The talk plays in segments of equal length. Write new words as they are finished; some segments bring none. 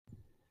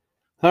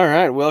All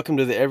right, welcome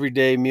to the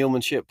Everyday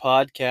Mealmanship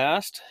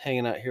Podcast.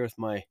 Hanging out here with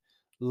my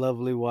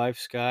lovely wife,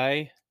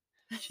 Sky.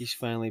 She's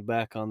finally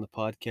back on the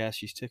podcast.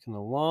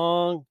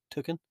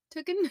 Token.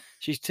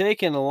 She's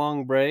taking a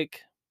long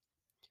break.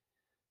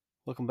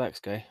 Welcome back,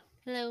 Sky.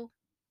 Hello.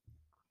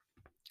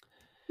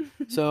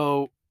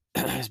 So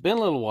it's been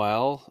a little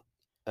while.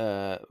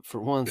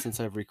 For one, since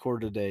I've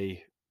recorded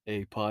a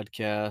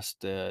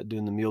podcast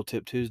doing the Meal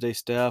Tip Tuesday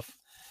stuff.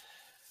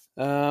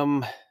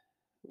 Um,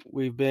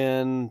 we've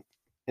been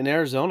in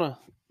Arizona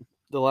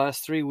the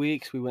last 3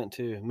 weeks. We went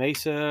to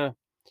Mesa,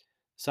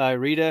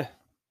 Sahuarita,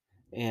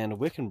 and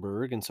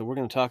Wickenburg. And so we're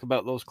going to talk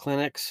about those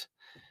clinics.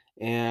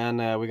 And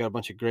we got a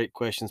bunch of great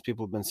questions.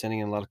 People have been sending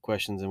in a lot of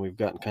questions, and we've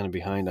gotten kind of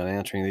behind on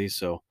answering these.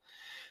 So,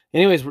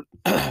 anyways, we're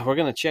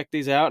going to check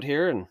these out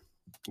here and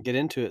get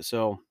into it.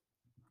 So,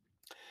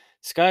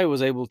 Sky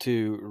was able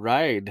to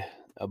ride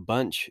a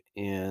bunch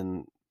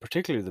in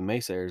particularly the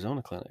Mesa,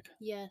 Arizona clinic.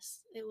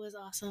 Yes, it was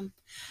awesome.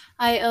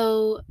 I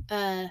owe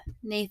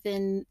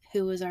Nathan,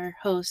 who was our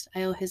host,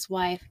 I owe his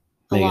wife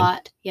a Megan.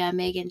 lot. Yeah,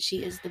 Megan,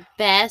 she is the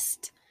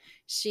best.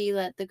 She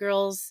let the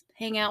girls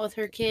hang out with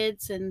her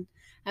kids, and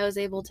I was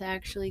able to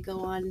actually go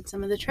on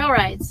some of the trail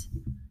rides.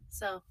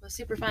 So it was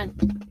super fun.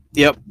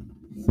 Yep.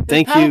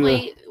 Thank you.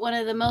 Probably one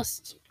of the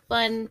most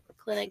fun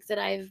clinics that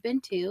I've been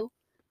to,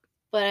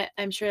 but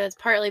I'm sure that's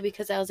partly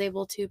because I was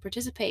able to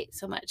participate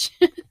so much.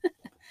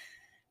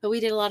 But we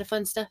did a lot of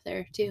fun stuff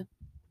there too.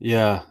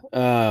 Yeah.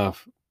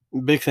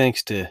 Big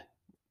thanks to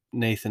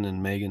Nathan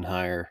and Megan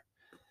Heyer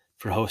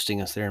for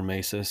hosting us there in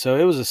Mesa. So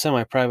it was a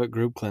semi-private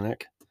group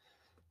clinic,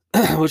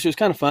 which was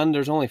kind of fun.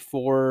 There's only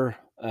 4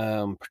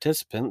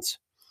 participants.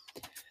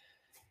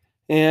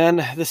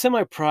 And the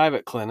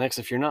semi-private clinics,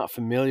 if you're not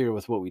familiar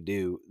with what we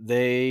do,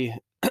 they're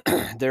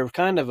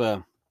kind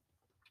of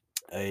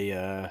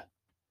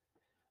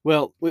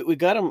well, we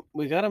got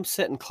them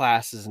set in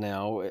classes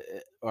now,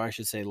 or I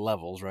should say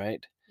levels,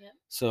 right? Yep.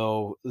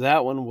 So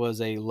that one was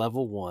a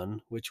level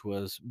 1, which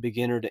was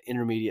beginner to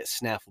intermediate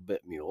snaffle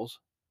bit mules.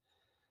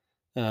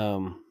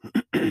 And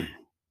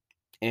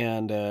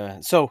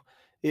so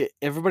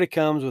everybody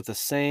comes with the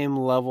same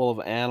level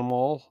of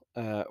animal,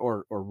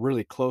 or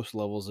really close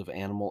levels of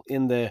animal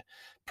in the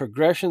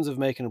progressions of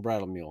making a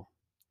bridle mule.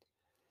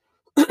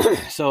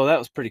 So that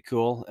was pretty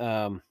cool.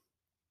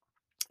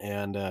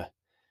 And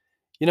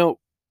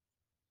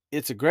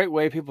it's a great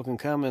way people can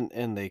come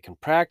and they can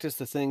practice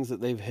the things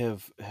that they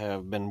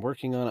have been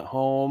working on at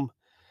home.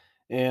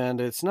 And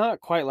it's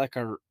not quite like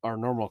our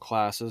normal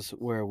classes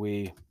where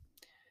we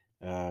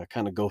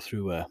kind of go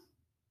through a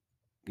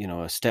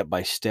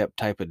step-by-step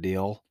type of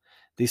deal.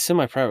 These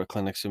semi-private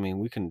clinics, I mean,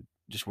 we can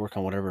just work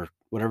on whatever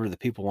the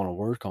people want to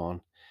work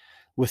on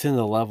within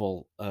the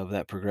level of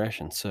that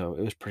progression. So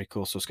it was pretty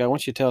cool. So Scott, why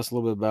don't you tell us a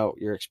little bit about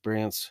your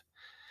experience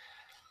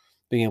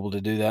being able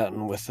to do that,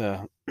 and with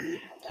how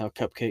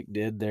Cupcake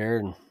did there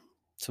and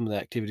some of the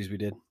activities we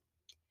did.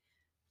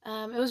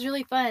 It was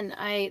really fun.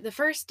 The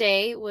first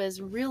day was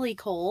really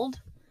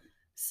cold,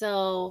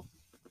 so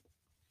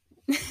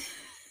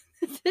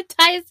the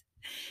tie's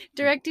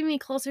directing me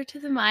closer to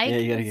the mic. Yeah,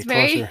 you got to It's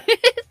get closer.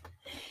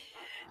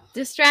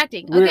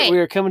 distracting. We Okay.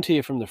 are coming to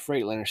you from the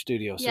Freightliner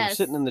studio. So we're Yes.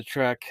 sitting in the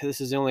truck. This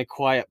is the only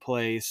quiet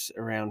place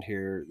around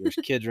here. There's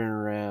kids running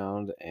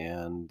around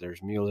and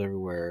there's mules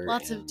everywhere.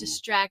 Lots of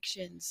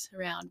distractions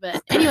around.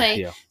 But anyway,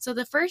 Yeah. So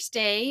the first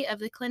day of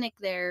the clinic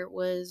there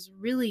was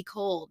really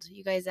cold.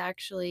 You guys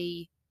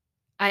actually,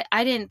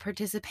 I didn't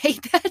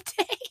participate that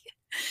day.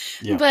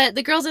 Yeah. But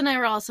the girls and I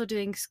were also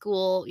doing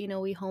school.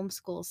 We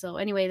homeschool. So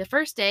anyway, the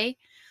first day,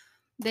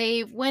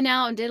 they went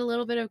out and did a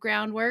little bit of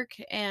groundwork,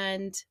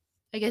 and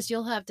I guess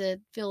you'll have to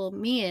fill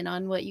me in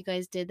on what you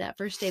guys did that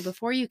first day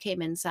before you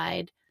came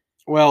inside.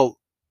 Well,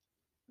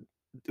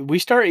 we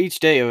start each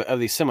day of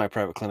these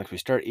semi-private clinics. We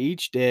start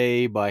each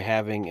day by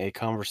having a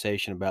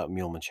conversation about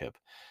mulemanship,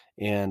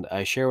 and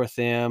I share with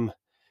them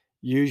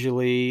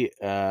usually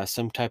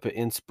some type of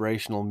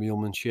inspirational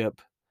mulemanship,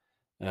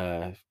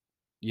 uh,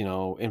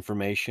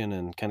 information,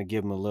 and kind of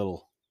give them a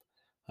little,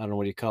 I don't know,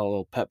 what do you call it, a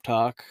little pep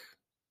talk.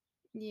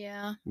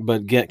 Yeah.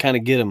 But get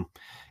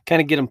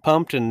them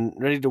pumped and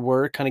ready to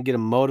work, kind of get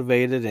them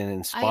motivated and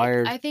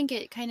inspired. I think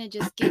it kind of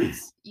just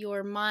gets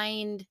your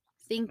mind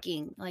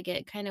thinking. Like,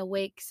 it kind of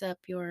wakes up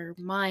your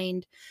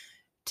mind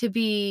to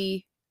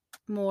be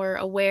more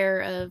aware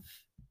of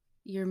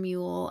your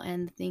mule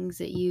and things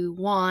that you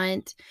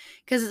want.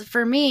 Because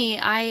for me,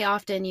 I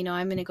often,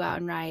 I'm going to go out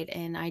and ride,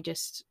 and I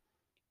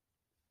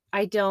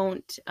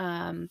don't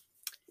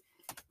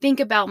think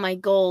about my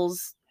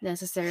goals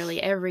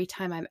necessarily every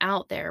time I'm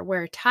out there,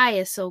 where Ty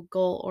is so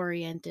goal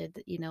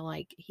oriented,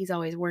 like he's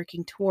always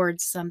working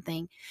towards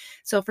something.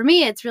 So for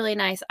me, it's really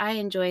nice. I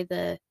enjoy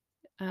the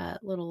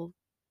little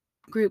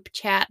group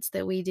chats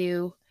that we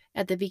do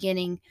at the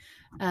beginning.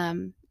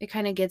 It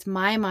kind of gets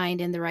my mind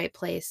in the right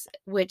place,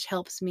 which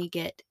helps me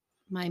get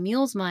my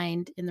mule's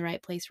mind in the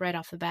right place right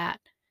off the bat.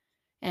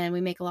 And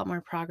we make a lot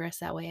more progress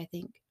that way, I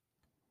think.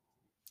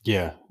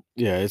 Yeah,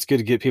 it's good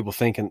to get people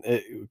thinking,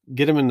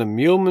 get them in the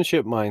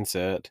mulemanship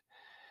mindset,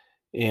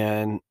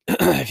 And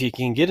if you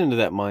can get into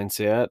that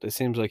mindset, it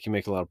seems like you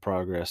make a lot of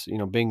progress.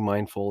 Being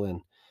mindful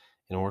and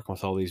working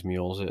with all these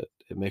mules, it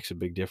makes a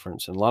big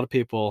difference. And a lot of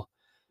people,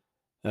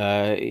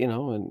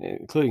 and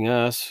including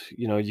us,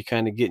 you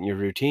kind of get in your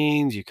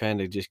routines, you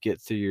kind of just get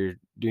through your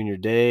doing your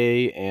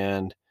day,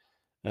 and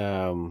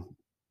um,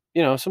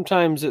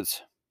 sometimes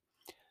it's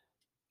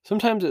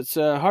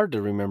hard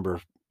to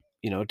remember,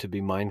 to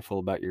be mindful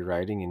about your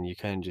writing, and you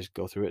kind of just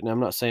go through it. And I'm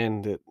not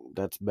saying that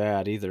that's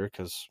bad either,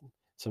 because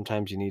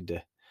sometimes you need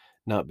to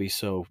not be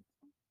so,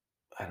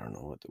 I don't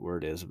know what the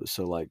word is, but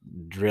so like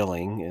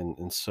drilling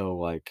and so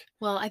like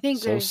Well, I think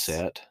so there's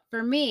set.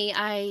 for me,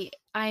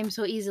 I'm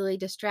so easily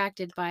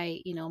distracted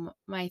by,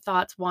 my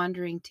thoughts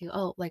wandering to,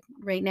 oh, like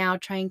right now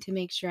trying to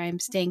make sure I'm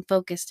staying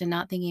focused and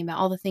not thinking about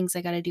all the things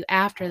I got to do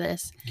after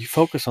this. You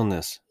focus on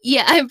this.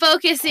 Yeah, I'm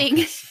focusing.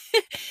 Focus.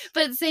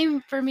 But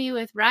same for me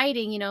with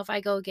writing, if I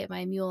go get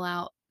my mule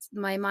out,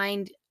 my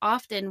mind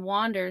often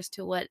wanders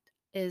to what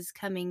is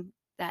coming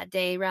that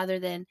day rather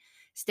than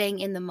staying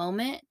in the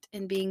moment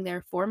and being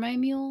there for my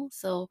mule.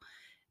 So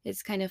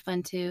it's kind of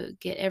fun to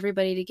get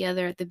everybody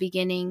together at the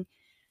beginning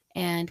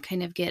and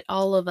kind of get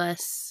all of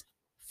us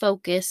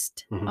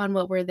focused Mhm. on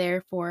what we're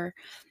there for.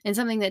 And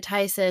something that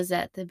Ty says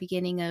at the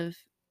beginning of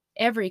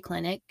every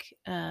clinic,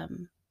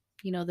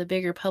 the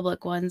bigger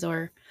public ones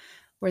or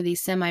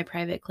these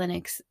semi-private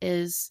clinics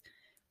is,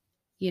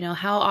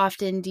 how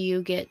often do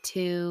you get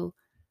to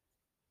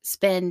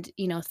spend,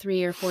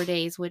 3 or 4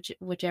 days,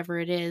 whichever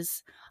it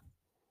is,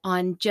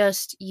 on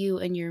just you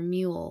and your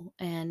mule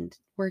and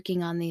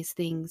working on these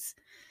things.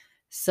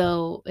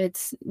 So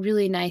it's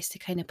really nice to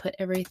kind of put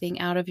everything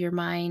out of your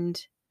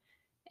mind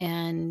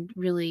and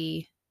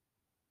really,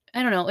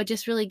 I don't know, it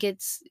just really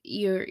gets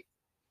your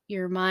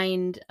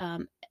mind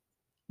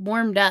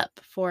warmed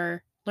up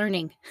for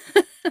learning.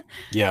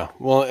 Yeah.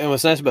 Well, and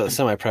what's nice about the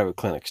semi-private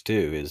clinics too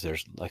is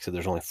there's, like I said,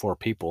 there's only 4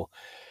 people,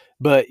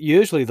 but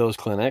usually those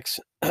clinics,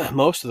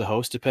 most of the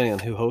hosts, depending on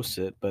who hosts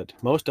it, but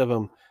most of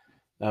them,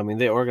 I mean,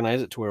 they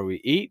organize it to where we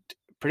eat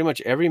pretty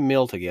much every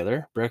meal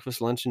together,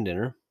 breakfast, lunch, and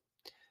dinner,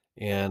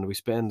 and we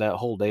spend that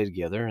whole day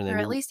together. And Or at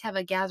then, least have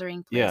a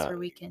gathering place yeah, where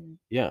we can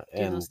yeah,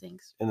 do those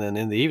things. and then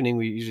in the evening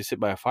we usually sit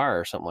by a fire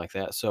or something like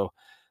that. So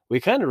we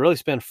kind of really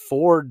spend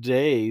 4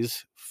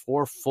 days,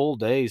 4 full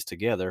days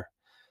together.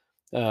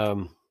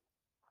 Um,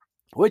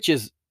 Which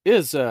is,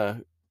 it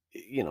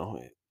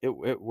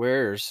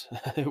wears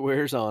it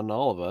wears on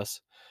all of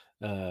us,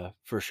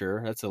 for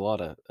sure. That's a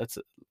lot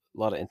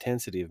of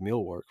intensity of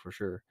mule work for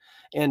sure,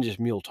 and just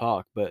mule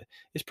talk, but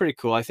it's pretty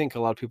cool. I think a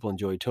lot of people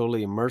enjoy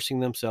totally immersing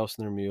themselves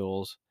in their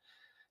mules,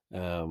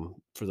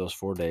 for those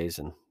 4 days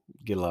and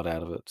get a lot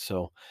out of it.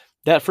 So,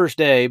 that first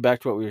day, back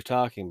to what we were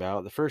talking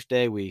about, the first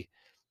day we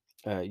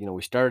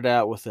started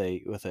out with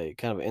a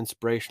kind of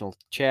inspirational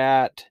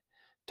chat,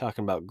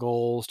 talking about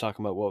goals,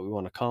 talking about what we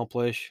wanna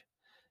accomplish,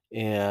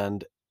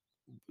 and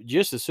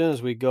just as soon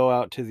as we go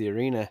out to the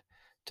arena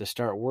to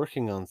start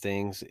working on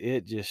things,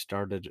 it just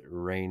started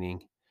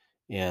raining,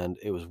 and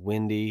it was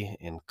windy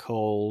and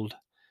cold.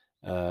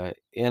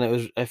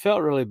 And I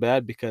felt really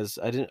bad because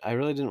I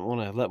really didn't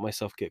want to let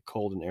myself get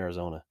cold in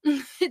Arizona.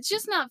 It's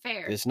just not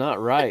fair. It's not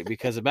right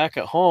because back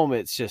at home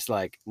it's just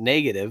like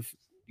negative,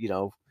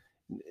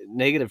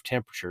 negative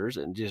temperatures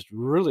and just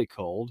really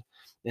cold.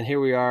 And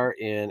here we are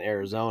in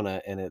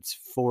Arizona and it's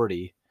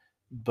 40,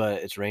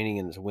 but it's raining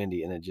and it's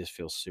windy and it just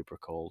feels super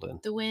cold.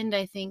 And The wind,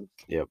 I think,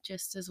 yep.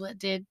 just is what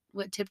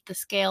tipped the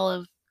scale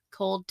of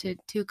cold to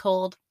too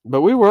cold.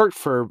 But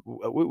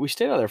we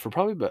stayed out there for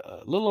probably about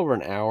a little over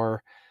an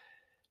hour.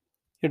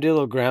 Did a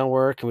little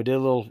groundwork and we did a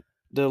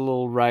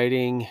little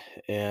writing,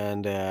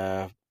 and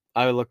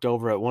I looked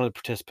over at one of the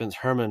participants,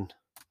 Herman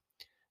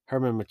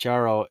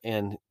Macharo,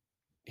 and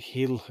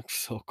he looked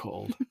so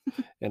cold.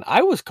 And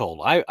I was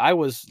cold. I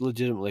was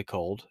legitimately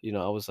cold.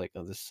 I was like,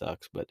 "Oh, this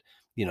sucks," but,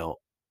 you know,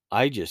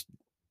 I just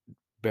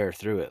bear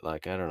through it.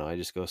 Like, I don't know, I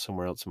just go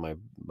somewhere else in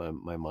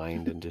my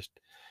mind and just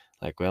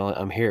like, "Well,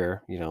 I'm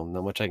here,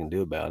 not much I can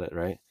do about it,"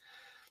 right?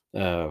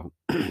 But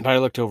I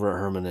looked over at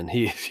Herman and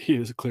he he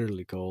was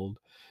clearly cold.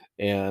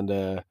 And,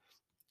 I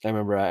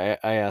remember I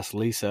asked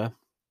Lisa,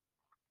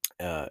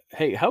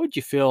 "Hey, how would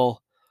you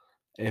feel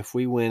if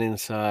we went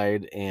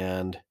inside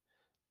and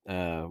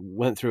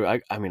went through?"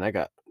 I mean, I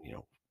got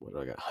what do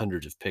I got,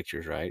 hundreds of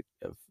pictures, right,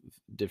 of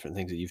different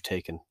things that you've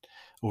taken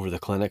over the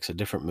clinics of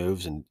different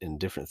moves and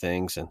different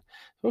things. And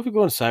what if we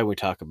go inside, and we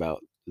talk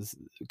about this,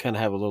 kind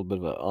of have a little bit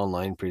of an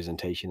online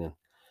presentation,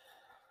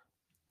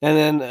 and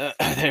then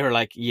they were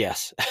like,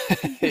 "Yes,"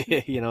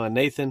 And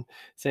Nathan,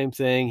 same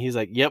thing. He's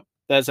like, "Yep,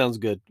 that sounds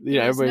good."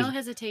 There was no Everybody's nope,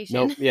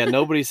 hesitation. yeah,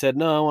 nobody said,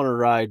 "No, I want to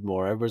ride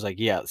more." Everybody's like,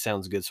 "Yeah, it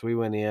sounds good." So we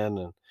went in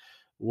and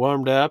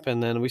warmed up,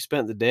 and then we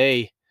spent the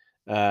day,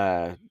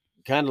 uh,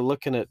 kind of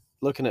looking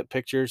at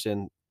pictures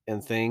and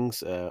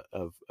things,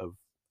 of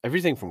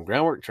everything from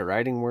groundwork to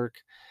writing work.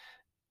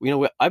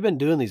 I've been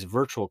doing these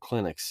virtual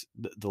clinics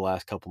the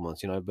last couple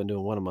months. I've been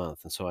doing one a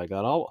month, and so I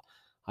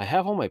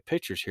have all my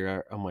pictures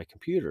here on my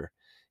computer,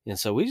 and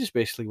so we just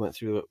basically went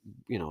through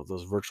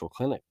those virtual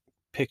clinic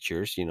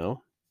pictures,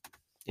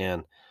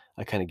 and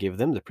I kind of gave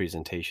them the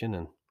presentation,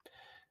 and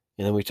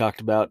then we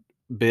talked about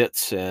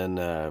bits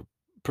and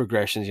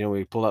progressions. You know,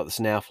 we pulled out the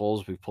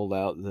snaffles, we pulled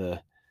out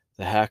the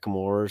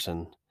hackamores,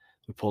 and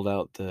we pulled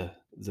out the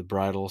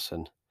bridles,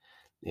 and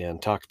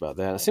talked about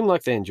that. It seemed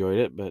like they enjoyed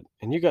it,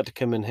 and you got to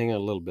come in and hang out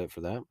a little bit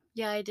for that.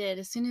 Yeah, I did.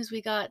 As soon as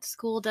we got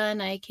school done,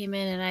 I came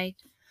in and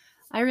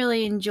I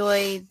really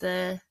enjoy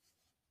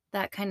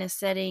that kind of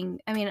setting.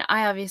 I mean,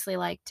 I obviously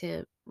like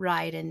to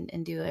ride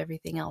and do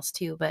everything else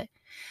too, but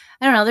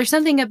I don't know, there's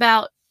something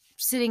about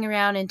sitting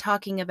around and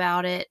talking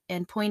about it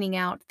and pointing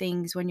out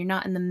things when you're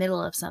not in the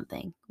middle of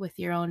something with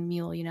your own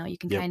mule, you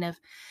can Yep. kind of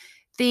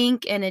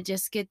think and it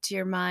just gets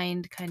your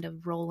mind kind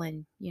of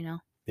rolling.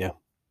 Yeah.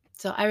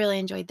 So I really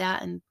enjoyed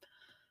that, and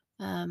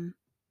um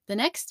the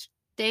next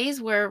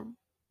days were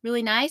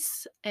really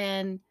nice.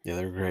 And Yeah,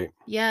 they're great.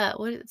 yeah,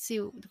 let's see,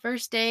 the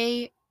first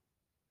day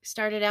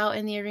started out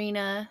in the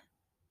arena,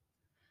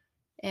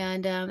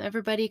 and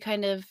everybody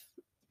kind of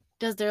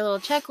does their little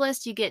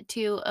checklist. You get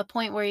to a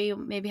point where you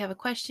maybe have a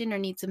question or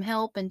need some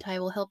help, and Ty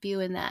will help you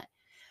in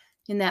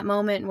that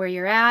moment where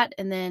you're at.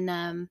 And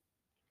then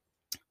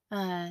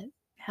uh,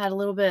 had a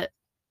little bit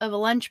of a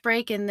lunch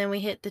break, and then we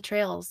hit the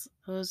trails.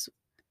 It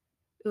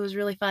was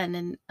really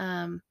fun,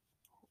 and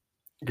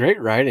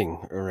Great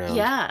riding around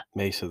yeah,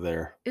 Mesa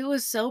there. it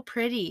was so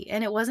pretty,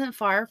 and it wasn't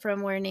far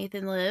from where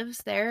Nathan lives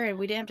there, and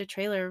we didn't have to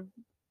trailer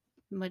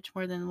much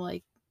more than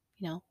like,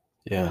 I don't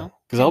Yeah, know,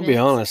 because 10 I'll be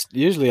minutes. honest,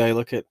 usually I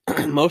look at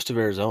most of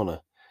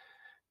Arizona,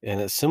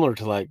 and it's similar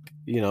to, like,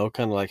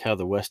 kind of like how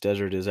the West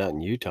Desert is out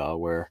in Utah,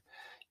 where,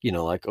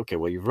 like, okay,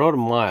 well, you've rode a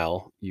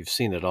mile, you've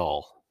seen it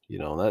all. That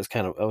was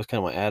kind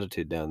of my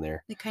attitude down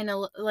there. It kind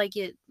of like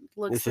it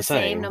looks It's the the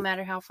same no same.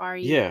 matter how far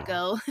you Yeah.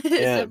 go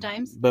Yeah,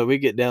 sometimes. but we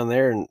get down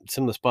there, and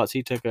some of the spots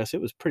he took us,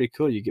 it was pretty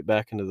cool. You get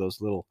back into those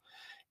little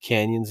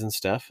canyons and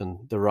stuff,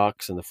 and the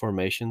rocks and the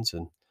formations,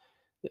 and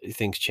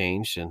things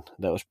changed, and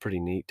that was pretty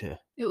neat to.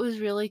 It was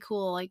really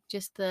cool, like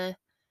just the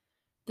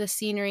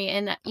scenery.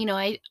 And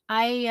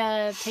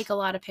I take a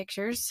lot of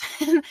pictures,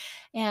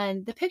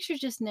 and the pictures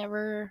just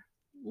never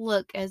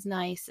look as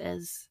nice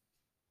as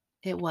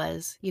it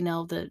was,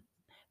 the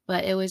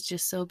but it was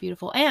just so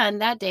beautiful.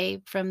 And that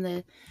day, from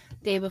the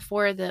day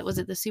before,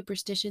 the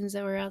superstitions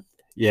that were out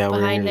Yeah,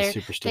 we were near behind the there,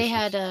 they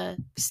had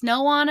superstitions.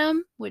 snow on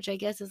them, which I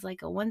guess is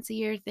like a once a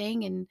year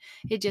thing, and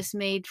it just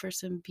made for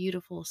some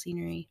beautiful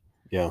scenery.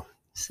 Yeah.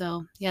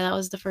 So yeah, that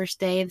was the first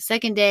day. The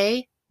second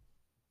day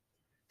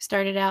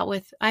started out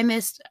with, I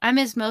missed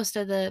most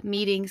of the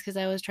meetings because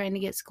I was trying to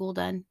get school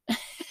done.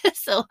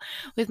 So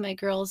with my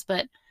girls,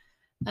 but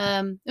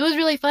it was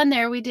really fun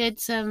there. We did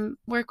some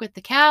work with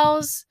the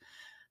cows.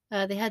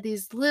 They had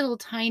these little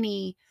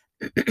tiny,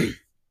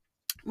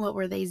 what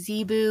were they,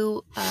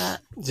 zebu,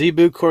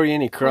 Zebu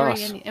Coriani Cross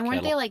Coriani, and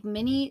weren't they cattle. like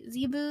mini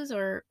zebus,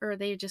 or are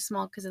they just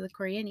small because of the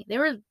Coriani? They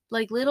were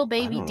like little I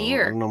baby don't know. I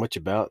deer. don't know much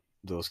about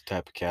those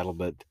type of cattle,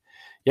 but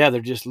yeah,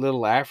 they're just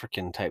little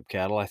African type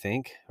cattle, I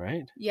think,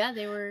 right? Yeah,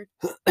 they were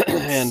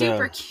And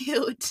super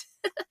cute.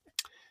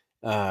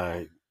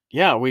 uh,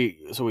 yeah,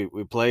 we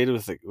played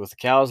with the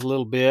cows a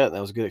little bit. And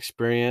that was a good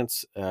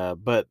experience.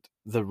 But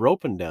the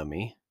roping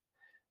dummy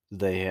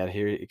they had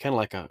here, kind of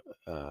like I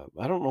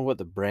don't know what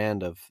the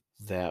brand of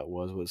that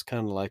was. It was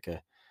kind of like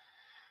a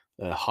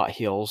Hot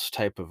Heels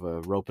type of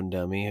a roping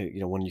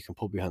dummy. One you can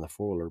pull behind the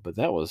four wheeler. But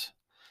that was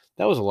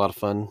a lot of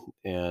fun,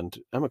 and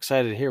I'm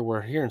excited to hear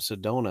we're here in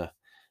Sedona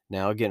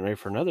now, getting ready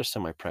for another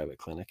semi-private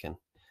clinic, and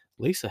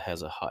Lisa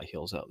has a Hot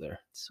Heels out there.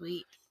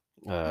 Sweet.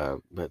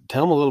 But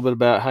tell them a little bit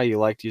about how you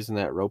liked using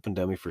that rope and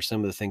dummy for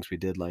some of the things we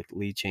did, like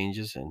lead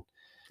changes and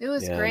It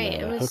was and great.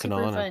 It was hooking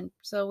super on. And fun.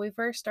 So we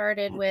first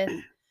started with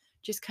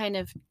just kind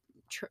of,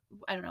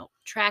 I don't know,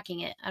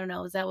 tracking it. I don't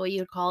know. Is that what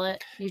you would call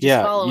it? You're just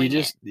yeah, you following it.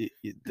 just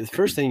the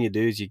first thing you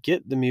do is you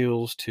get the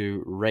mules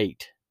to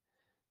rate.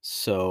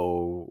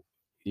 So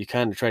you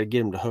kind of try to get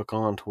them to hook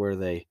on to where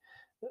the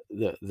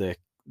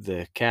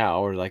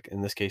cow, or like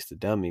in this case the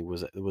dummy,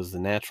 was the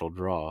natural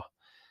draw.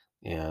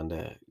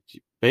 And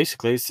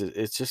basically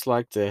it's just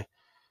like the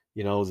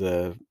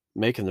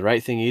making the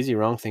right thing easy,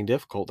 wrong thing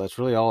difficult. That's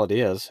really all it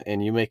is,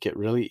 and you make it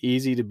really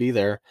easy to be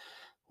there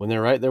when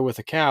they're right there with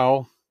a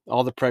cow.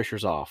 All the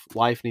pressure's off.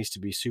 Life needs to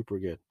be super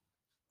good.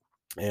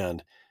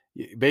 And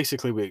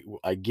basically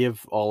I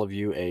give all of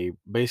you a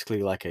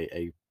basically like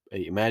a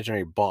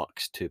imaginary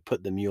box to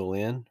put the mule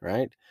in,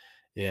 right?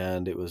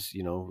 And it was,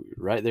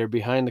 right there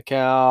behind the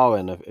cow,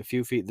 and a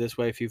few feet this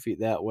way, a few feet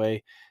that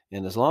way.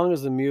 And as long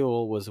as the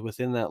mule was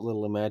within that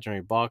little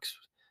imaginary box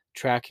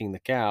tracking the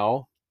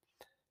cow,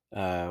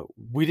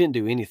 we didn't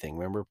do anything.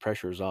 Remember,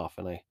 pressure is off.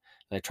 And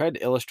I tried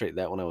to illustrate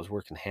that when I was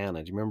working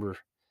Hannah. Do you remember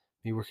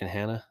me working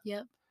Hannah?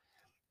 Yep.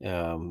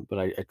 But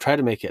I tried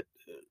to make it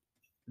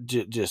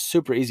just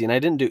super easy, and I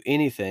didn't do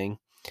anything.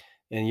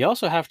 And you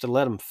also have to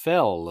let them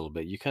fail a little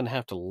bit. You kind of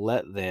have to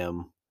let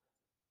them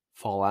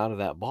fall out of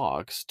that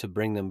box to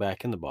bring them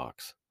back in the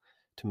box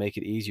to make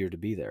it easier to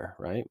be there,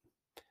 right?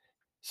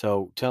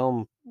 So tell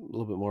them a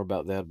little bit more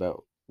about that,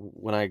 about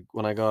when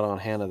I got on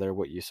Hannah there,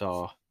 what you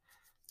saw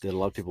that a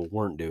lot of people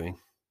weren't doing.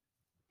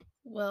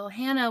 Well,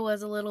 Hannah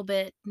was a little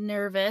bit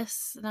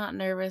nervous, not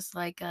nervous,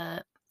 like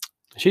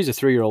She's a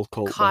 3-year-old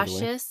colt, by the way.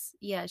 cautious.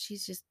 Yeah,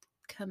 she's just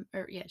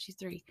yeah, she's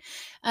 3.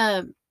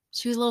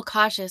 She was a little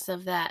cautious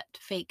of that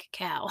fake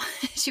cow.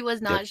 She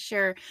was Yep. not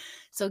sure.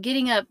 So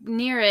getting up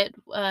near it,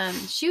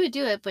 she would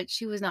do it, but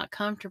she was not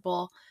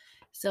comfortable.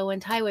 So when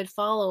Ty would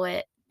follow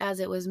it as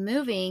it was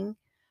moving,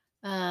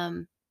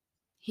 um,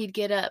 he'd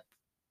get up.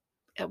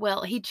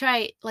 Well, he'd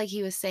try, like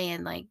he was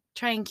saying, like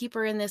try and keep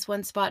her in this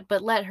one spot,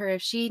 but let her,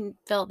 if she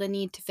felt the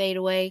need to fade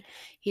away,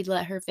 he'd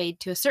let her fade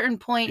to a certain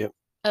point Yep.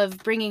 of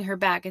bringing her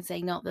back and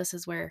saying, no, this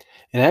is where.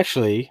 And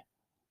actually,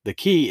 the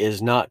key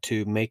is not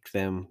to keep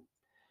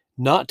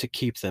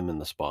them in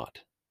the spot,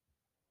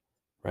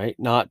 right?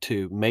 Not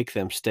to make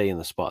them stay in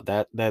the spot.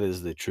 That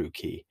is the true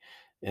key.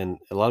 And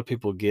a lot of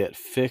people get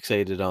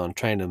fixated on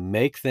trying to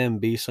make them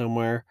be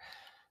somewhere.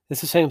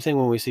 It's the same thing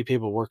when we see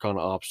people work on an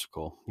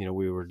obstacle.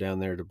 We were down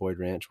there at Boyd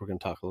Ranch. We're going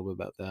to talk a little bit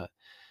about that.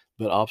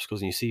 But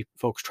obstacles, and you see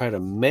folks try to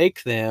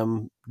make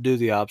them do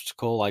the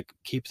obstacle, like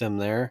keep them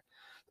there,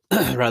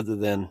 rather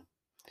than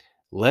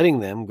letting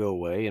them go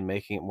away and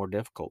making it more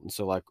difficult. And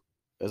so, like,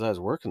 as I was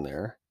working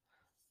there,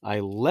 I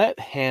let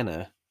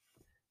Hannah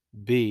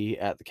be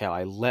at the cow.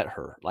 I let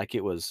her, like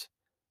it was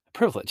a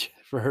privilege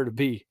for her to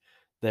be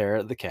there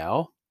at the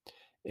cow.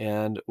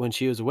 And when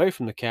she was away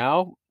from the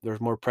cow, there's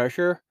more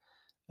pressure.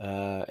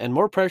 And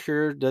more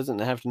pressure doesn't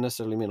have to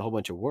necessarily mean a whole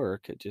bunch of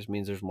work. It just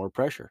means there's more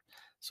pressure.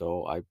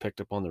 So I picked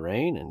up on the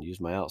rein and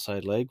used my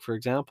outside leg, for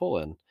example.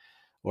 And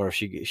or if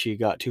she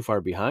got too far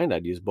behind,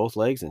 I'd use both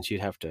legs, and she'd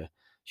have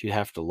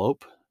to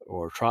lope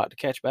or trot to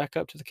catch back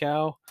up to the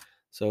cow.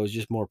 So it was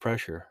just more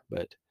pressure.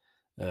 But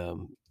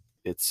um,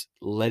 it's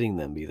letting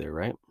them be there,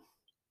 right?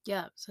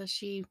 Yeah, so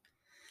she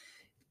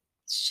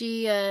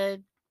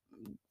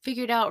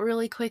figured out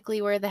really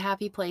quickly where the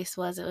happy place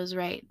was. It was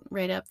right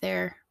up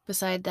there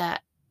beside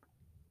that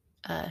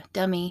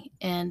dummy,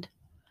 and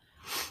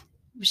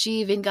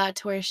she even got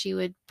to where she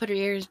would put her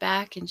ears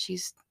back and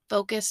she's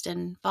focused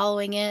and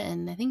following it,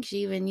 and I think she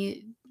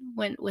even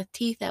went with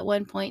teeth at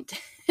one point to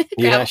grab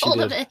Yeah, she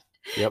hold of did. it.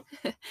 Yep.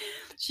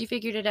 She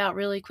figured it out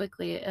really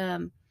quickly.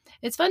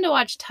 It's fun to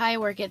watch Ty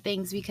work at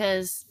things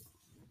because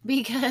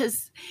he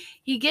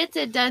gets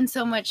it done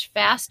so much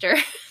faster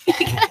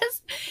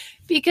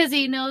because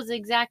he knows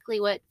exactly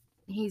what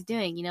he's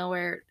doing,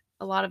 where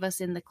a lot of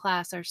us in the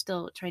class are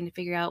still trying to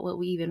figure out what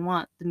we even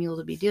want the mule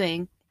to be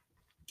doing.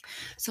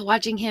 So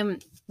watching him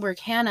work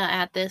Hannah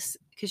at this,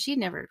 because she'd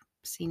never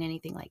seen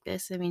anything like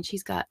this. I mean,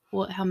 she's got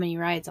how many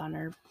rides on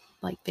her?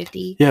 Like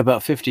 50? Yeah,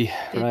 about 50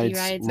 50 rides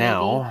rides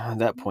now. maybe. At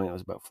that point, it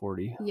was about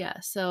 40. Yeah.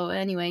 So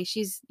anyway,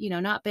 she's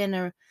not been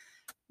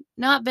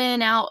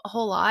out a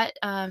whole lot.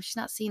 She's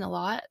not seen a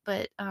lot,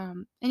 but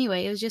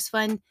anyway, it was just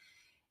fun.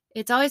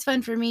 It's always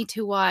fun for me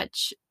to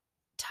watch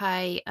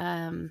Ty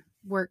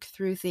work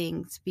through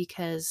things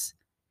because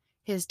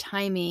his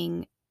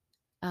timing.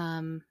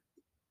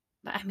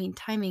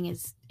 Timing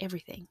is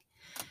everything.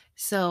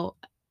 So,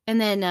 and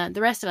then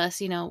the rest of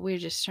us, we're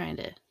just trying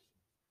to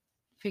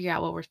figure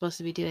out what we're supposed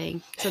to be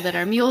doing so that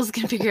our mules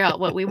can figure out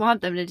what we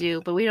want them to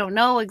do, but we don't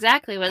know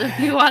exactly what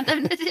we want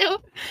them to do.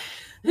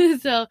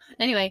 So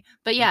anyway,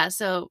 but yeah,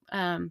 so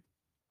I'm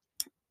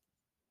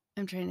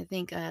trying to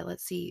think.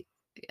 Let's see.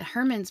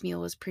 Herman's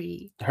mule was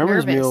pretty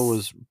Herman's nervous. mule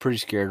was pretty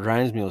scared.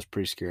 Ryan's mule was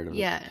pretty scared of it.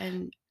 Yeah,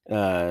 and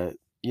but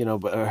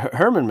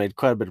Herman made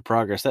quite a bit of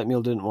progress. That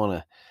mule didn't want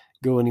to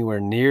go anywhere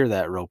near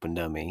that rope and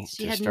dummy.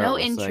 she To had start no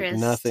with. Like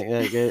interest.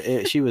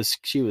 nothing. She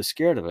was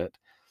scared of it.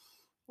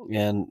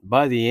 And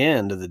by the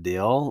end of the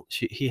deal,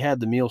 he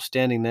had the mule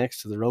standing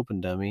next to the rope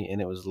and dummy,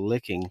 and it was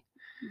licking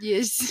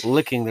Yes.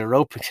 the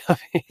rope and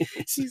dummy.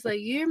 She's like,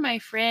 "You're my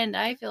friend.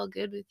 I feel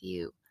good with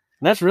you."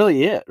 And that's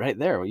really it right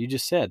there. What you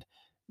just said.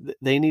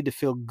 They need to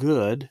feel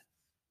good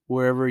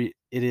wherever it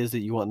is that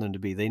you want them to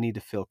be. They need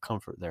to feel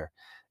comfort there.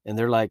 And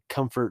they're like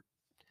comfort.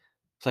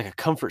 It's like a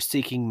comfort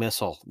seeking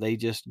missile. They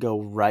just go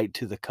right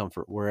to the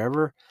comfort.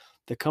 Wherever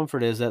the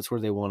comfort is, that's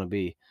where they want to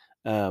be.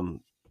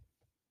 Um,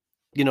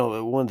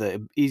 one of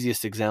the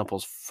easiest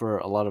examples for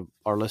a lot of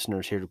our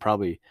listeners here to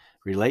probably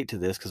relate to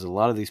this, because a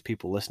lot of these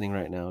people listening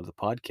right now to the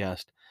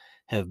podcast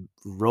have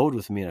rode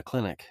with me in a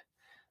clinic.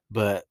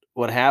 But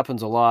what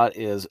happens a lot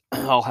is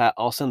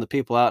I'll send the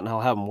people out and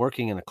I'll have them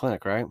working in a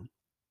clinic, right,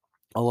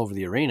 all over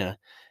the arena,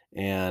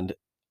 and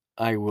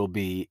I will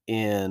be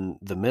in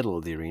the middle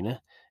of the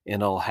arena,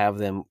 and I'll have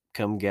them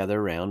come gather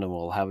around and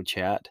we'll have a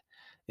chat.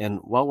 And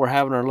while we're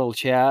having our little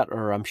chat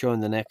or I'm showing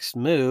the next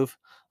move,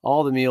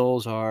 all the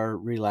mules are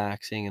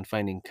relaxing and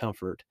finding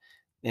comfort.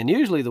 And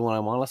usually the one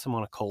I'm on, unless I'm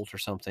on a colt or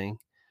something,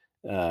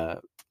 uh,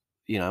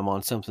 I'm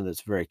on something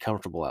that's very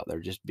comfortable out there,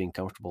 just being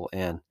comfortable.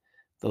 And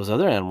those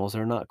other animals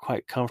are not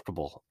quite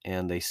comfortable,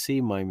 and they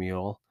see my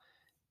mule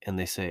and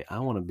they say, I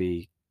want to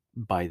be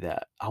by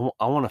that. I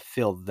want to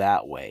feel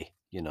that way.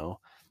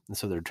 And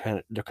so they're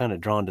kind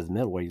of drawn to the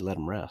middle where you let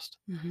them rest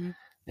Mm-hmm.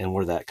 and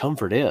where that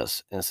comfort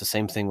is. And it's the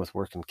same thing with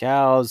working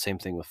cows, same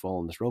thing with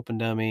following this rope and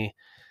dummy.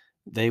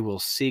 They will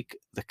seek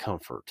the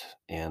comfort.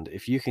 And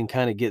if you can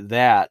kind of get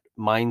that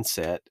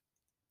mindset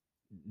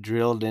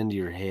drilled into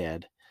your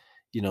head,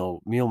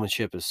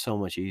 mulemanship is so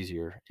much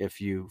easier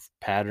if you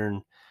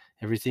pattern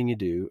everything you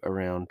do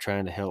around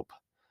trying to help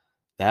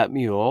that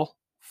mule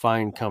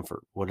find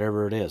comfort,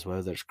 whatever it is,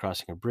 whether it's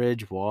crossing a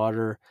bridge,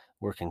 water,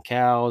 working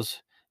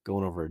cows,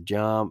 going over a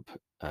jump,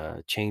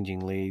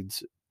 changing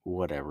leads,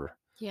 whatever.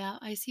 Yeah,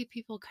 I see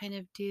people kind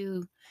of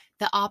do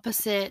the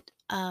opposite,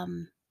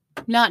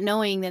 not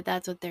knowing that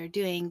that's what they're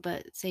doing.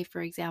 But say,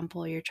 for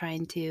example, you're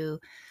trying to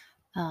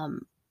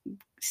um,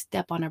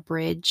 step on a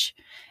bridge.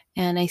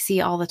 And I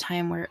see all the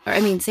time where, or,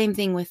 I mean, same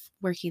thing with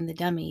working the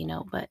dummy,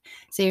 but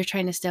say you're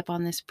trying to step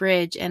on this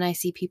bridge and I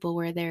see people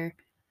where they're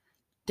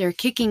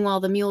kicking while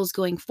the mule's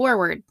going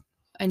forward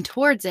and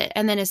towards it.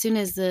 And then as soon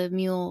as the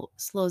mule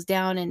slows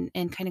down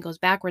and kind of goes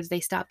backwards,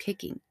 they stop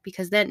kicking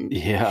because then,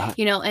 Yeah.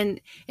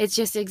 and it's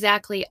just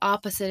exactly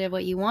opposite of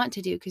what you want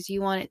to do because you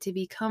want it to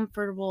be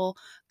comfortable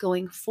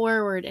going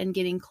forward and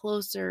getting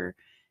closer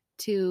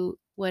to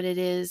what it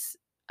is.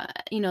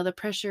 The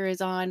pressure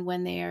is on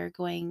when they are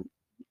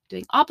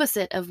doing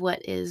opposite of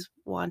what is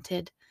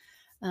wanted.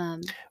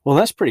 Well,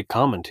 that's pretty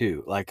common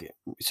too.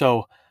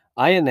 So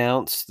I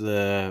announced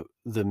the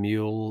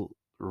mule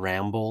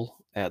ramble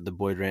at the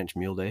Boyd Ranch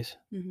Mule Days.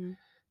 Mm-hmm.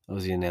 I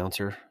was the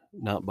announcer,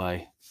 not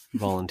by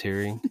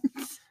volunteering,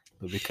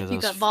 but because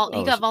you got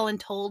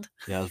voluntold.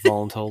 Yeah, I was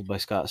voluntold by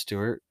Scott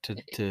Stewart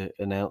to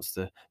announce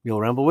the Mule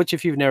Ramble, which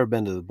if you've never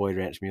been to the Boyd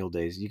Ranch Mule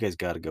Days, you guys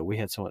got to go. We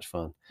had so much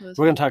fun. We're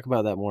going to talk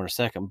about that more in a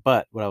second.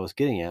 But what I was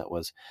getting at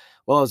was,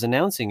 while I was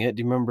announcing it,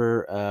 do you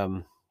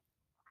remember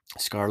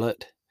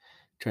Scarlett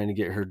trying to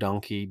get her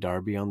donkey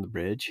Darby on the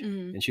bridge?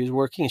 Mm-hmm. And she was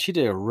working, and she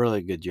did a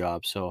really good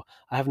job. So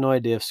I have no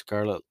idea if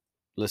Scarlett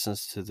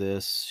listens to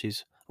this.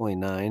 She's only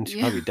 9. She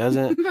probably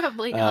doesn't.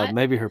 Probably not.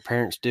 Maybe her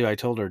parents do. I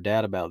told her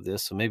dad about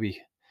this, so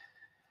maybe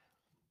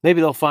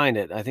they'll find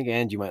it. I think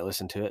Angie might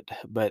listen to it.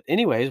 But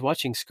anyways,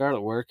 watching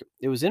Scarlett work,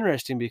 it was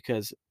interesting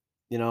because,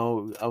 I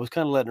was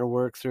kind of letting her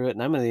work through it,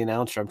 and I'm the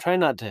announcer. I'm trying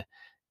not to,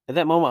 at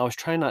that moment, I was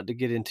trying not to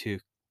get into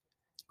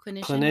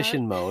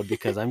clinician mode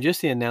because I'm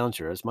just the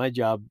announcer. It's my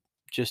job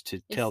just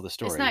to tell the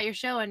story. It's not your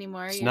show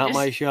anymore. It's not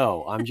my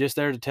show. I'm just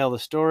there to tell the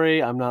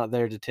story. I'm not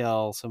there to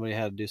tell somebody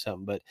how to do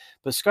something.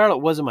 But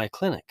Scarlett was in my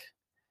clinic,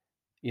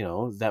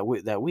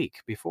 that week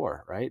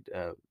before, right?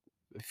 A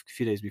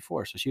few days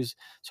before. So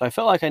I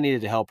felt like I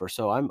needed to help her.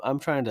 So I'm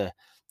trying to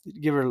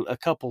give her a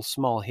couple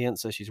small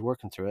hints as she's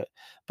working through it.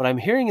 But I'm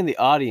hearing in the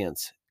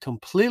audience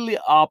completely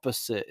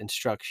opposite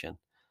instruction.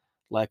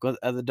 Like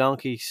as the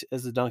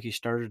donkey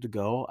started to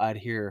go, I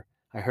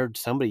heard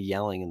somebody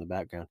yelling in the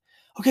background,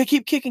 "Okay,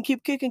 keep kicking,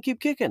 keep kicking, keep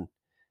kicking."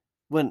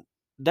 When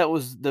that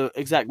was the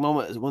exact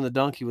moment when the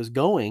donkey was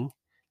going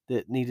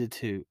that needed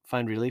to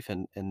find relief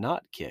and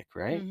not kick,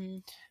 right? Mm-hmm.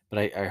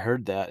 But I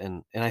heard that,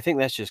 and I think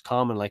that's just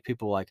common. Like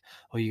people like,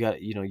 oh, you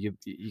got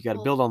you got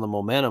to build on the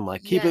momentum.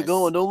 Like keep it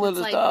going, don't let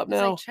it stop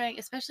now. It's like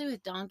especially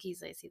with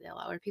donkeys, I see that a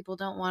lot where people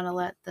don't want to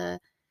let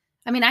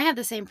I had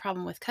the same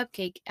problem with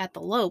Cupcake at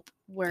the lope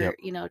where,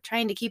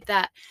 trying to keep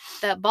that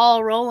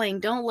ball rolling,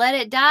 don't let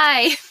it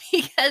die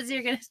because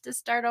you're going to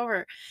start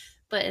over.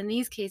 But in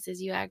these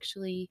cases, you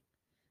actually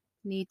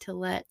need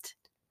to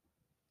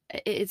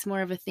it's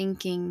more of a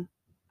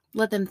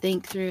let them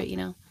think through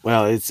it,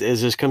 Well, it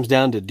just comes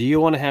down to, do you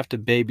want to have to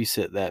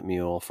babysit that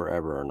mule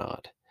forever or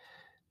not?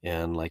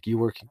 And like you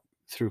work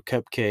through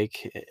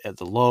Cupcake at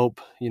the lope,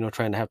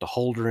 trying to have to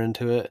hold her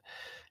into it.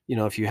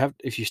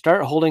 If you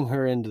start holding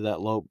her into that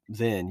lope,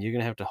 then you're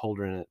going to have to hold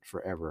her in it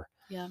forever.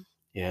 Yeah.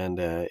 And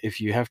if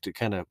you have to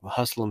kind of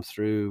hustle them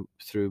through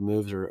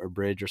moves or a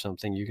bridge or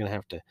something, you're going to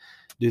have to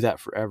do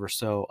that forever.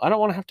 So I don't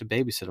want to have to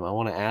babysit them. I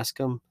want to ask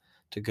them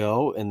to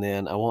go, and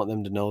then I want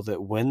them to know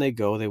that when they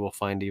go, they will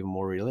find even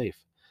more relief,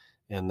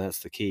 and that's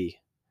the key.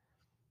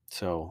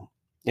 So,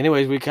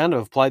 anyways, we kind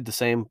of applied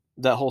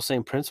that whole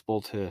same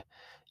principle to,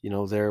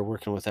 they're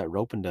working with that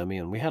rope and dummy,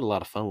 and we had a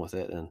lot of fun with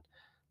it, and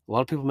a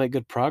lot of people made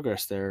good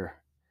progress there,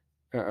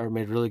 or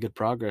made really good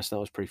progress. That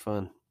was pretty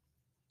fun.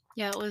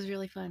 Yeah, it was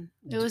really fun.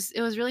 It was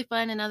really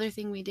fun. Another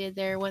thing we did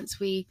there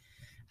I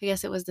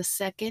guess it was the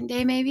second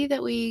day maybe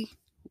that we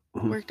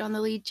worked on the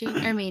lead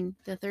change.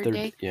 The third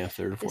day. Yeah,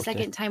 third or fourth. The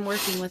second time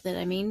working with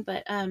it.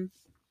 But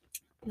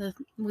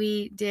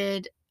we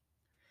did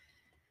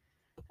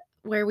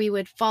where we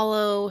would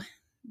follow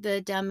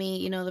the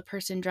dummy. The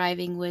person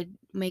driving would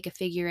make a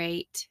figure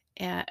 8.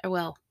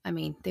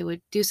 They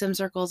would do some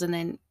circles and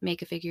then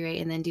make a figure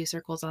 8 and then do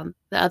circles on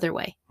the other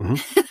way. Mm-hmm.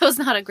 That was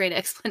not a great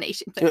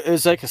explanation. But it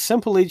was like a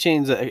simple lead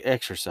chains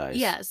exercise.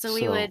 Yeah, so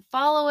we would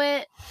follow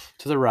it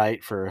to the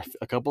right for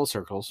a couple of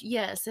circles.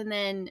 Yes, and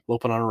then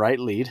open on a right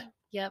lead.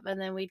 Yep,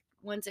 and then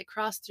once it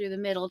crossed through the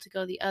middle to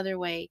go the other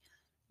way,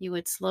 you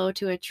would slow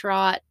to a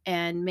trot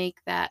and make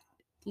that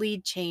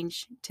lead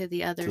change to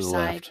the other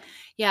side. Left.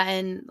 Yeah,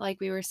 and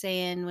like we were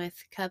saying with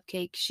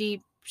Cupcake,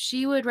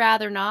 she would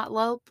rather not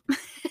lope.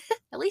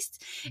 At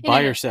least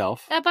by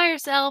herself. By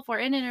herself or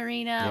in an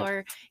arena. Yep.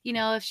 Or,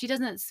 if she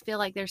doesn't feel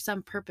like there's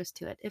some purpose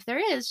to it. If there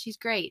is, she's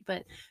great.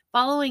 But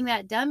following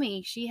that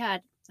dummy, she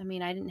had, I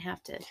didn't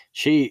have to.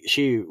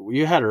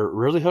 You had her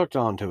really hooked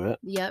onto it.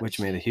 Yep.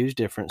 Which made a huge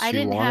difference.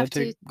 She wanted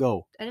to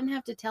go. I didn't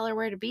have to tell her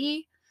where to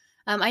be.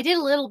 I did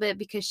a little bit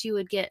because she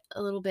would get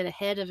a little bit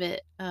ahead of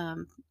it uh,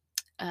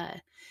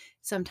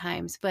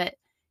 sometimes, but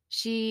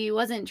she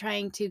wasn't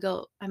trying to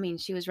go. I mean,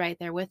 she was right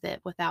there with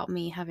it without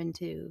me having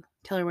to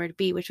tell her where to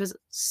be, which was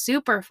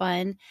super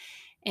fun.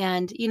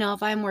 And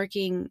if I'm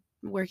working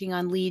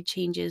on lead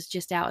changes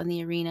just out in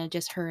the arena,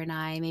 just her and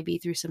I, maybe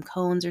through some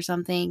cones or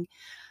something,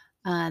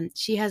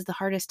 she has the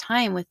hardest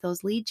time with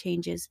those lead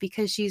changes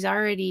because she's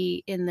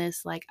already in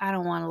this like I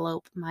don't want to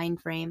lope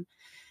mind frame.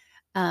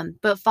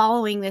 But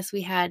following this,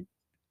 we had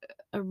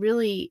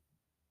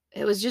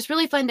it was just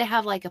really fun to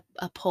have like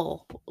a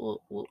pull.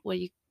 What do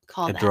you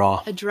call A that?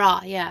 draw. A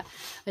draw, yeah.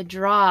 A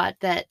draw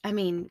that, I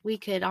mean, we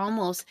could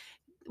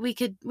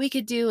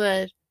do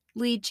a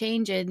lead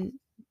change in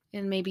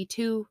maybe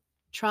 2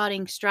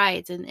 trotting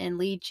strides and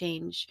lead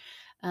change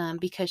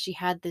because she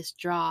had this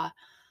draw.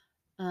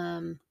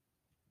 And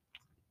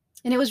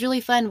it was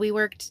really fun. We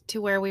worked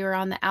to where we were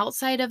on the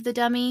outside of the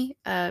dummy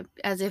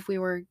as if we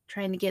were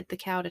trying to get the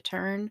cow to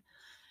turn.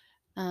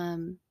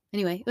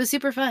 Anyway, it was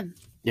super fun.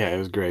 Yeah, it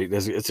was great.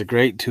 It's a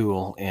great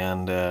tool,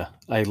 and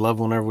I love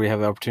whenever we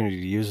have the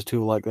opportunity to use a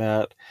tool like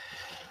that.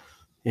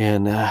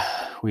 And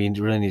we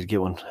really need to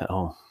get one at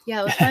home.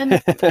 Yeah, it was fun.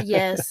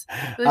 Yes,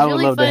 it was I would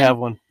really love fun. to have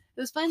one.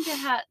 It was fun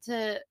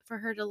for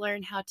her to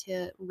learn how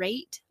to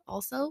rate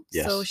also.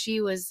 Yes. So she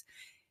was,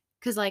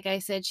 because like I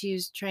said, she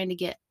was trying to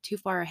get too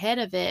far ahead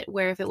of it,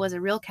 where if it was a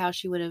real cow,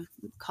 she would have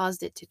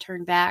caused it to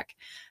turn back.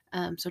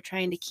 So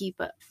trying to keep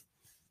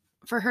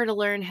for her to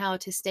learn how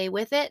to stay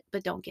with it,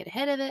 but don't get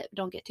ahead of it,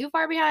 don't get too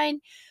far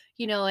behind,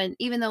 and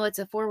even though it's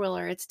a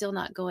 4-wheeler, it's still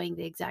not going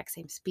the exact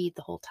same speed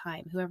the whole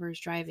time, whoever's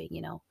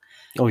driving,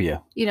 Oh yeah.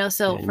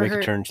 So Yeah, you for make her,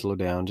 a turn, slow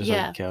down, just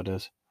like a cow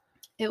does.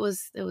 it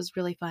was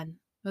really fun.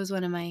 It was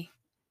one of my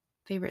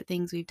favorite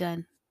things we've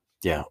done.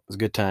 Yeah, it was a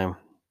good time.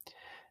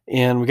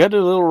 And we got to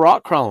do a little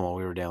rock crawling while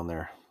we were down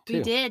there, too.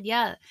 We did,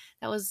 yeah.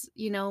 That was,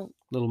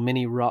 little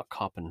mini rock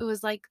hopping. It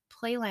was like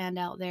playland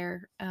out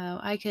there.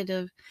 I could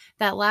have,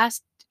 that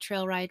last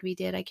trail ride we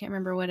did, I can't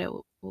remember what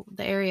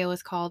the area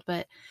was called,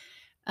 but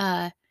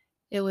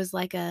it was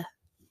like a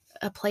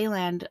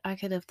playland. I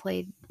could have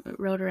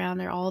rode around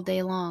there all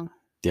day long.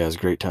 Yeah, it was a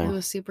great time. It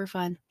was super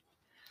fun.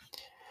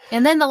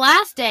 And then the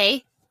last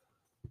day,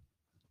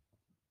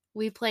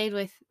 we played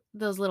with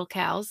those little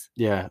cows.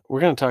 Yeah,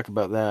 we're going to talk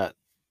about that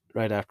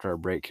right after our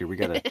break here. We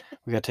got to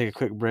take a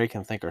quick break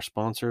and thank our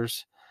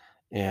sponsors.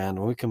 And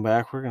when we come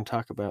back, we're going to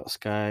talk about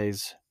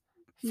Sky's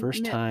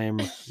first time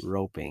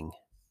roping.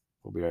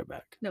 We'll be right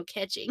back. No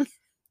catching.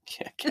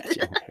 Yeah,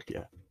 catching.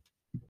 Yeah.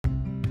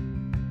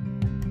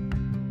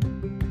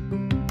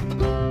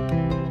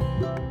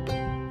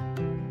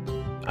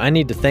 I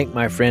need to thank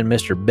my friend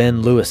Mr.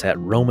 Ben Lewis at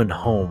Roman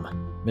Home.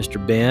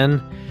 Mr.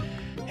 Ben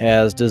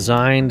has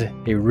designed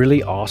a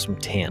really awesome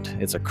tent.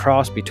 It's a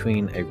cross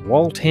between a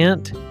wall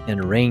tent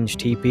and a range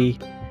teepee.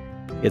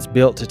 It's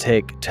built to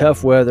take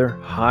tough weather,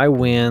 high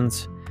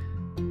winds.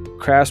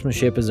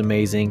 Craftsmanship is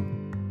amazing,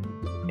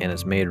 and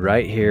it's made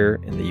right here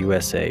in the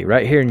USA,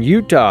 right here in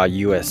Utah,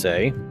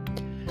 USA.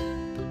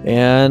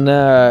 And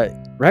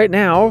right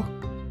now,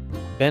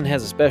 Ben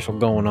has a special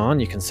going on.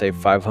 You can save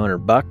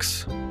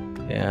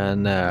 $500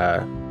 and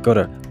go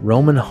to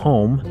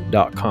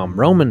romanhome.com.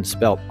 Roman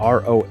spelled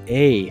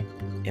ROAMIN.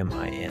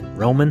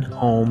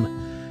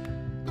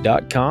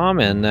 Romanhome.com,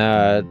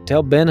 and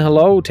tell Ben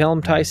hello. Tell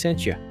him Ty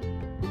sent you.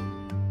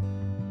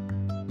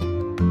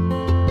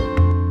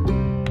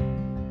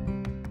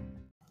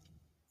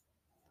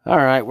 All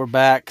right, we're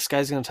back.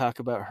 Sky's going to talk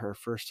about her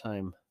first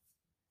time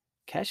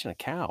catching a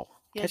cow.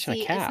 Yeah,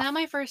 catching a calf. It's not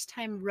my first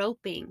time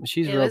roping.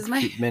 She's roped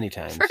many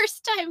times.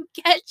 First time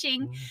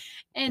catching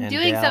and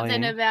doing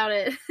something about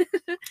it.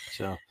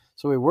 So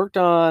we worked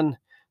on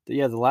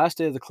the last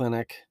day of the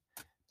clinic.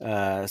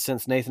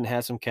 Since Nathan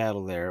had some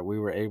cattle there, we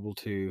were able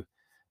to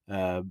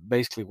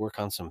basically work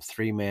on some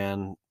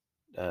 3-man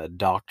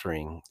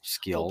doctoring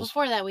skills. Well,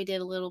 before that, we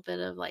did a little bit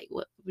of like,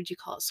 what would you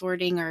call it,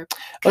 sorting or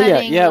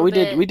cutting?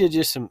 We did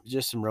just some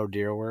roe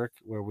deer work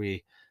where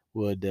we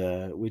would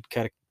we'd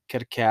cut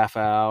a calf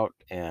out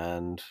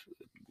and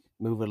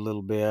move it a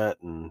little bit,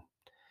 and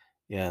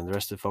the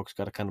rest of the folks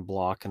got to kind of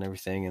block and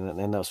everything, and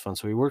that was fun.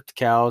 So we worked the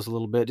cows a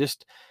little bit,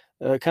 just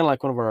kind of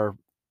like one of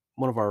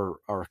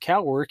our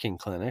cow working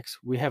clinics.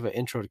 We have an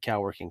intro to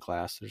cow working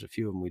class. There's a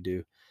few of them we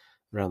do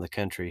around the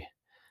country.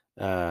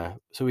 So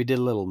we did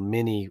a little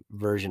mini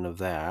version of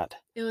that.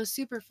 It was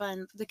super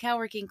fun. The cow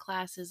working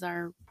classes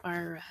are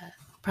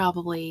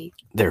probably,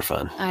 they're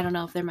fun. I don't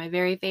know if they're my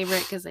very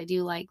favorite, because I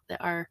do like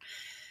their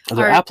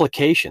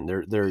application.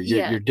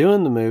 You're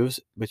doing the moves,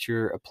 but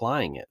you're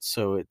applying it,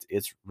 so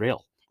it's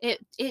real.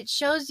 It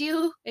shows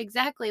you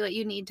exactly what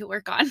you need to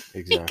work on.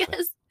 Exactly.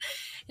 Because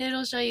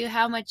it'll show you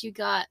how much you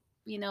got,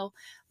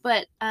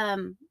 But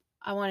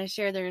I want to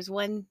share, there's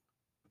one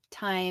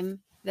time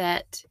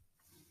that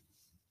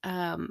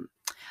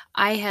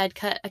I had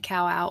cut a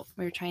cow out.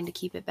 We were trying to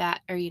keep it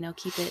back, or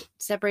keep it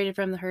separated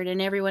from the herd,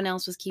 and everyone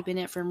else was keeping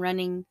it from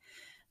running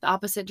the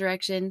opposite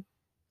direction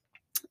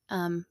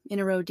in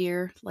a roe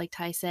deer, like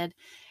Ty said.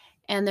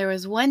 And there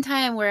was one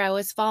time where I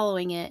was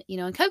following it,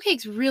 and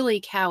Cupcake's really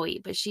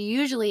cowy, but she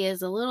usually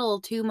is a little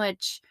too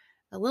much.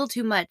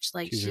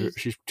 Like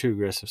She's too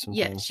aggressive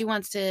sometimes. she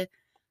wants to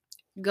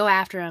go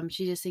after them.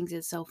 She just thinks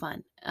it's so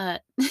fun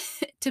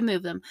to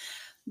move them.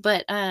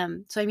 But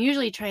so I'm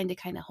usually trying to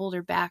kind of hold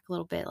her back a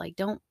little bit, like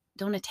don't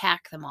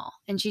attack them all.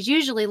 And she's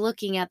usually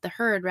looking at the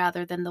herd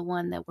rather than the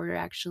one that we're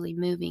actually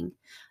moving,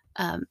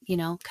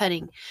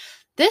 cutting.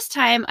 This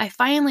time I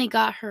finally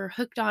got her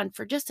hooked on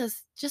for just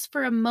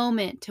for a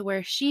moment, to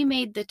where she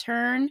made the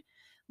turn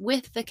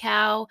with the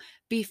cow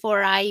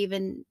before I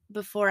even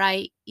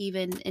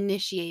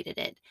initiated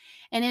it.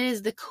 And it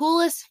is the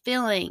coolest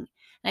feeling.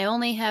 And I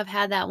only have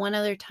had that one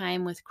other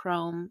time with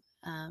Chrome,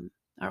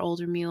 our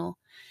older mule.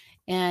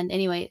 And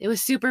anyway, it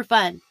was super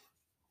fun.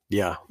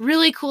 Yeah.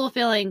 Really cool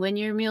feeling when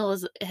your mule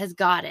has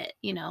got it,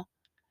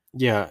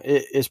 Yeah,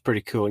 it's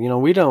pretty cool.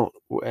 We don't,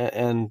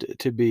 and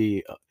to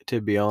be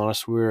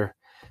honest,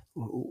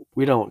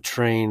 we don't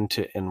train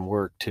and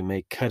work to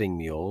make cutting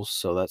mules,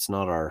 so that's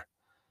not our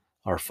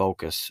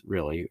focus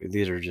really.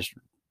 These are just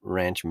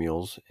ranch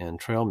mules and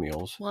trail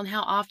mules. Well, and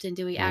how often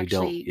do we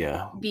actually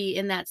be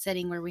in that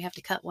setting where we have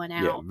to cut one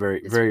out? Yeah,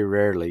 very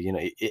rarely.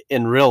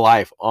 In real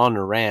life on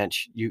a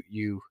ranch,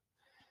 you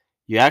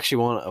actually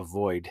want to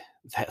avoid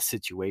that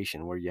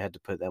situation where you had to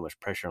put that much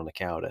pressure on the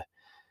cow to,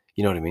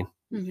 you know what I mean?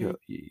 Mm-hmm.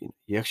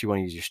 You actually want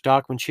to use your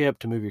stockmanship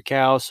to move your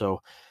cow,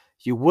 so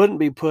you wouldn't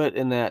be put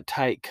in that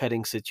tight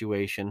cutting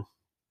situation.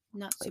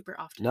 Not super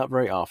often. Not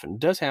very often. It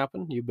does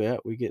happen, you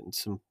bet. We get in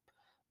some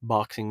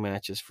boxing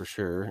matches for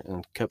sure,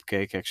 and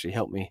Cupcake actually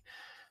helped me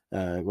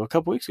a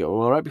couple weeks ago.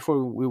 Well, right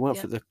before we went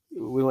to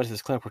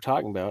this clinic we're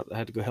talking about, I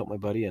had to go help my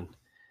buddy, and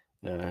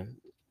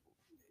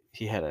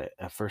he had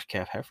a first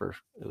calf heifer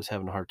that was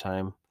having a hard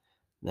time,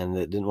 and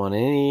that didn't want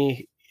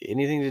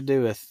anything to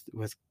do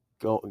with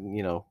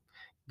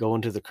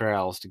going to the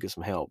corrals to get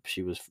some help.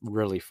 She was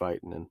really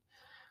fighting,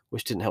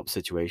 which didn't help the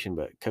situation,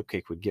 but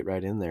Cupcake would get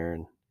right in there,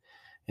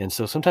 and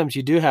so sometimes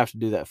you do have to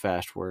do that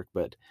fast work.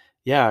 But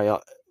yeah,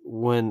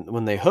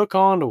 when they hook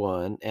onto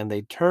one and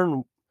they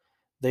turn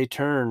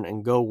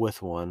and go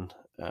with one,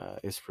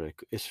 it's pretty.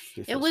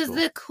 It was cool.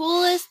 The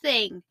coolest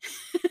thing.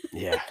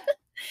 Yeah,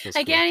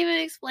 I can't even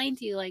explain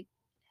to you, like,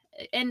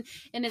 and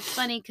it's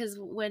funny because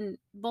when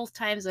both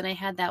times when I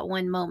had that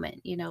one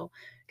moment,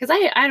 because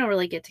I don't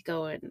really get to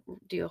go and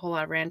do a whole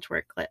lot of ranch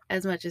work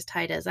as much as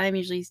Ty does. I'm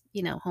usually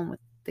home with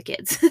the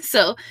kids.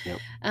 So yep.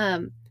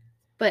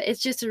 But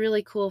it's just a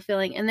really cool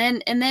feeling. And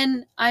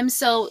then I'm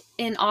so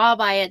in awe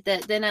by it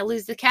that then I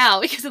lose the cow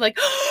because I'm like,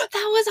 oh,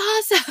 that was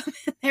awesome.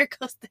 And there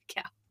goes the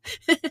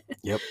cow.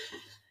 Yep.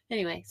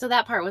 Anyway, so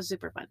that part was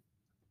super fun.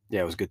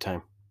 Yeah, it was a good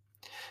time.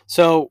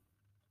 So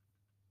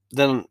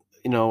then,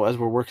 as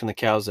we're working the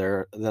cows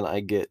there, then I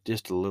get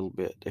just a little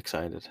bit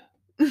excited.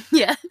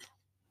 Yeah.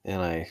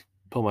 And I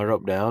pull my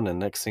rope down, and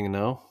next thing you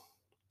know,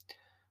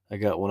 I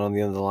got one on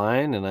the end of the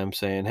line, and I'm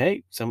saying,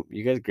 "Hey,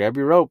 you guys grab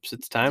your ropes.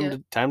 It's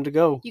time to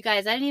go." You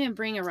guys, I didn't even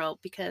bring a rope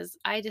because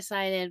I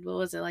decided, what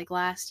was it, like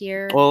last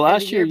year? Well,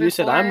 last year you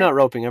said, "I'm not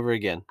roping ever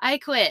again." I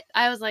quit.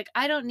 I was like,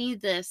 I don't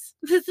need this.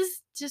 This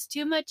is just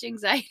too much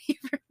anxiety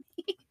for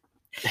me.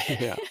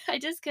 Yeah. I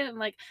just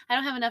couldn't, I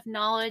don't have enough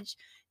knowledge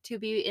to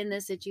be in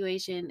this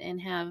situation and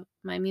have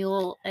my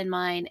mule and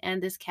mine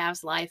and this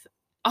calf's life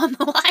on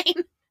the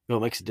line. Well,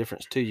 it makes a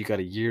difference too. You got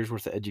a year's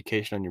worth of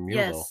education on your mule.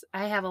 Yes, though.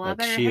 I have a lot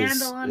better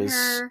handle on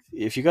her.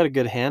 If you got a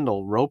good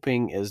handle,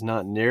 roping is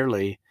not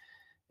nearly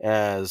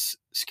as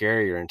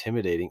scary or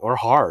intimidating or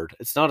hard.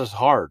 It's not as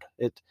hard.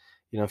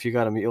 If you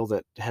got a mule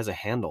that has a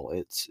handle,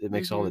 it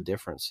makes all the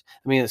difference.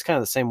 I mean, it's kind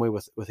of the same way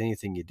with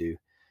anything you do.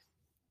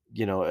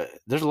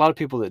 There's a lot of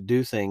people that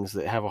do things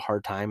that have a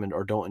hard time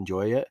or don't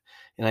enjoy it.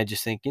 And I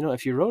just think,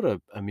 if you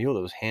rode a mule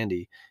that was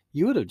handy,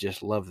 you would have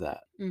just loved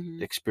that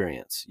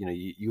experience.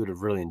 You would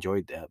have really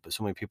enjoyed that. But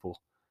so many people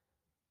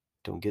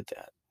don't get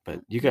that.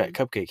 But you got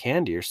Cupcake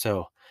handier.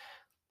 So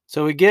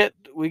we get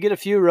a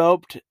few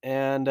roped.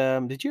 And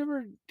did you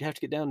ever have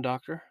to get down,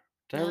 doctor?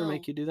 Did I ever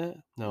make you do that?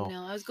 No.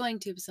 No, I was going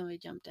to, but somebody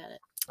jumped at it.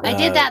 I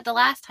did that the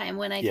last time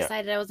when I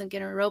decided I wasn't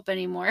going to rope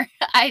anymore.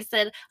 I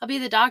said, I'll be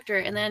the doctor.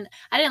 And then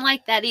I didn't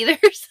like that either.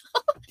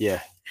 So.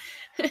 Yeah.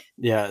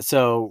 Yeah.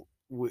 So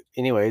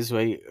anyways,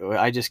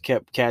 I just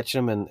kept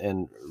catching them,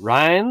 and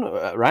Ryan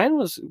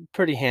was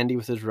pretty handy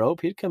with his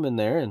rope. He'd come in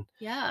there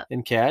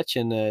and catch.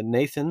 And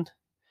Nathan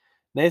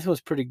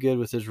was pretty good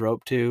with his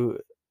rope too.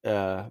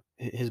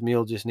 His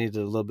mule just needed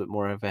a little bit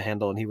more of a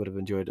handle, and he would have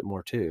enjoyed it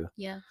more too.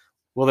 Yeah.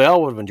 Well, they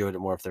all would have enjoyed it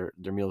more if their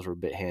mules were a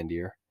bit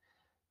handier.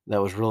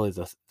 That was really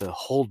the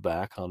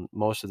holdback on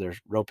most of their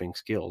roping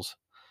skills.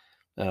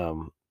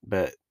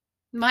 But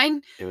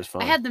mine, it was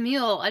fun. I had the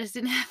mule. I just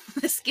didn't have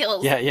the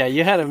skills. Yeah.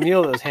 You had a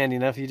mule that was handy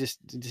enough. You just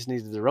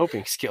needed the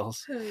roping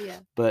skills. Oh, yeah.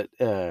 But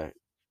it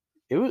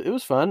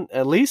was fun.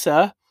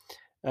 Lisa,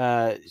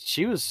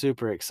 she was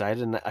super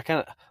excited, and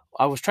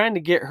I was trying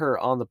to get her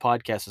on the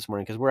podcast this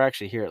morning because we're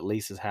actually here at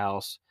Lisa's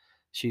house.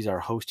 She's our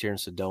host here in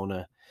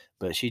Sedona,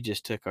 but she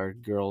just took our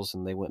girls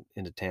and they went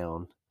into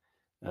town.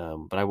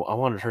 But I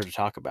wanted her to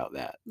talk about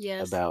that.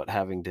 Yes. About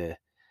having to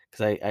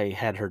because I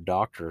had her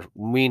doctor,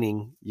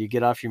 meaning you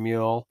get off your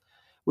mule,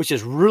 which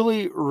is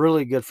really,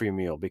 really good for your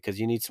mule because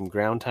you need some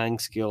ground tying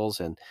skills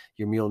and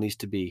your mule needs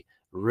to be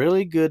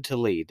really good to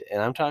lead.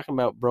 And I'm talking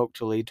about broke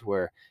to lead to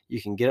where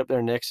you can get up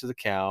there next to the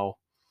cow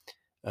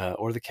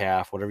or the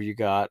calf, whatever you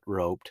got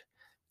roped,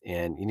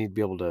 and you need to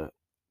be able to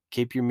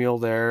keep your mule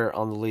there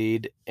on the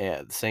lead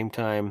at the same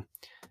time,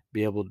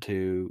 be able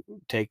to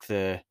take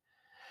the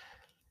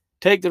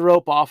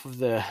rope off of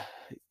the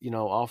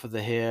off of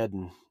the head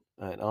and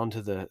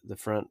onto the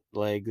front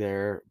leg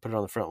there, put it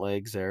on the front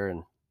legs there,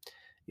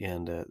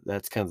 and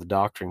that's kind of the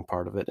doctoring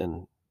part of it.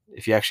 And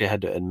if you actually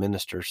had to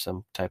administer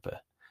some type of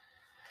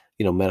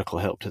medical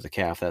help to the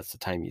calf, that's the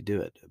time you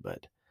do it.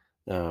 But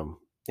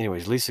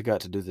anyways, Lisa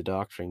got to do the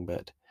doctoring.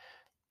 But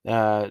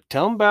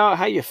tell them about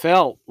how you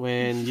felt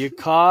when you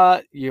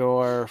caught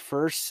your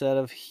first set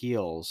of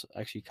heels.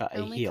 Actually, you caught I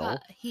a only heel.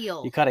 caught a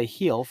heel. You caught a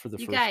heel for the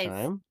You first guys,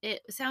 time.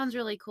 it sounds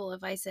really cool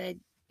if I said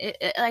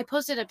I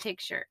posted a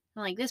picture.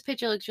 I'm like, this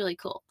picture looks really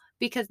cool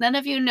because none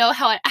of you know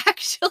how it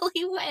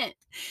actually went.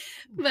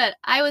 But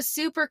I was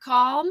super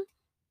calm.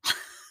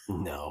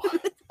 No.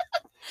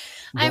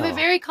 I'm a No.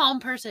 very calm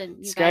person,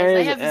 you Sky guys. I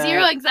is have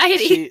zero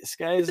anxiety.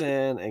 Sky's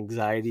an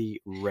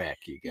anxiety wreck,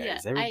 you Yeah,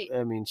 guys.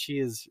 I mean, she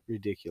is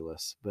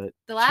ridiculous, but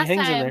The she last hangs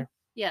in time, there.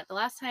 yeah, the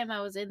last time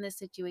I was in this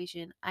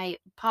situation, I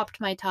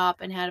popped my top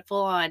and had a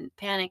full on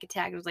panic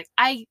attack. I was like,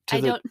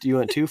 You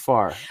went too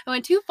far. I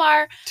went too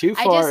far. Too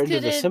I far just into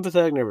the couldn't-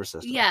 sympathetic nervous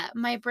system. Yeah,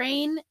 my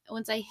brain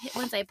once I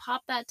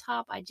pop that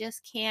top, I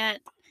just can't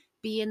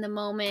be in the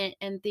moment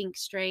and think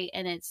straight,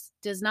 and it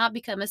does not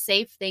become a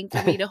safe thing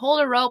for me to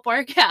hold a rope or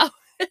a cow.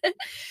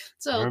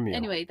 So Romeo.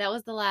 anyway, that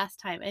was the last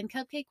time, and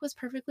Cupcake was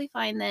perfectly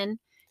fine then.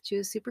 She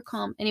was super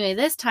calm. Anyway,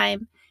 this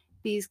time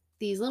these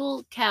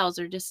little cows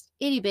are just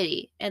itty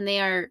bitty, and they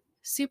are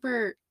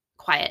super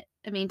quiet.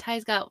 I mean,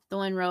 Ty's got the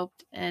one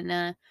roped, and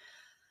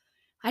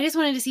I just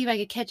wanted to see if I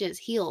could catch its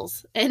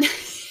heels, and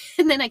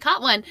and then I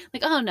caught one.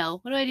 Like, oh no,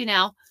 what do I do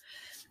now?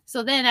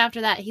 So then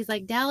after that, he's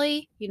like,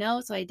 dally,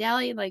 so I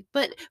dally, like,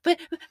 but what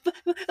do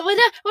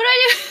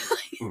I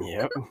do?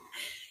 Yep.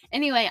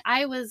 Anyway,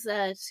 I was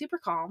super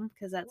calm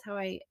because that's how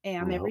I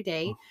am every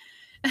day.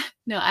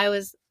 No, I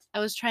was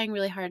trying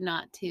really hard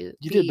not to You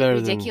be did better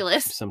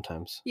ridiculous. than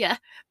sometimes. Yeah,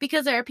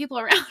 because there are people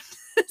around.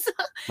 So,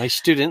 My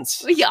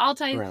students yeah, I'll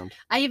tell you. around.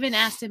 I even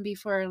asked him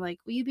before, like,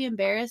 will you be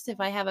embarrassed if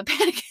I have a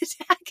panic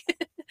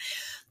attack?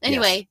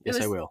 Anyway, Yes, it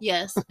was, I will.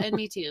 Yes, and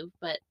me too.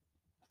 But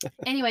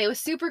anyway, it was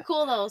super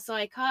cool though. So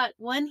I caught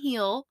one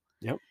heel.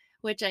 Yep.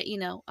 Which I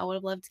would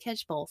have loved to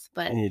catch both,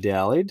 but And you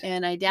dallied.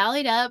 and I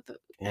dallied up.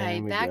 And I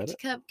we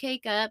backed got it.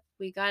 Cupcake up.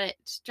 We got it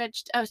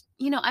stretched.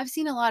 I've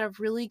seen a lot of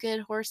really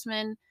good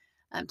horsemen.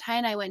 Ty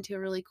and I went to a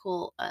really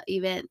cool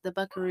event, the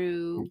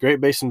Buckaroo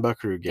Great Basin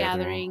Buckaroo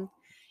Gathering.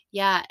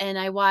 Yeah, and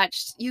I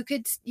watched. You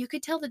could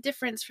tell the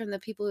difference from the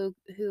people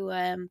who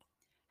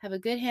have a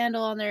good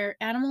handle on their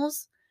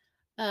animals,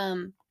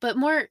 but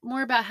more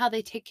about how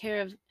they take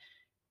care of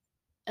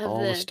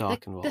All the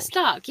stock involved. The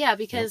stock, yeah,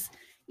 because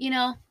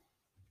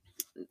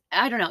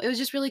I don't know. It was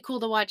just really cool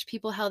to watch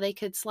people how they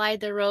could slide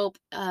the rope.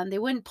 They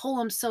wouldn't pull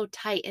them so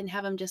tight and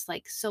have them just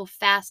like so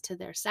fast to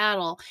their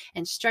saddle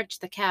and stretch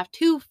the calf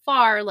too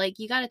far. Like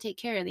you got to take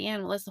care of the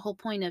animal. That's the whole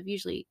point of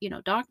usually,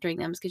 doctoring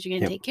them is because you're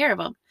going to take care of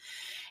them.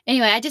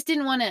 Anyway, I just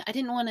didn't want to. I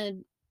didn't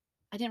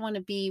want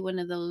to be one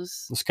of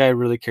those. This guy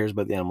really cares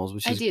about the animals,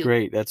 which is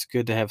great. That's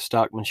good to have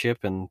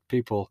stockmanship and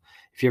people.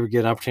 If you ever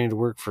get an opportunity to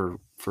work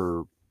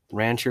for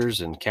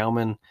ranchers and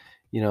cowmen,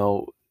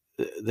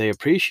 they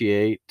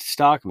appreciate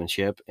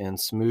stockmanship and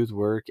smooth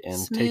work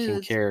and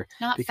taking care,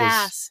 not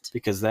fast,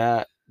 because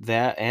that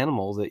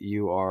animal that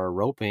you are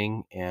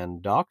roping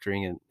and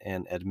doctoring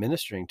and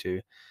administering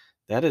to,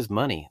 that is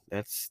money.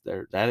 That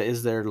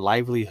is their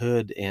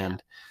livelihood.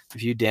 And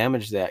if you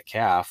damage that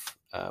calf,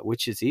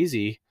 which is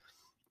easy,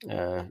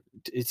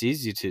 it's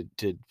easy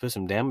to put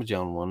some damage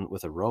on one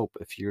with a rope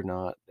if you're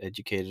not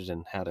educated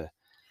in how to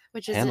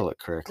handle it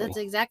correctly. That's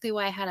exactly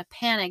why I had a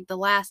panic the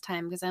last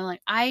time, because I'm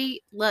like,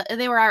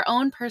 they were our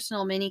own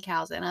personal mini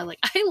cows, and I was like,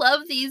 I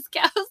love these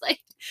cows.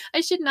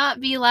 I should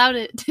not be allowed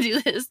to do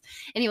this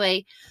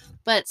anyway.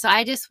 But so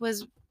I just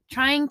was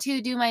trying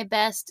to do my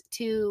best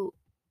to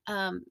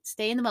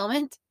stay in the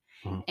moment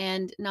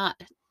and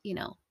not,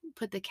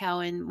 put the cow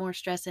in more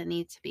stress than it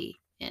needs to be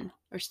in,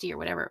 or steer,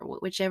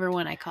 whichever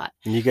one I caught.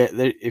 And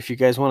if you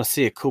guys want to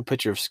see a cool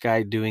picture of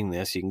Sky doing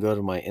this, you can go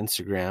to my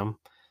Instagram.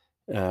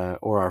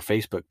 Or our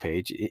Facebook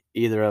page,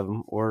 either of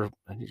them, or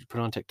I need to put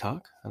it on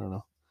TikTok. I don't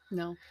know.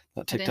 No,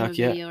 not TikTok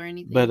yet. Or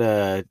anything.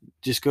 But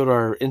just go to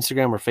our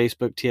Instagram or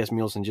Facebook, TS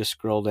Mules, and just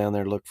scroll down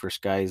there. Look for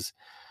Sky's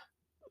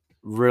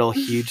real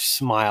huge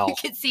smile. You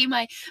can see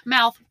my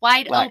mouth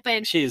wide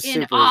open. She is in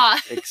super awe.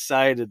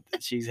 excited.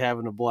 She's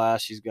having a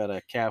blast. She's got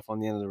a calf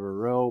on the end of her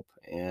rope,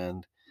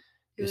 and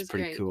it's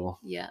pretty great. cool.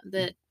 Yeah,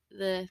 it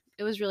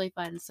was really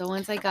fun. So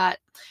once I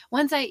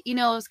it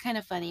was kind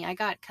of funny. I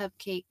got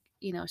Cupcake.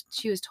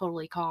 She was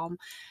totally calm,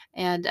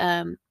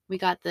 and we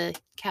got the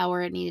cow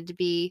where it needed to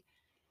be.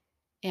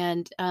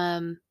 And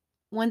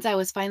once I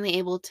was finally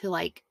able to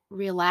like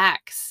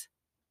relax,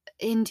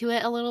 into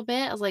it a little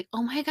bit, I was like,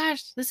 oh my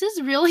gosh, this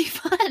is really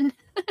fun.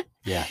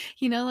 Yeah.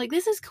 Like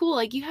this is cool.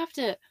 Like you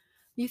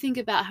think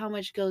about how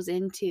much goes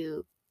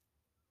into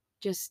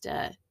just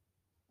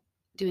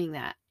doing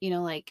that,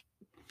 like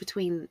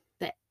between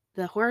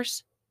the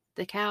horse,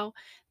 the cow,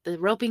 the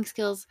roping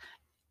skills,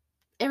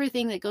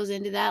 everything that goes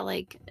into that.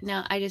 Like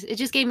now it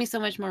just gave me so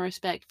much more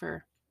respect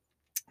for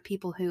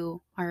people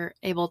who are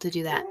able to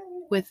do that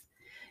with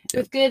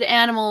good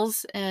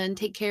animals and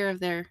take care of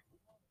their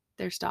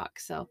stock.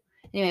 So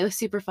anyway, it was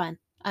super fun.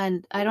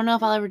 And I don't know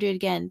if I'll ever do it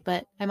again,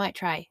 but I might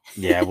try.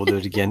 Yeah, we'll do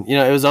it again.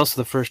 It was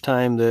also the first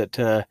time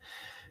that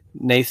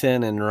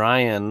Nathan and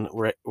Ryan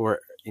were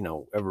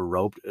ever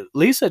roped.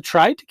 Lisa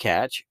tried to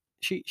catch.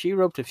 She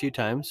roped a few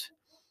times.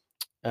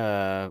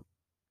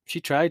 She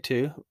tried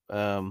to.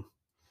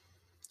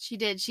 She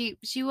did.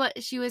 She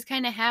was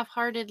kind of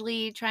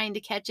half-heartedly trying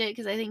to catch it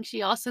because I think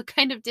she also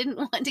kind of didn't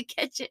want to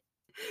catch it.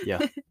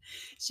 Yeah.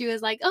 She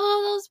was like,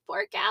 "Oh, those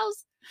poor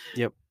cows."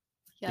 Yep.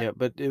 Yeah,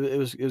 but it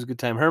was a good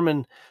time.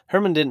 Herman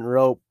didn't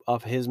rope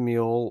off his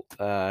mule.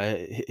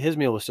 His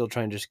mule was still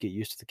trying to just get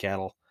used to the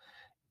cattle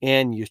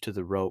and used to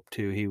the rope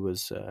too. He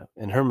was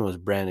and Herman was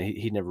brand new.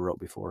 He never roped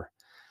before,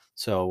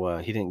 so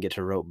he didn't get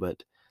to rope.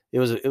 But it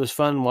was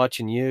fun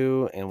watching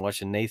you and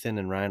watching Nathan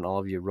and Ryan, all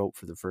of you rope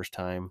for the first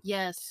time.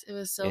 Yes, it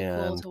was so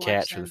cool to watch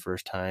catch them. for the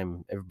first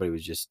time. Everybody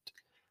was just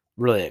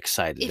really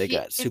excited. They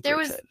got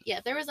super excited. Yeah,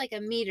 there was like a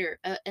meter,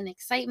 an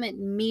excitement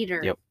meter.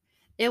 Yep.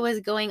 It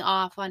was going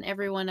off on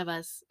every one of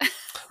us.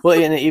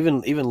 Well, and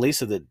even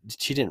Lisa, that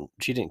she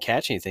didn't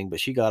catch anything, but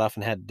she got off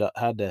and had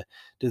to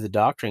do the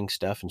doctoring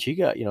stuff, and she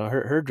got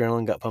her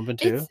adrenaline got pumping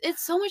too.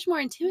 It's so much more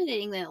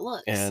intimidating than it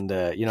looks. And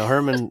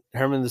Herman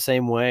the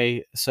same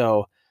way.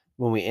 So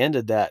when we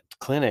ended that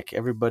clinic,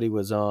 everybody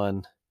was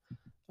on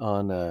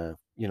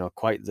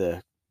quite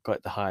the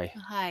high.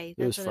 High.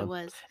 It was That's fun.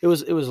 what it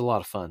was. It was a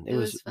lot of fun. It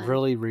was fun.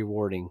 really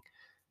rewarding.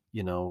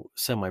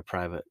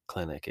 Semi-private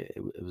clinic.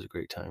 It was a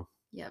great time.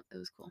 Yep, it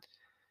was cool.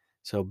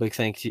 So big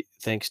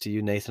thanks to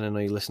you, Nathan. I know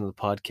you listen to the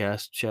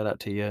podcast. Shout out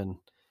to you,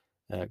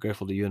 and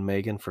grateful to you and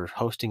Megan for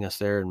hosting us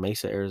there in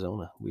Mesa,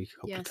 Arizona. We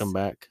hope to come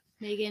back.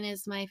 Megan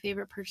is my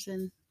favorite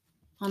person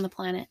on the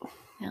planet.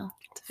 Now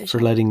it's official.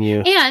 For letting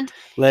you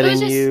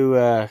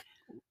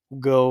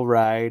go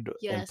ride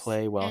and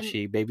play while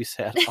she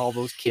babysat all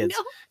those kids.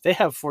 They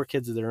have 4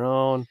 kids of their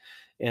own,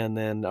 and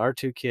then our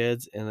 2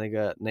 kids, and they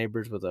got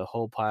neighbors with a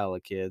whole pile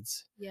of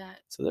kids. Yeah.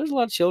 So there's a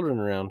lot of children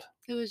around.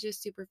 It was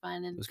just super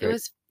fun, and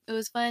it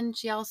was fun.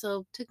 She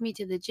also took me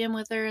to the gym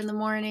with her in the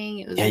morning.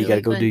 It was you got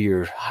to go do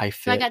your high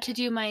fit. So I got to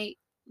do my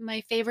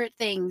favorite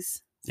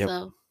things. Yep.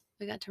 So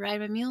I got to ride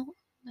my mule.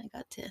 I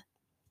got to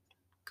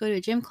go to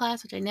a gym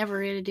class, which I never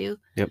really do.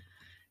 Yep.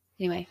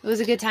 Anyway, it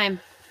was a good time.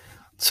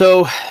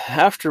 So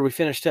after we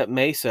finished up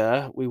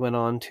Mesa, we went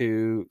on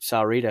to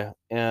Sahuarita,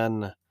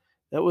 and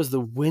that was the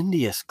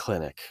windiest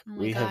clinic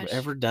we have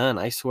ever done.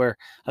 I swear.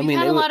 We've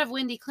had a lot of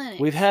windy clinics.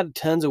 We've had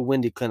tons of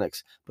windy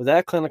clinics, but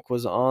that clinic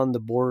was on the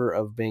border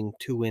of being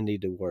too windy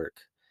to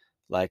work.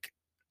 Like,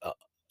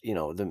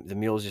 the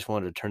mules just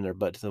wanted to turn their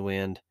butt to the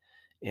wind,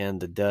 and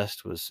the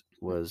dust was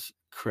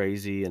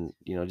crazy, and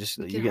you get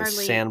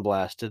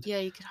sandblasted. Yeah,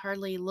 you could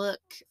hardly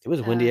look. It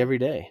was windy every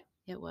day.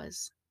 It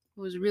was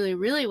really,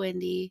 really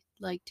windy,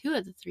 like 2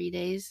 of the 3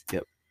 days.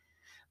 Yep.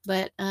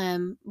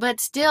 But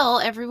still,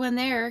 everyone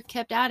there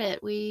kept at it.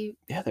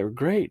 They were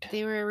great.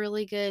 They were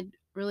really good,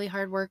 really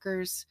hard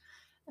workers.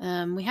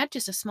 We had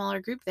just a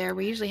smaller group there.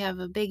 We usually have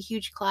a big,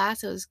 huge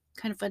class. It was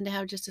kind of fun to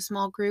have just a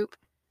small group.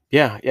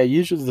 Yeah.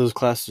 Usually those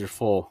classes are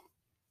full,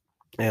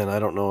 and I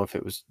don't know if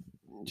it was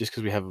just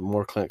because we have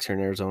more clinics here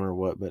in Arizona or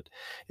what, but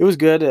it was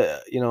good.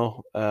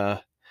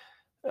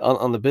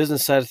 On the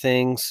business side of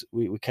things,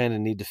 we kind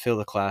of need to fill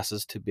the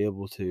classes to be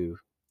able to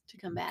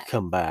come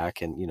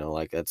back. And,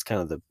 that's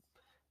kind of the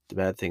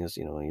bad thing is,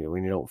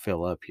 when you don't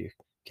fill up, you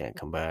can't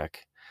come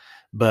back.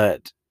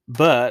 But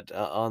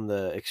on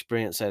the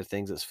experience side of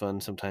things, it's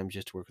fun sometimes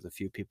just to work with a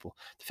few people.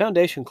 The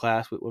foundation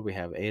class, what do we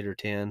have, 8 or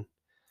 10?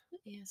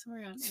 Yeah,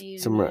 somewhere around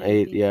 8. Somewhere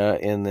 8, yeah.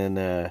 And then,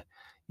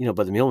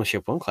 but the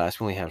Mulemanship 1 class,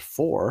 we only had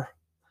 4.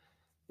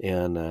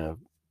 And,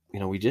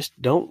 we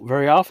just don't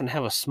very often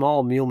have a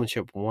small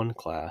Mulemanship 1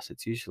 class.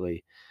 It's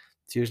usually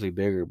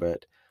bigger,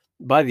 but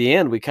by the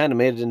end, we kind of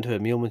made it into a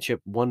Mulemanship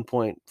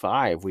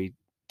 1.5.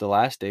 The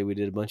last day we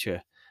did a bunch of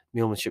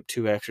Mulemanship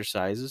 2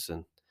 exercises,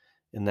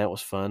 and that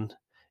was fun.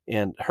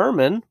 And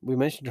Herman, we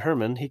mentioned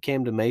Herman, he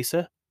came to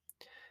Mesa,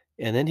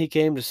 and then he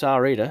came to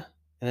Sahuarita,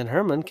 and then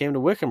Herman came to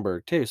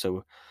Wickenburg too.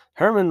 So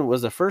Herman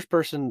was the first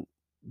person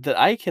that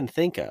I can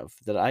think of,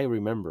 that I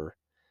remember,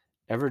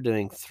 ever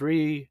doing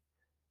 3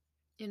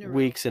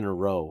 weeks in a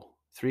row,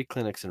 3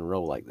 clinics in a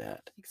row like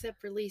that.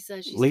 Except for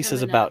Lisa.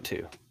 Lisa's about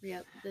to.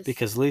 Yep.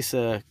 Because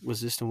Lisa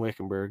was just in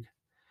Wickenburg,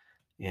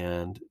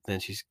 and then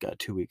she's got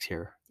 2 weeks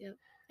here. Yep.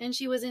 And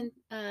she was in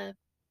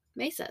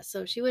Mesa,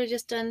 so she would have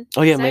just done.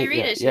 Oh yeah,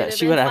 Sahuarita.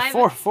 She would have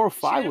 4 or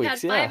 5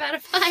 weeks. Had 5 out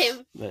of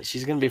 5. But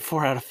she's gonna be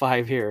 4 out of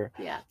 5 here.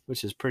 Yeah.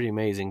 Which is pretty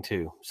amazing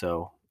too.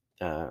 So,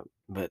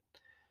 but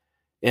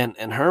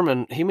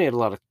Herman, he made a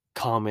lot of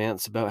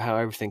comments about how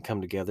everything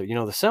come together.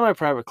 The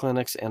semi-private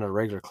clinics and our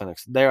regular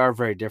clinics, they are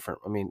very different.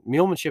 I mean,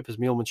 mulemanship is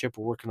mulemanship.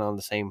 We're working on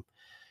the same,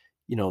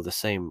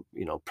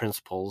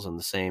 principles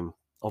and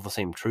all the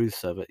same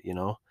truths of it.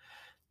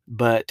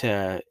 But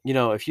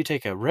if you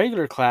take a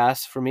regular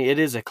class, for me, it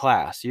is a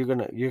class. You're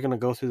gonna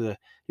go through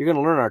you're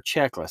gonna learn our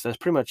checklist. That's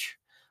pretty much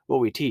what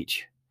we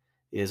teach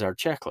is our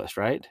checklist,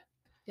 right?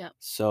 Yeah.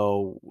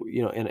 So,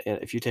 and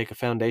if you take a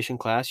foundation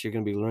class, you're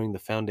going to be learning the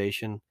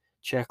foundation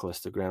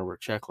checklist, the groundwork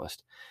checklist.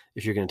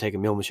 If you're going to take a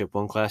Mulemanship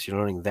 1 class, you're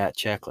learning that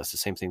checklist. The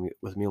same thing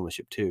with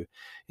Mulemanship 2.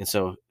 And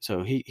so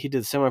he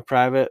did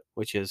semi-private,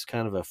 which is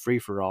kind of a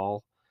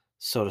free-for-all,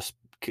 so to speak,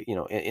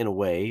 in a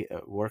way.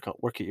 Work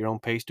at your own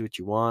pace, do what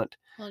you want.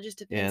 Well, it just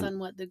depends And- on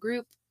what the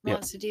group Yep.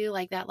 wants to do.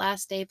 Like that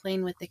last day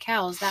playing with the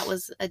cows, that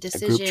was a A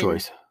decision. group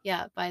choice.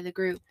 Yeah, by the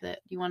group that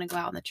you want to go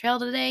out on the trail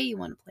today, you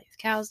want to play with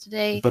cows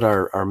today. But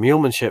our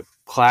Mulemanship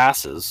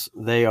classes,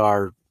 they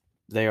are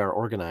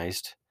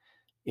organized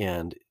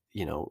and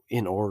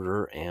in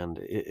order, and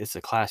it's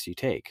a class you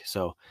take.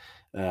 So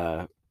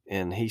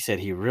and he said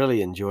he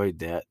really enjoyed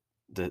that,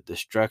 the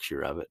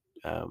structure of it.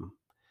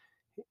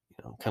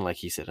 Kind of like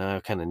he said, I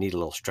kind of need a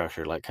little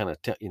structure, like kind of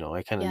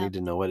I kind of Yeah. need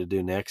to know what to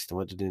do next and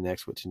what to do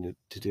next, what to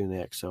do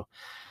next. So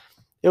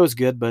it was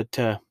good. But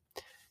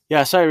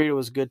yeah, sorry, Rita, it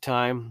was a good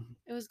time.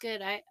 It was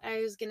good. I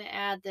was going to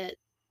add that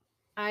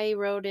I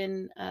rode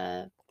in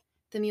the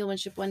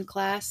Mulemanship 1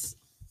 class.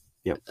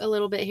 Yep. A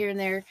little bit here and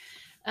there.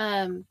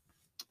 And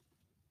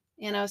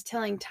I was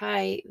telling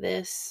Ty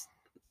this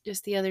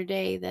just the other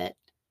day that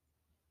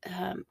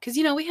because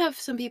we have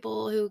some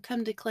people who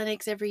come to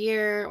clinics every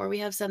year, or we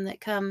have some that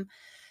come.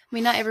 I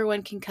mean, not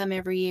everyone can come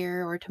every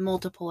year or to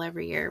multiple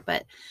every year,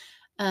 but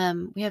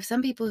we have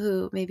some people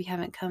who maybe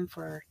haven't come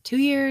for 2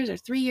 years or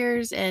 3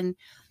 years, and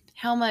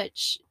how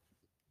much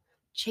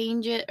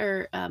change it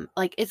or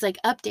it's like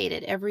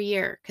updated every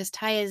year because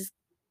Ty is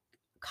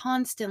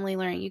constantly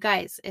learning. You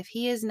guys, if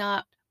he is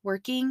not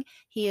working,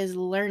 he is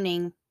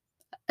learning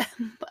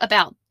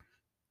about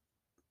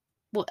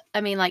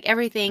like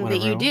everything that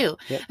you Whatever. do.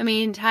 Yep. I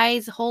mean,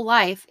 Ty's whole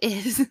life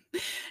is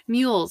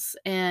mules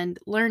and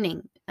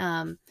learning.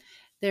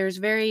 There's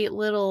very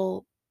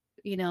little,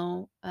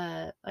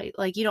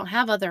 like you don't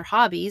have other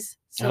hobbies.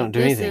 So I don't do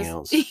anything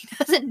else. He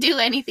doesn't do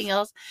anything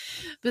else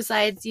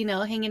besides,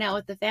 hanging out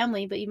with the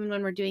family. But even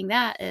when we're doing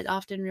that, it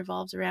often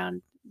revolves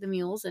around the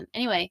mules. And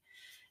anyway,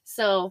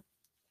 so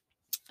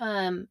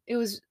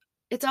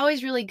it's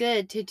always really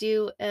good to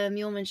do a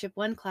Mulemanship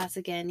 1 class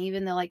again,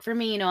 even though, like, for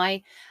me,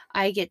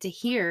 I get to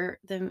hear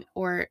them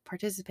or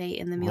participate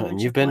in the Well, Mulemanship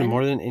and you've been to 1.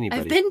 more than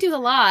anybody. I've been to a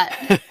lot.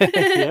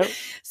 Yep.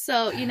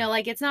 So,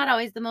 like, it's not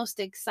always the most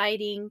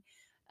exciting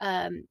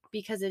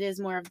because it is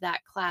more of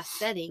that class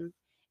setting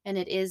and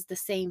it is the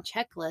same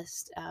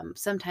checklist.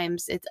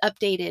 Sometimes it's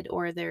updated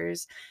or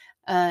there's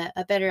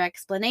a better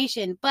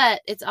explanation,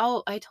 but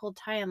I told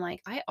Ty, I'm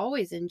like, I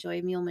always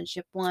enjoy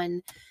Mulemanship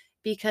 1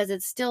 because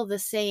it's still the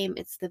same.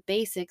 It's the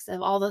basics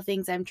of all the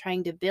things I'm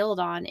trying to build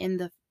on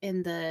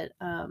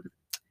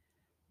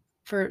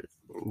for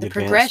the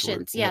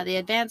progressions. Yeah, the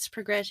advanced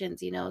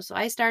progressions, So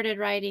I started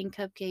riding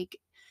Cupcake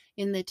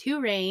in the 2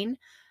 rein.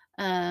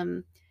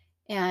 And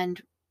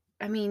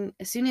I mean,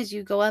 as soon as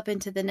you go up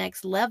into the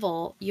next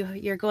level,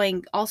 you're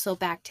going also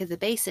back to the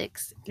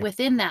basics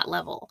within that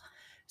level.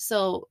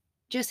 So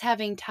just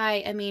having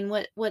Ty, I mean,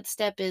 what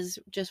step is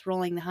just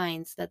rolling the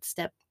hinds? That's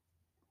step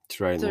That's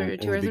right.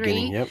 2 or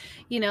 3. Yep.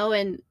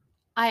 And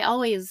I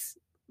always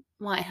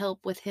want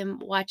help with him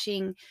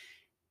watching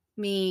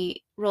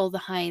me roll the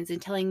hinds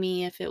and telling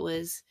me if it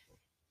was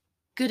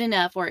good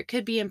enough or it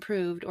could be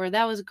improved or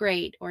that was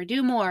great or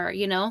do more,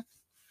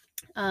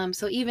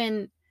 so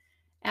even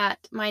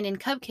at mine and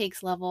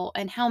Cupcake's level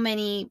and how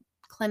many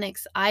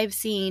clinics I've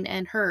seen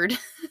and heard.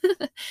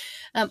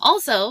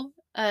 Also,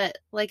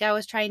 like I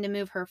was trying to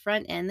move her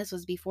front end. This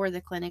was before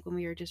the clinic when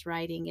we were just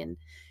riding and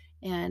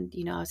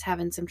I was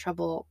having some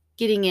trouble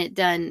getting it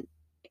done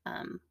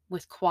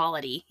with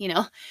quality,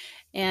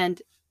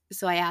 and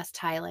so I asked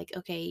Ty, like,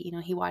 okay,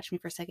 he watched me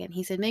for a second.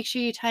 He said, make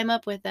sure you time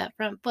up with that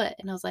front foot.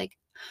 And I was like,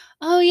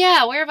 oh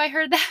yeah, where have I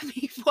heard that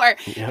before?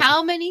 Yep.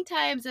 How many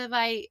times have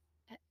I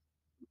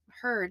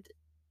heard?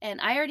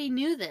 And I already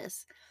knew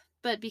this,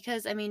 but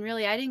because, I mean,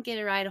 really, I didn't get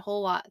to ride a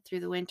whole lot through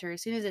the winter.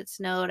 As soon as it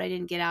snowed, I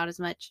didn't get out as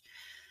much.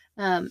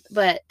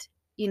 But,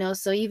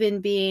 so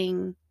even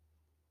being,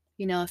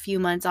 a few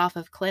months off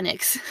of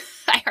clinics,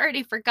 I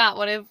already forgot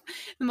one of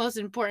the most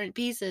important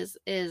pieces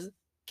is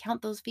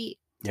count those feet.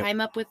 Yep.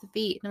 Time up with the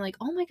feet. And I'm like,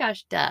 oh my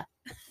gosh, duh.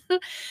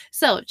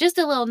 So just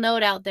a little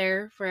note out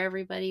there for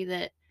everybody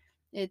that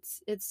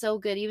it's so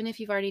good. Even if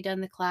you've already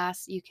done the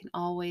class, you can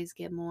always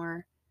get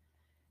more.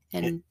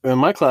 And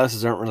my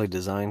classes aren't really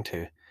designed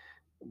to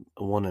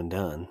one and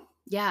done.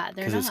 Yeah,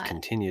 they're not. Because it's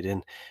continued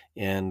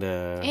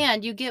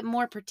and you get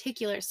more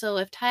particular. So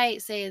if Ty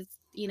says,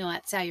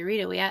 at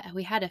Sahuarita,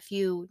 we had a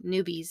few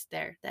newbies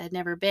there that had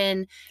never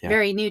been,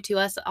 very new to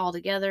us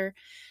altogether.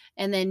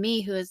 And then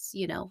me, who is,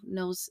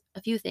 knows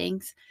a few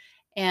things.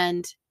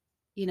 And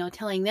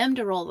telling them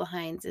to roll the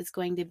hinds is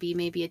going to be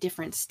maybe a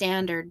different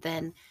standard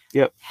than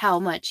Yep. how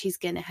much he's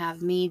going to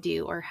have me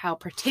do, or how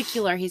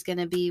particular he's going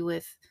to be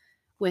with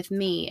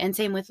me. And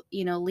same with,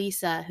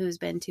 Lisa, who's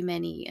been to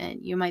many,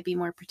 and you might be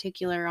more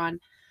particular on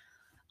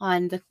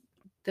the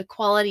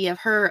quality of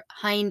her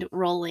hind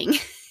rolling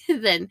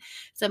than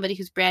somebody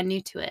who's brand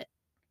new to it,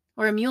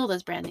 or a mule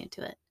that's brand new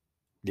to it.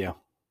 Yeah.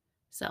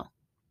 So,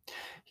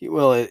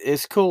 Well,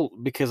 it's cool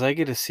because I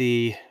get to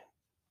see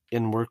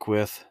and work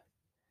with,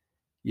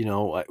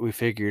 we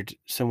figured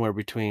somewhere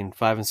between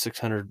 500 and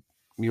 600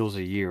 mules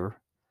a year,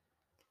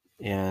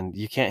 and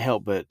you can't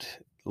help but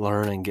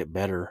learn and get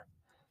better,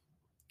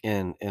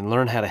 and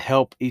learn how to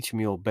help each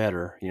mule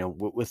better,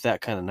 with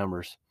that kind of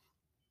numbers.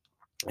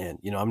 And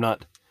I'm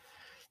not,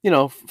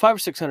 500 or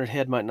 600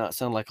 head might not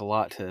sound like a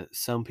lot to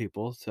some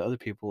people. To other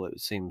people, it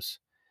seems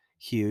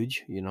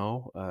huge,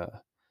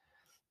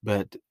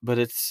 but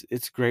it's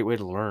a great way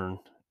to learn.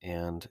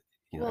 And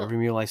Well- every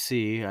mule I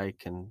see, I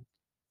can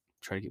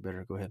try to get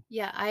better. Go ahead.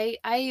 yeah,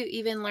 I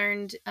even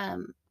learned,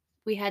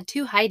 we had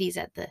 2 Heidis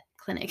at the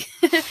clinic.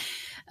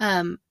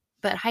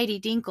 But Heidi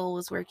Dinkle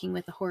was working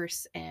with a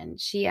horse, and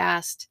she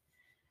asked,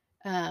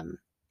 I'm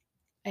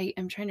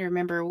trying to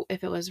remember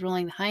if it was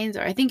rolling the hinds,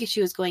 or I think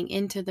she was going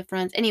into the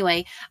fronts.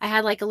 Anyway, I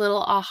had like a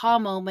little aha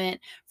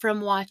moment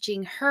from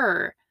watching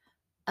her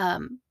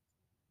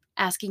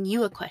asking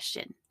you a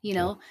question,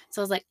 Yeah.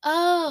 So I was like,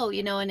 oh,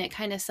 and it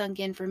kind of sunk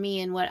in for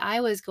me and what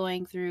I was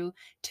going through,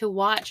 to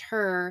watch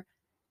her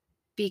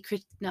be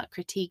not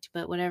critiqued,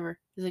 but whatever.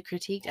 Is it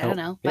critiqued? I don't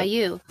know. By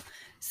you.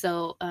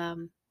 So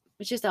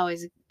it's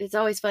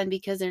always fun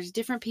because there's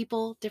different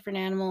people, different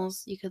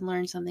animals. You can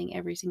learn something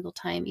every single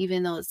time,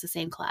 even though it's the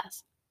same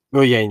class.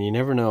 Well, yeah, and you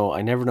never know.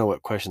 I never know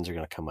what questions are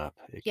going to come up.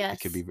 It could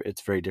Yes. be.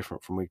 It's very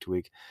different from week to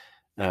week.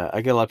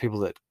 I get a lot of people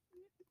that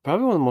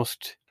probably one of the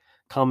most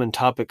common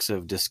topics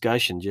of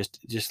discussion,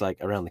 just like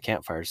around the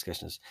campfire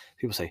discussions,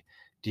 people say,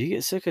 "Do you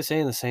get sick of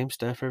saying the same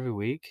stuff every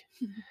week?"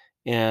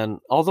 And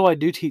although I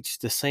do teach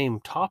the same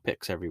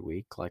topics every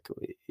week, like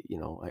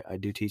I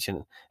do teach,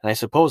 and I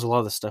suppose a lot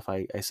of the stuff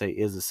I say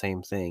is the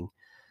same thing,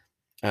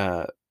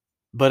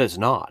 but it's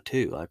not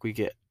too. Like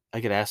I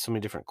get asked so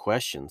many different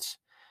questions,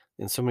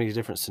 and so many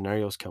different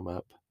scenarios come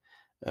up.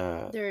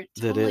 They're that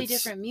totally it's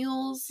different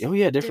mules. Oh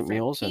yeah, different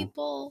mules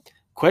people. and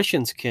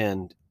questions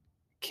can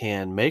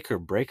make or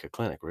break a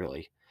clinic,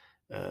 really.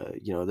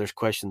 There's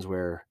questions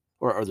where,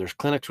 or there's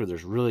clinics where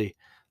there's really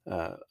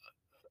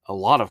a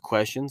lot of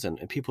questions,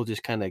 and people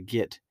just kind of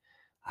get,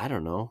 I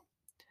don't know,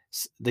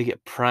 they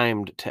get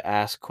primed to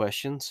ask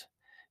questions.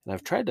 And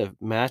I've tried to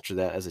master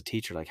that as a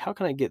teacher. Like, how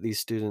can I get these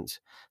students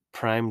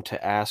primed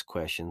to ask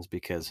questions?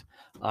 Because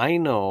I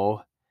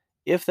know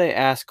if they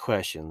ask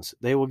questions,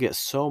 they will get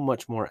so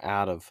much more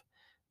out of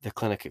the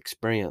clinic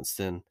experience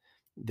than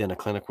a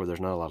clinic where there's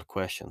not a lot of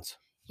questions.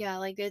 Yeah,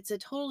 like it's a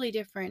totally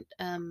different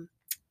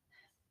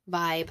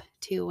vibe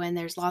to when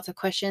there's lots of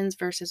questions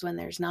versus when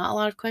there's not a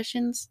lot of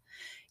questions.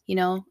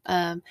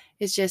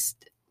 It's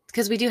just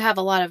because we do have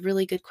a lot of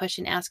really good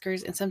question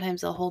askers, and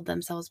sometimes they'll hold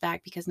themselves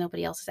back because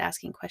nobody else is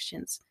asking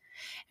questions.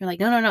 And we're like,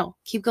 no,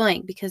 keep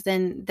going, because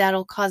then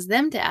that'll cause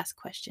them to ask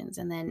questions,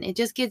 and then it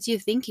just gets you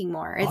thinking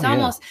more. It's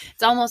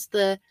almost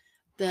the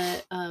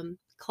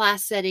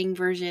class setting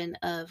version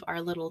of our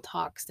little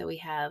talks that we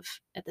have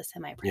at the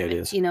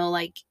semi-privates. Yeah, it is.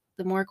 Like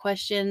the more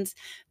questions,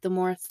 the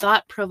more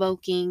thought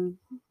provoking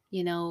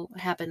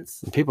happens.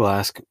 And people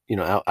ask,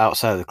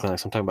 outside of the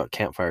clinics, I'm talking about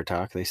campfire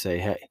talk. They say,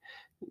 "Hey,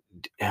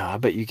 I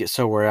bet you get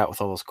so wore out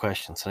with all those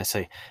questions." And I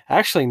say,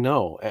 actually,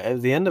 no.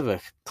 At the end of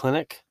a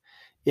clinic,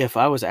 if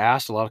I was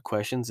asked a lot of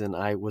questions and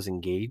I was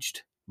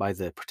engaged by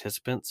the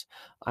participants,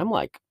 I'm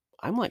like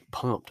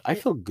pumped. I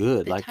feel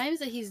good. The like times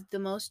that he's the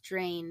most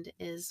drained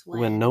is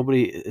when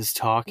nobody is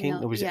talking,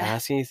 nobody's yeah.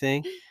 asking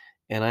anything,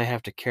 and I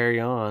have to carry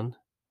on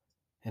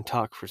and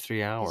talk for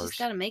 3 hours. You just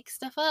gotta make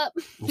stuff up.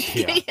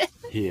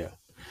 Yeah.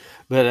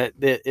 But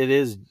it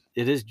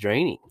is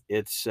draining.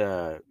 It's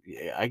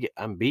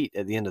I'm beat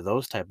at the end of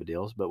those type of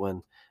deals. But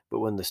when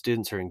the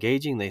students are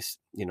engaging, they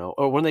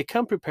or when they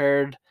come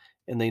prepared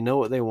and they know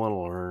what they want to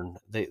learn,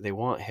 they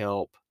want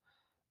help,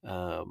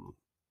 and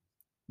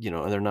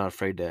they're not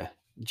afraid to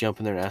jump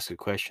in there and ask a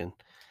question.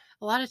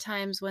 A lot of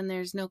times when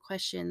there's no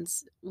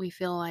questions, we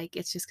feel like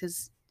it's just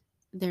because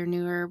they're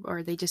newer,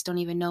 or they just don't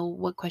even know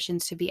what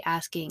questions to be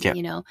asking,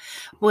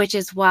 which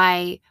is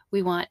why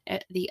we want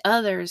the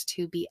others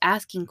to be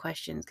asking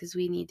questions, because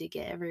we need to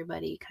get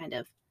everybody kind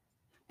of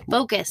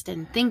focused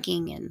and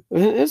thinking. And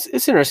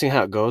it's interesting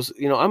how it goes.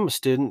 I'm a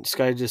student.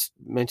 Sky just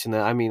mentioned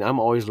that. I mean, I'm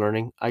always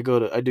learning. I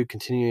do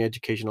continuing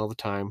education all the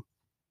time.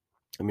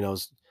 I mean,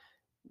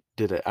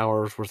 did an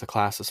hour's worth of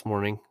class this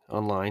morning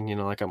online.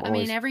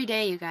 Every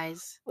day, you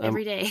guys,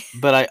 every day.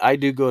 But I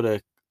do go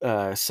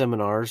to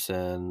seminars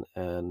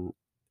and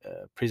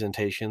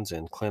presentations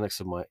and clinics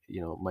of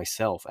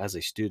myself as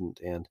a student,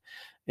 and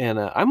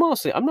I'm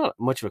not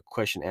much of a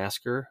question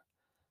asker.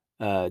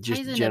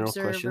 Just general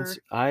questions.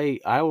 I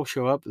will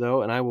show up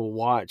though, and I will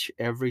watch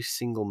every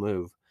single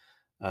move.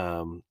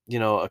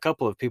 A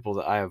couple of people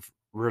that I have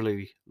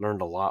really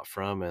learned a lot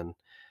from, and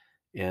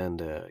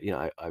And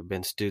I've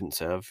been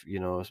students of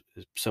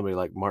somebody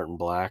like Martin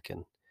Black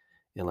and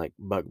like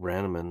Buck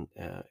Brannaman,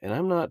 and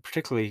I'm not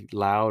particularly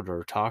loud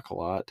or talk a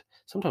lot.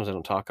 Sometimes I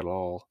don't talk at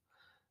all,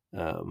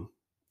 um,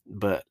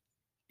 but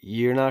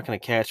you're not going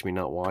to catch me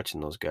not watching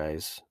those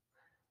guys.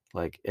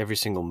 Like every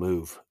single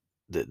move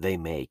that they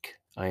make,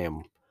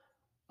 I'm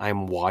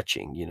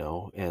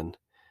watching, and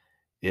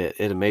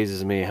it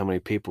amazes me how many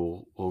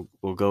people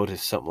will go to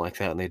something like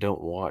that and they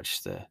don't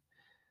watch the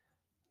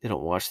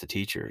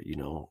teacher,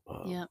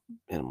 Yeah.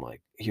 and I'm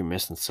like, you're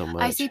missing so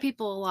much. I see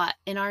people a lot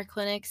in our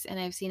clinics, and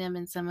I've seen them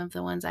in some of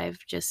the ones I've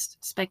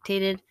just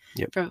spectated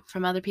Yep.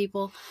 from other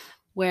people,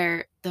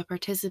 where the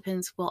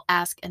participants will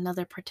ask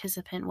another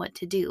participant what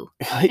to do.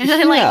 And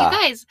I'm like, you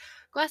guys,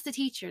 go ask the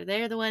teacher.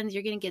 They're the ones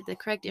you're going to get the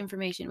correct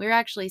information. We were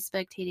actually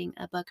spectating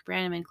a Buck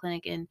Brannaman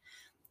clinic, and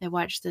I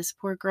watched this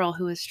poor girl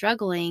who was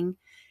struggling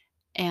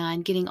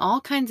and getting all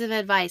kinds of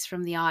advice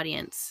from the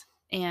audience.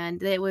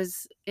 And it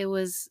was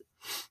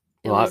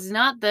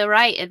not the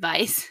right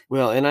advice.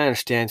 Well, and I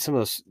understand some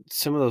of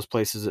those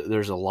places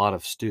there's a lot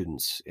of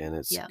students, and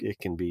it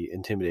can be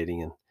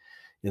intimidating, and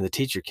the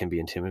teacher can be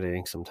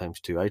intimidating sometimes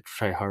too. I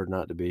try hard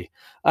not to be.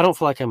 I don't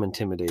feel like I'm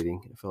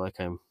intimidating. I feel like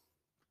I'm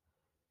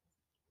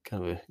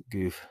kind of a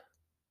goof.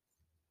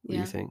 What do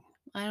you think?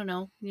 I don't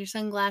know. Your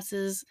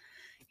sunglasses,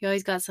 you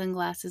always got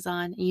sunglasses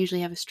on. You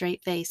usually have a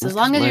straight face. So That's as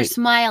long 'cause as my- you're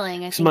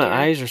smiling, I think my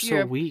eyes are so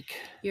you're, weak.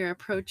 You're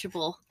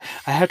approachable.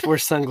 I have to wear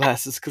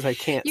sunglasses because I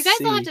can't You guys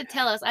see. will have to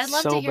tell us. I'd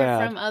love so to hear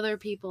bad. from other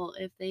people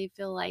if they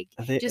feel like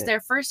They- just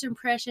their first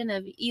impression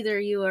of either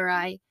you or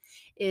I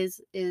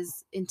is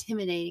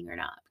intimidating or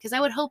not. Because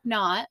I would hope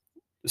not.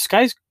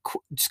 Sky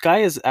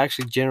is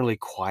actually generally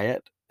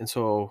quiet, and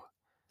so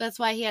That's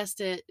why he has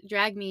to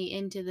drag me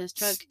into this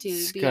truck to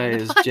be Sky on the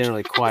is podcast.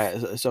 generally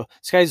quiet. So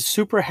Sky's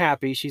super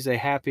happy. She's a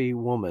happy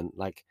woman.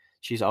 Like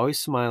she's always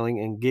smiling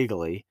and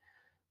giggly,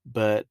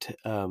 but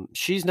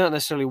she's not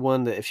necessarily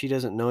one that if she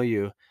doesn't know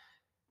you.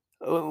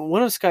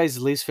 One of Sky's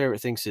least favorite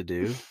things to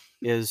do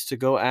is to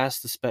go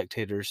ask the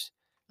spectators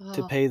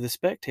to Oh, pay the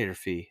spectator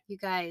fee. you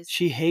guys.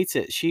 She hates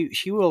it.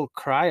 She will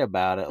cry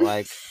about it.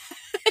 Like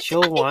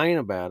she'll whine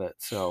about it.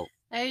 So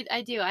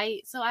I do.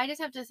 So I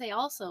just have to say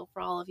also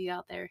for all of you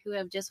out there who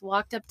have just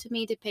walked up to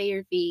me to pay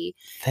your fee,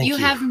 thank you. you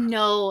have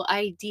no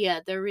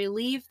idea the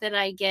relief that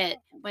I get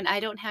when I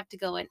don't have to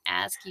go and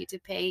ask you to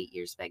pay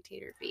your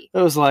spectator fee. It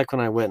was like when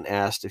I went and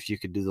asked if you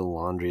could do the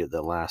laundry at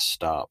the last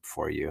stop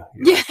for you.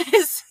 You're like,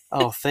 Yes.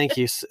 oh, thank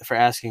you for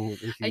asking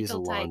if you could I use the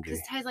told Ty, laundry.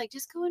 because Ty's like,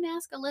 just go and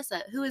ask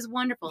Alyssa, who is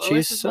wonderful.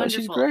 She's Alyssa's wonderful.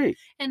 she's great.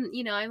 And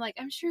I'm like,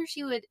 I'm sure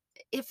she would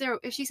if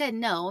she said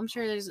no, I'm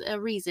sure there's a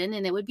reason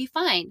and it would be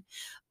fine.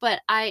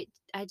 But I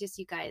just,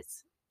 you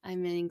guys,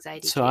 I'm an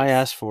anxiety So case. I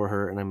asked for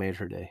her and I made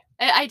her day.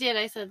 I did.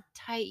 I said,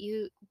 Ty,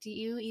 do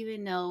you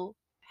even know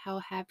how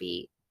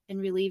happy and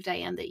relieved I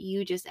am that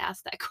you just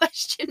asked that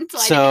question? So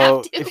I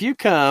didn't have to. If you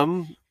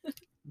come,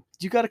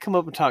 you got to come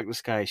up and talk to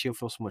Sky. She'll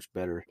feel so much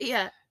better.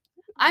 Yeah.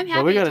 I'm happy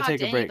But we to got talk to take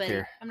to a break anybody.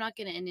 here. I'm not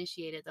going to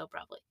initiate it though,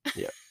 probably.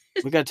 Yeah.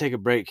 We got to take a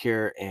break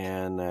here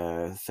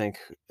and thank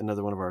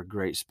another one of our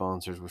great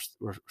sponsors.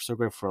 We're so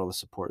grateful for all the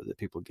support that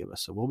people give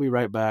us. So we'll be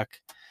right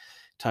back.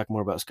 Talk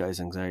more about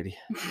Sky's anxiety.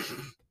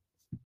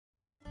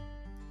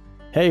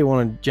 Hey, I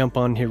want to jump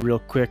on here real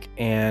quick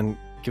and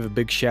give a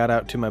big shout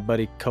out to my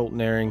buddy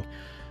Colton Airing.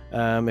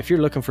 If you're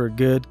looking for a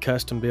good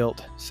custom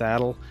built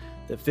saddle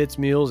that fits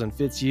mules and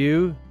fits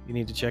you, you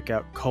need to check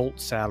out Colt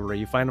Saddlery.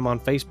 You find him on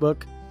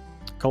Facebook,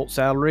 Colt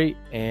Saddlery,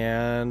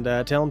 and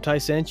tell him Ty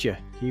sent you.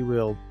 He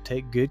will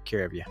take good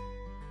care of you.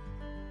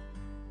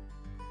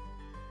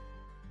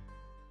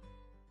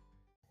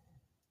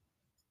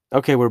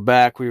 Okay, we're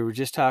back. We were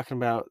just talking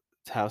about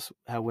how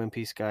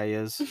wimpy Sky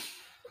is. See,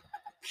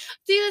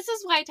 this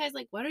is why Ty's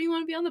like, why don't you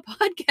want to be on the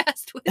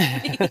podcast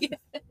with me?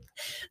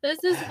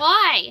 This is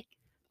why.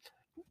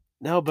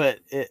 No, but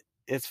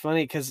it's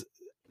funny because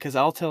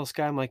I'll tell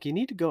Sky, I'm like, you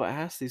need to go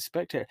ask these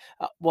spectators.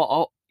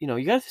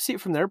 You got to see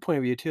it from their point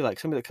of view too. Like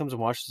somebody that comes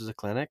and watches the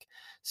clinic,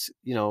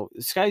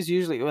 Sky's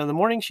usually, in the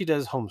morning she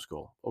does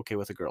homeschool, okay,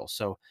 with the girls.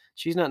 So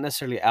she's not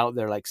necessarily out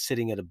there like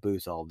sitting at a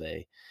booth all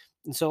day.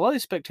 And so a lot of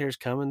these spectators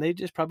come and they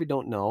just probably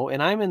don't know.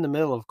 And I'm in the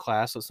middle of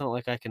class, so it's not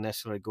like I can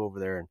necessarily go over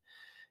there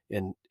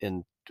and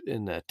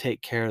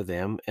take care of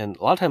them. And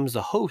a lot of times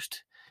the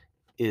host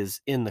is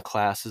in the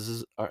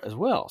classes as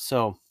well.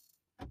 So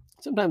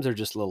sometimes they're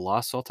just a little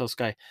lost. So I'll tell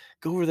Sky,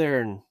 go over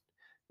there and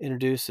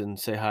introduce and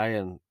say hi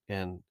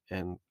and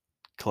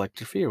collect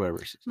your fee or whatever.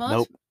 She says,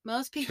 nope.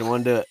 Most people She don't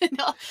want to do it.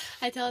 No,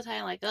 I tell Ty,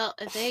 I'm like, well,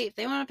 if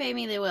they want to pay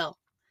me, they will.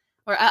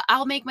 Or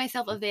I'll make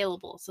myself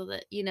available so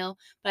that,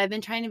 but I've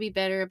been trying to be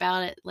better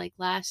about it like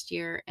last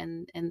year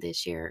and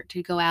this year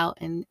to go out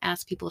and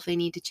ask people if they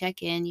need to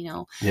check in,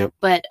 Yep.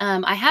 But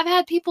I have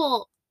had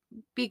people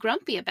be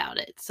grumpy about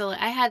it. So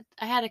I had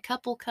a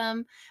couple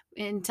come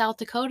in South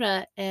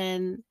Dakota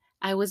and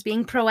I was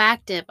being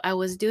proactive. I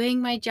was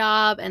doing my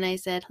job and I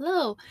said,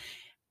 hello,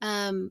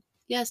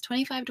 yes,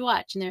 $25 to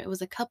watch. And it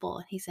was a couple.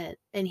 And he said,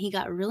 and he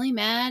got really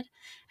mad.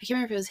 I can't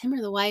remember if it was him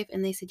or the wife.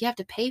 And they said, you have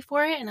to pay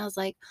for it. And I was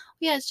like,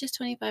 yeah, it's just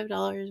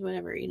 $25,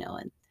 whatever,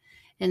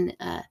 And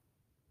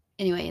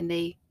anyway, and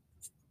they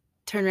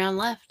turned around and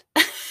left.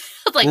 I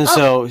was like, And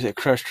oh, so it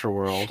crushed her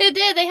world. it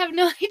did. They have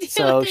no idea.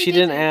 So what they she did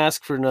didn't to me.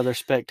 ask for another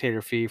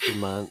spectator fee for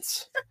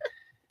months.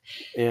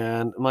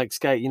 And I'm like,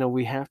 Sky,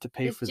 we have to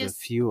pay It's for the just-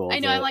 fuel. I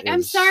know. I'm that like, I'm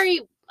is- sorry.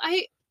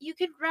 You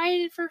could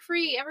ride it for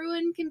free.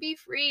 Everyone can be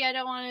free. I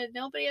don't want to.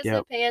 Nobody has to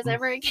Yep. pay us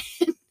ever again.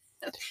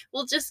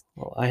 We'll just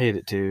I hate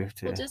it too.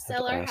 we'll just have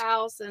sell to our ask.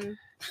 house and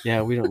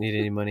Yeah, we don't need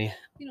any money.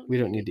 We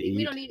don't need to We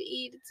eat. don't need to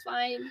eat. It's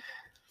fine.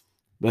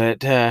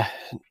 But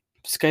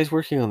Sky's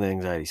working on the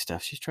anxiety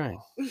stuff. She's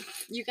trying.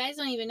 You guys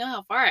don't even know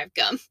how far I've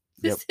come.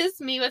 This is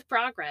me with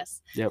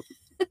progress. Yep.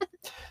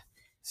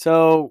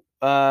 So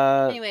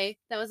Anyway,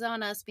 that was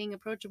on us being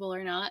approachable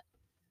or not,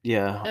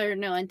 yeah, or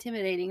no,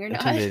 intimidating or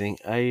not. intimidating.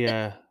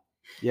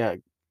 Yeah.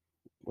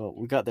 Well,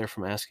 we got there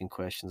from asking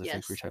questions. I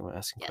think we were Yes. talking about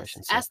asking Yes.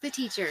 questions. So. Ask the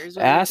teachers.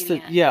 Ask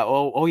the yeah.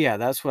 Oh yeah.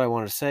 That's what I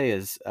wanted to say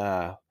is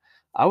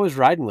I was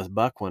riding with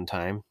Buck one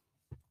time,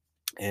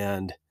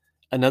 and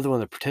another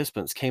one of the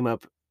participants came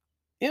up.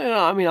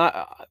 I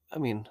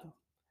mean,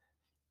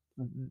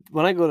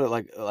 when I go to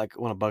like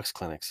one of Buck's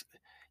clinics,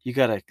 you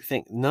got to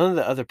think none of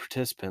the other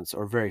participants,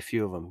 or very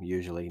few of them,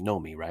 usually know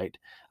me, right?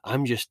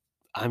 I'm just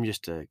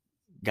a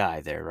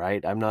guy there,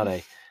 right? I'm not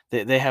a.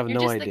 They have You're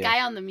no just idea. the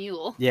guy on the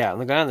mule. Yeah, I'm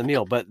the guy on the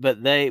mule, but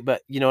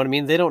you know what I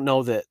mean? They don't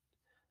know that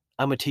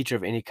I'm a teacher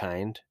of any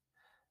kind.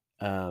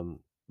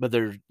 But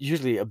they're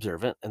usually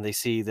observant, and they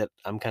see that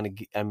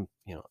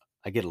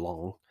I get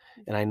along,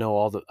 and I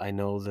know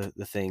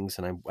the things,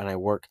 and I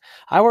work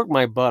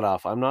my butt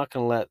off. I'm not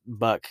going to let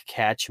Buck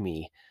catch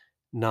me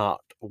not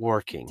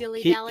working. He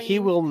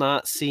Dilly-dallying. will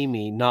not see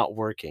me not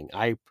working.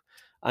 I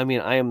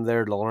am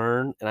there to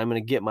learn, and I'm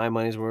going to get my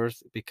money's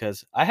worth,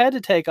 because I had to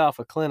take off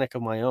a clinic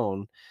of my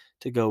own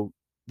to go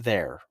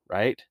there,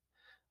 right?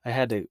 I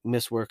had to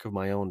miss work of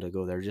my own to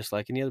go there, just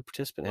like any other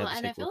participant Well, had to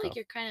and I take feel work like off.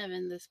 you're kind of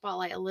in the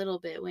spotlight a little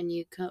bit when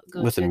you go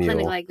With to a a clinic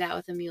mule. like that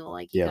with a mule.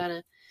 Like, you Yep.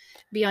 gotta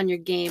be on your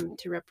game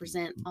to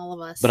represent all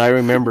of us. But I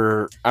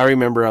remember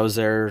I was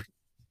there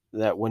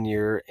that one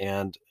year,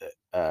 and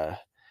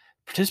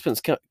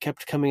participants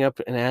kept coming up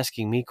and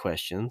asking me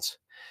questions,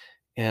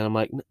 and I'm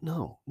like,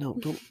 no,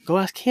 don't go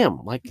ask him.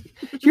 Like,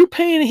 you're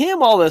paying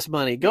him all this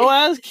money. Go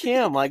ask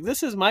him. Like,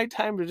 this is my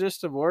time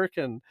to work,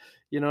 and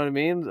you know what I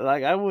mean.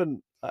 Like, I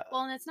wouldn't.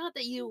 Well, and it's not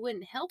that you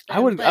wouldn't help them.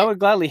 I would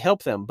gladly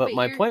help them, but but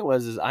my you're- point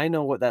was I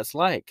know what that's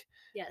like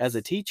yes. as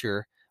a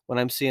teacher when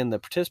I'm seeing the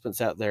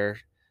participants out there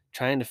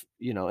trying to,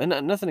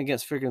 and nothing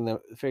against figuring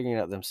it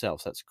out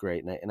themselves. That's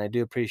great, and I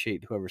do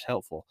appreciate whoever's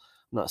helpful.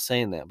 I'm not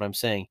saying that, but I'm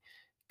saying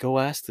go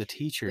ask the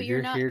teacher. But You're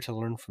you're not- here to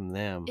learn from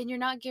them. And you're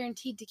not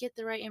guaranteed to get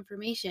the right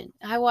information.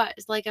 I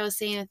was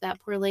saying with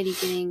that poor lady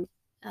getting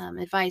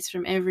advice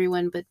from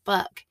everyone but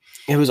Buck.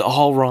 It was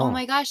all wrong. Oh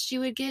my gosh, she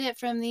would get it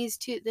from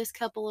this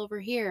couple over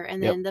here,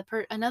 and Yep.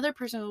 then another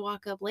person would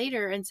walk up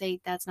later and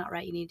say, "That's not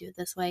right. You need to do it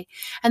this way."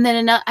 And then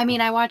another. I mean,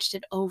 I watched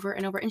it over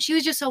and over, and she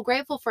was just so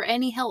grateful for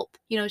any help.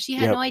 She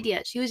had Yep. no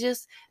idea. She was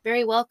just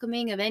very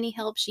welcoming of any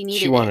help she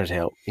needed. She wanted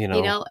help, And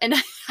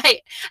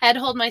I had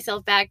to hold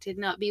myself back to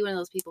not be one of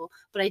those people,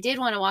 but I did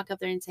want to walk up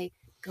there and say,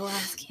 "Go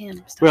ask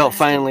him." Stop Well,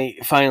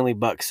 asking." finally,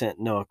 Buck sent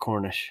Noah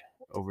Cornish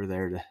over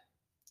there to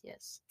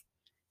Yes.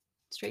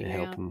 Straighten her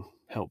help out. him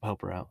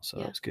help her out. So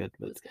Yeah, that's good. It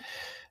But was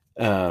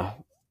good. uh,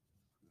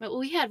 But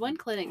we had one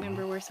clinic,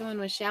 remember, where someone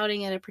was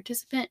shouting at a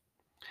participant,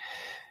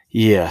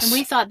 yes. and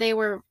we thought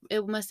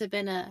it must have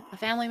been a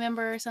family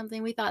member or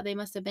something. We thought they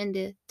must have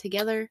been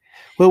together.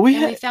 Well,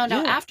 we found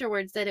out yeah.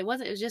 afterwards that it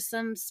wasn't. It was just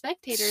some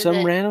spectator.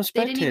 Some random They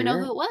spectator. didn't even know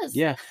who it was.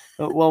 Yeah.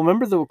 Well,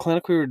 remember the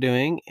clinic we were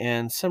doing,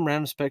 and some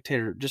random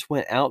spectator just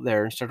went out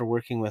there and started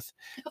working with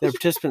their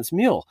participant's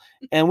mule,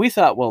 and we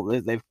thought, well,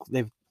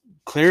 they've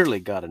clearly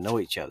got to know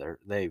each other.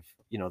 They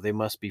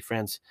must be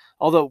friends.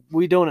 Although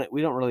we don't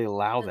really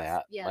allow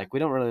that. Yeah. Like, we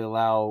don't really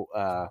allow.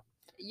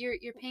 You're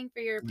paying for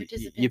your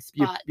participant you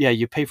spot.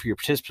 you pay for your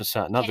participant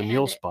spot, not the Can't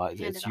mule hand spot.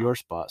 hand It's it your off.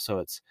 spot,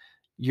 so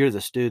you're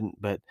the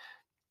student. But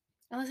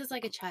Unless it's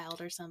like a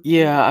child or something.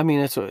 yeah, I mean,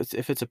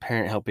 if it's a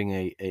parent helping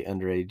a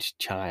underage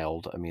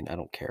child, I mean, I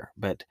don't care.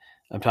 But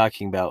I'm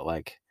talking about,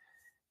 like,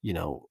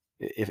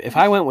 if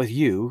I went with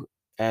you,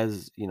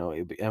 as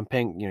I'm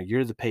paying,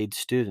 you're the paid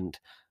student.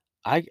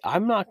 I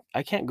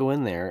can't go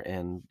in there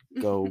and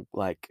go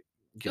like,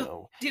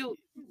 do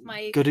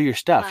my go do your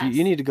stuff. You class.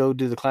 need to go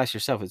do the class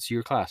yourself. It's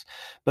your class.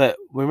 But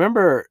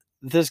remember,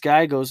 this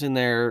guy goes in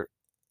there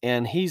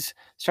and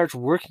starts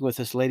working with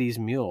this lady's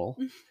mule.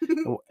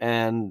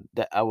 And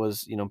that I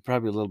was,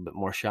 probably a little bit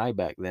more shy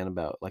back then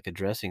about, like,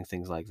 addressing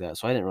things like that.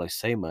 So I didn't really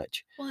say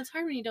much. Well, it's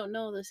hard when you don't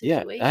know the Yeah,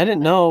 situation. I didn't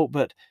but- know,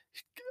 but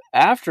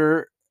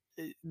after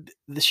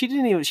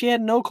she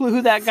had no clue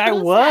who that guy So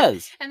sad.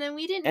 was. And then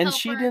we didn't And help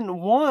she her. didn't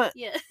want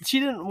Yeah. she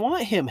didn't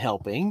want him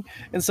helping,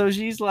 and so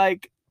she's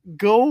like,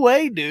 "Go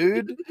away,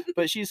 dude!"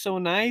 But she's so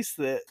nice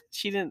that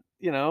she didn't,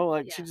 she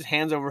Yeah. just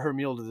hands over her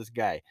mule to this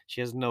guy. She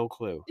has no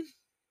clue.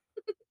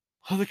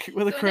 What a So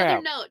another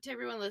crap! note to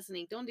everyone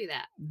listening: don't do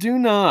that. Do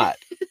not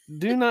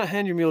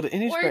hand your mule to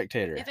any Or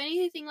spectator. If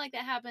anything like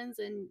that happens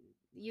and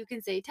you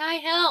can say, Ty,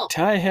 help.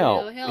 Ty,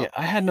 help. help. Yeah,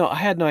 I had no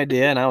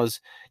idea, and I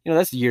was,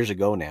 that's years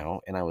ago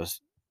now, and I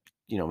was,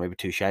 maybe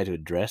too shy to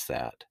address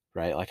that,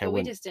 right? Like But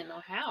we just didn't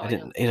know how. I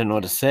didn't know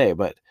what to say,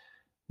 but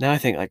now I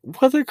think like,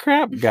 what the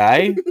crap,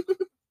 guy?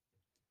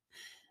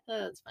 Oh,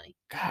 that's funny.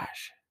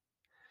 Gosh.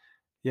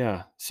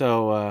 Yeah.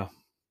 So,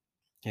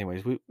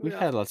 anyways, we've We're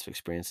had all- lots of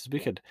experiences. We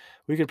could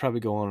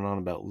probably go on and on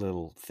about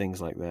little things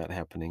like that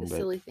happening, The but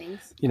silly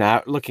things.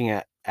 looking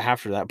at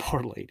after that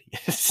poor lady,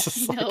 it's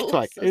just No,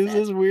 like so who's sad.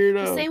 this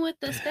weirdo? The same with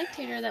the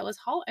spectator that was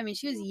I mean,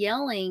 she was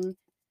yelling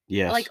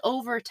Yes. like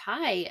over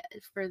Ty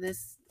for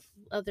this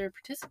other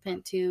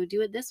participant to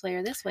do it this way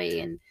or this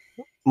way, and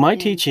my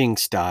and- teaching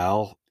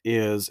style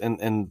is,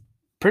 and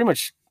pretty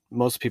much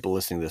most people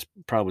listening to this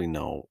probably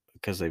know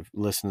because they've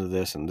listened to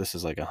this, and this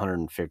is like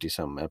 150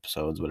 something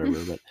episodes,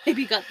 whatever. But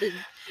maybe got it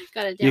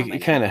down. you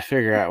kind of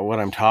figure out what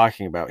I'm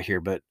talking about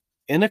here. But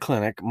in a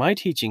clinic, my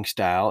teaching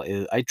style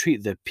is I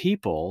treat the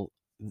people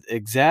the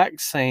exact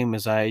same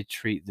as I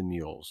treat the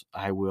mules.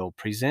 I will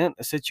present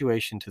a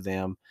situation to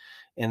them,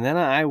 and then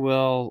I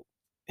will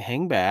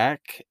hang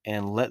back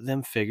and let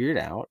them figure it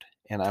out,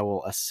 and I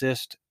will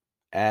assist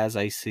as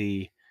I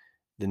see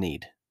the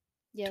need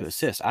to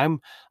assist. I'm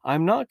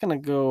not going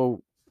to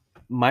go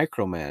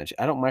micromanage.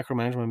 I don't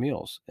micromanage my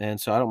mules, and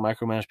so I don't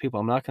micromanage people.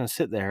 I'm not going to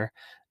sit there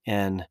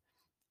and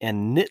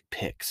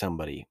nitpick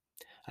somebody.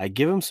 I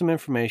give them some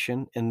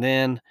information, and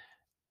then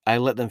I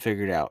let them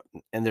figure it out.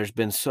 And there's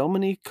been so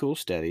many cool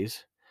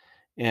studies,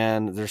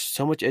 and there's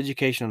so much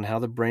education on how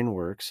the brain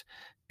works.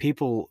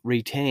 People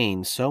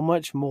retain so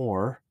much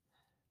more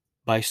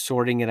by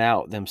sorting it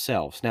out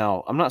themselves.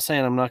 Now, I'm not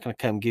saying I'm not going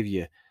to come give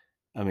you,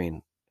 I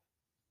mean,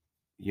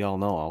 y'all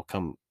know I'll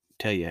come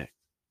tell you,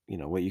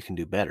 what you can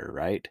do better,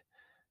 right?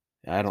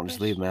 I don't just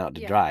leave them out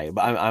to dry.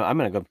 But I'm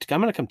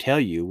gonna come tell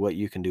you what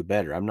you can do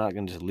better. I'm not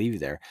gonna just leave you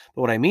there.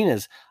 But what I mean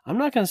is, I'm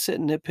not gonna sit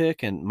and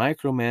nitpick and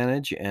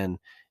micromanage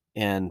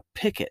and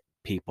pick at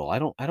people. I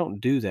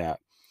don't do that.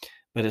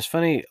 But it's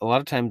funny. A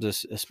lot of times,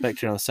 a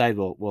spectator on the side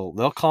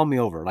they'll call me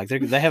over, like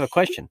they have a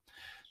question.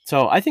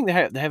 So I think they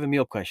have a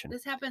meal question.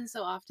 This happens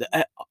so often.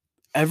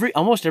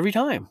 Almost every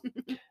time,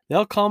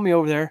 they'll call me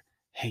over there.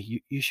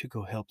 Hey, you should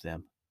go help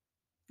them.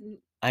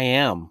 I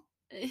am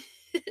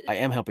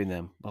helping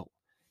them. Well,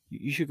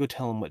 you should go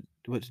tell them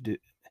what to do.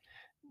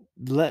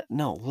 Let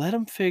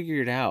them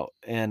figure it out.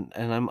 And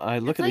I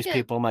look at these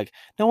people. I'm like,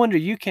 no wonder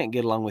you can't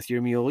get along with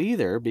your mule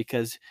either,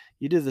 because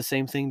you do the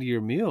same thing to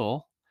your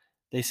mule.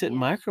 They sit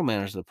and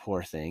micromanage the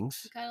poor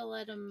things.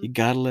 You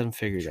gotta let them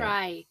figure it out.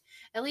 Try.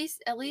 At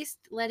least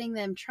letting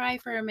them try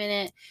for a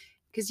minute,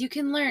 because you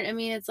can learn. I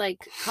mean, it's like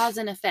cause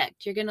and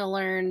effect. You're gonna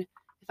learn.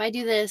 If I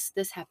do this,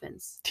 this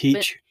happens.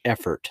 Teach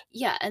effort.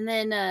 Yeah, and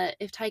then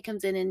if Ty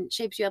comes in and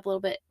shapes you up a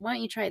little bit, why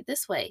don't you try it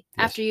this way?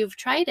 Yes. After you've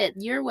tried it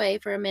your way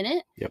for a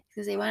minute,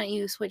 because say, why don't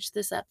you switch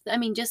this up? I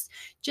mean, just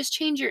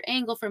change your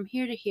angle from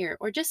here to here,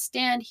 or just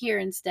stand here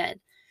instead.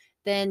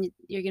 Then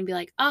you're gonna be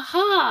like,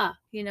 aha!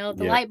 The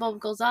light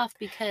bulb goes off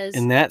because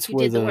you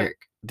did the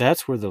work.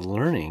 That's where the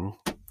learning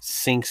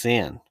sinks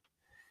in.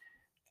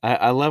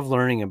 I love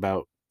learning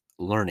about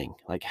learning,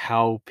 like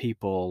how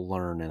people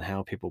learn and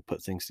how people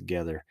put things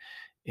together.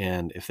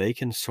 And if they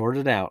can sort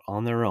it out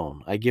on their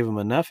own, I give them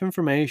enough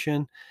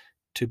information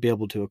to be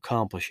able to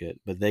accomplish it,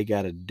 but they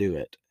got to do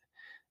it.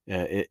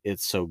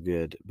 It's so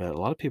good. But a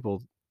lot of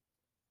people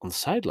on the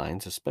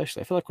sidelines,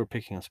 especially, I feel like we're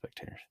picking on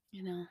spectators.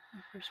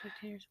 For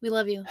spectators. We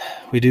love you.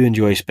 We do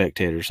enjoy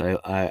spectators.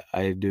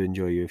 I do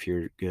enjoy you if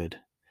you're good.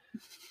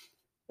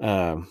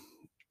 But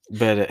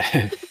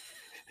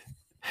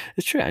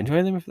it's true. I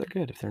enjoy them if they're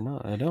good. If they're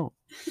not, I don't.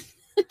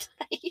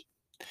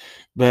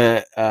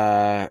 But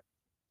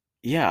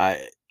yeah,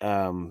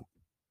 you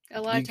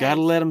got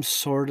to let them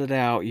sort it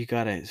out. You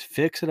got to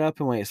fix it up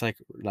and wait. It's like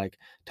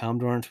Tom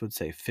Dorrance would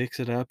say, fix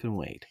it up and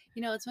wait.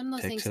 It's one of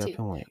those things fix it too. Up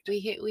and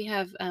wait. We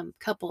have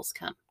couples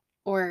come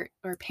or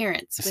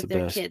parents with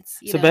their kids.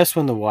 It's the best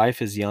when the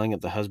wife is yelling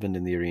at the husband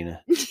in the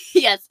arena.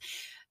 Yes.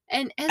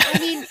 And I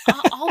mean,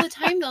 all the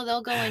time, though,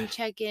 they'll go and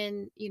check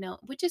in,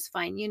 which is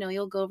fine.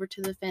 You'll go over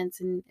to the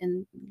fence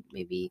and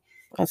maybe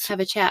have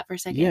a chat for a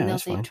second. And they'll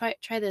say,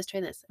 try this,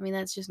 try this. I mean,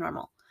 that's just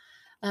normal.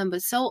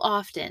 But so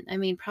often, I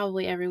mean,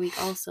 probably every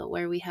week also,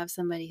 where we have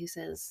somebody who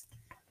says,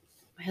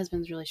 my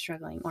husband's really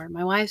struggling, or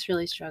my wife's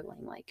really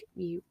struggling. Like,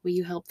 will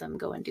you help them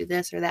go and do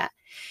this or that?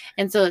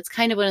 And so it's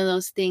kind of one of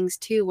those things,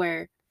 too,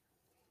 where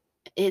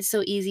it's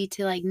so easy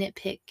to like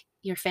nitpick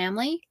your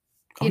family.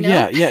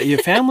 Yeah. Your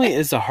family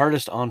is the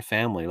hardest on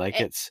family. Like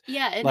it's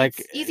like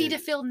it's easy to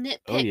feel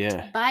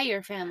nitpicked by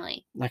your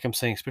family. Like I'm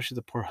saying, especially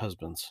the poor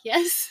husbands.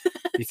 Yes,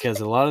 because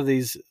a lot of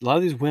these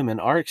women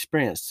are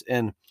experienced,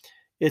 and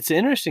it's an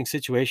interesting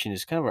situation.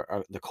 It's kind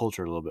of the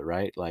culture a little bit,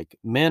 right? Like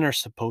men are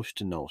supposed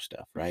to know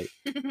stuff, right?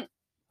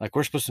 Like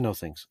we're supposed to know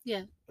things.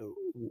 Yeah.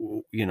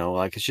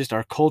 Like it's just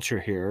our culture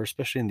here,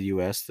 especially in the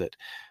U.S., that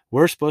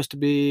we're supposed to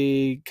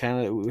be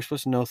we're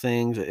supposed to know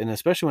things, and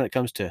especially when it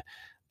comes to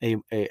a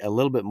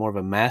little bit more of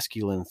a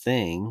masculine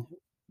thing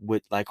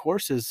with like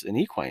horses and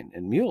equine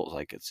and mules,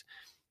 like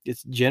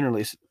it's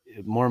generally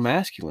more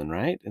masculine,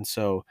 right? And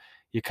so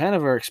you kind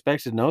of are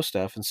expected to know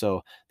stuff. And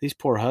so these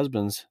poor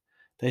husbands,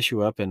 they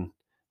show up and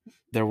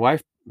their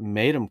wife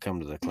made them come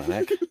to the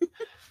clinic,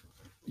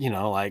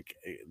 like,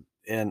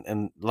 and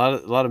a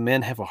lot of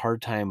men have a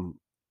hard time.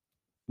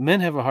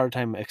 Men have a hard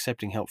time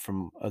accepting help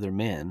from other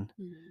men.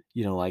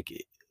 Mhm.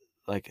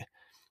 Like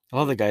a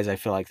lot of the guys, I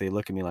feel like they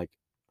look at me like,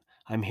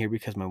 I'm here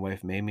because my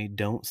wife made me.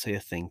 Don't say a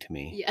thing to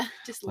me. Yeah,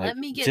 just Like, let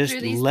me get just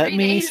through these let 3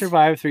 me days.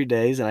 survive 3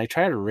 days. And I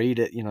try to read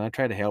it, I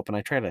try to help, and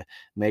I try to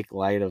make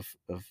light of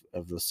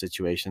those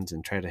situations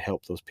and try to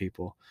help those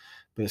people.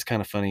 But it's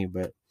kind of funny.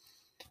 But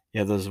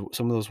yeah,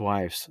 some of those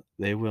wives,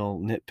 they will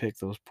nitpick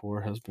those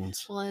poor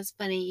husbands. Well, it's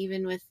funny,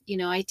 even with,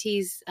 I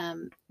tease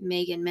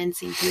Megan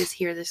Mensing, who is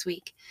here this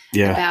week,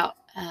 Yeah. about,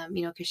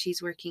 because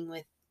she's working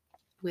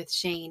with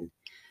Shane,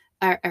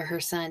 or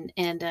her son.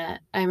 And I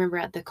remember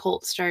at the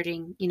Colt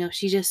starting,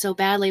 she just so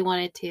badly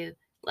wanted to,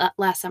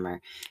 last summer,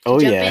 to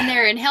jump in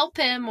there and help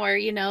him, or,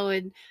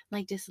 and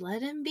like, just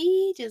let him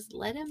be,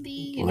 Let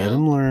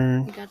him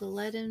learn. You got to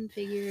let him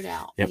figure it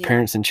out. Yeah,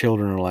 parents and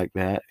children are like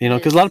that, Yes.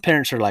 because a lot of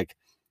parents are like,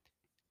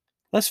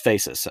 let's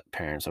face it,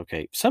 parents,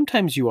 okay,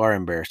 sometimes you are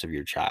embarrassed of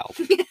your child.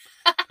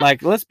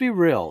 Like, let's be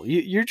real.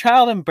 Your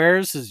child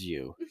embarrasses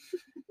you.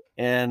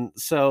 And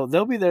so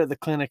they'll be there at the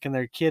clinic and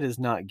their kid is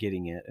not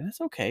getting it. And it's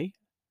okay.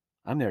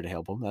 I'm there to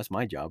help them. That's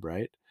my job,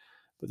 right?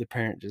 But the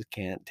parent just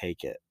can't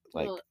take it.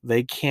 Like, Well,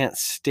 they can't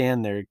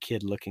stand their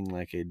kid looking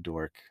like a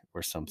dork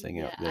or something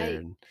yeah, out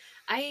there.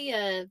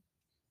 I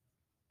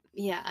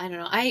don't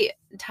know.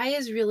 Ty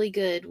is really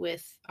good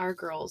with our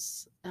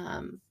girls,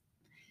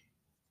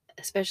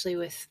 especially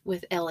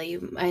with Ellie.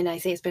 And I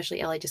say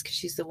especially Ellie just because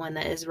she's the one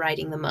that is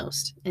riding the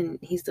most, and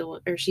she's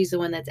the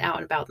one that's out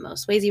and about the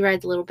most. Swayze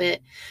rides a little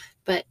bit,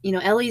 but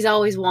Ellie's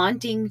always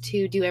wanting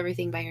to do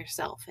everything by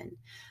herself,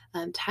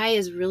 and Ty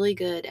is really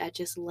good at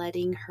just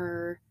letting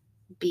her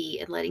be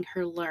and letting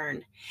her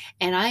learn.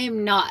 And I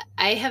am not.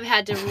 I have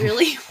had to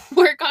really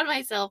work on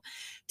myself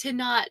to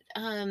not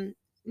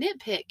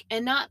nitpick,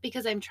 and not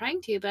because I'm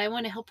trying to, but I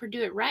want to help her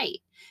do it right.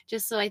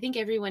 Just so I think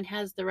everyone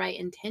has the right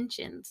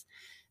intentions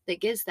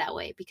that gets that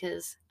way,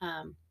 because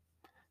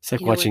it's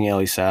like watching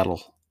Ellie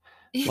saddle.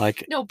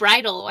 Like, no,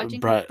 bridle.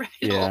 Watching her bridle.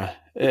 Yeah.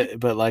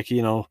 But like,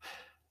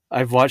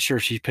 I've watched her.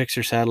 She picks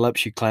her saddle up.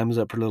 She climbs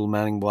up her little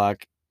mounting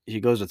block. She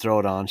goes to throw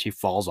it on. She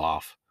falls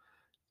off,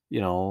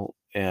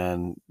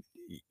 and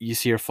you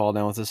see her fall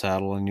down with the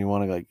saddle, and you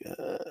want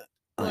to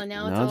well,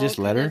 now no, it's just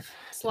all let her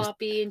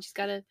sloppy, and she's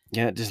got to.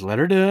 Yeah, just let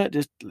her do it.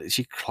 Just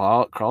she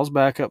crawls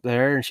back up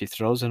there and she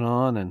throws it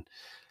on,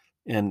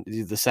 and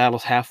the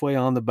saddle's halfway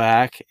on the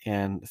back.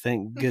 And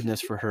thank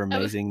goodness for her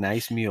amazing,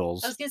 nice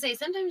mules. I was gonna say,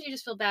 sometimes you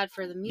just feel bad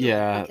for the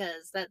mule,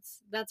 because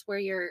that's where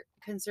your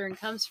concern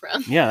comes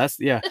from. Yeah,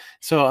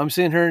 So I'm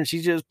seeing her and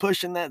she's just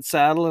pushing that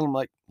saddle, and I'm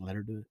like, let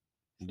her do it.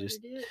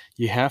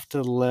 You have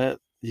to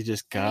you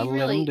just gotta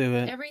let them do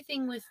it.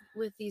 Everything with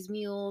these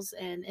mules,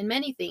 and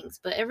many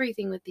things, but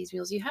everything with these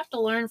mules, you have to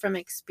learn from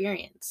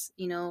experience.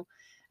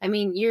 I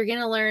mean, you're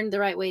gonna learn the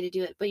right way to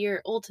do it, but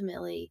you're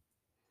ultimately,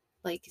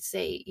 like,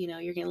 say,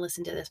 you're gonna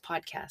listen to this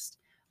podcast,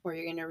 or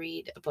you're gonna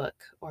read a book,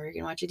 or you're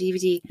gonna watch a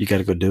DVD. You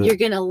gotta go do it. You're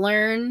gonna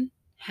learn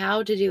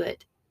how to do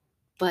it,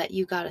 but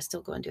you gotta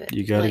still go and do it.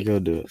 You gotta go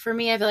do it. For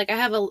me, I feel like I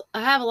have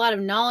a lot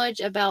of knowledge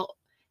about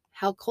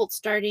how colt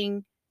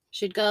starting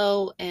should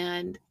go,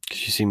 and you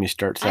see me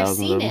start thousands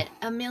of them. I've seen it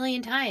a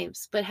million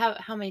times, but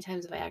how many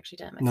times have I actually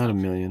done it myself? Not a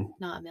million.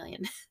 Not a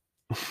million.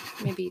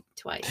 Maybe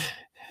twice.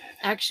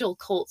 Actual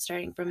colt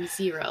starting from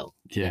zero.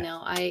 Yeah.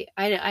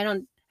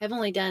 I've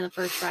only done the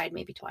first ride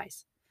maybe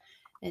twice,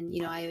 and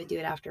I would do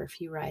it after a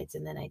few rides,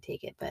 and then I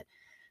take it. But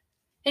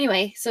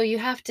anyway, so you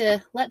have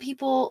to let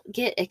people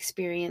get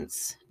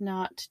experience,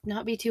 not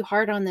be too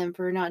hard on them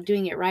for not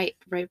doing it right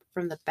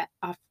from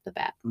off the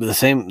bat. The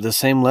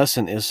same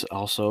lesson is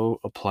also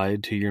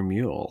applied to your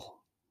mule.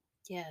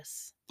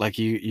 Yes. Like,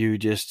 you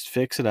just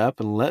fix it up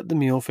and let the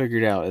mule figure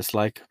it out. It's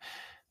like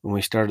when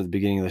we started at the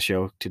beginning of the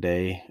show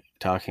today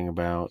talking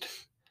about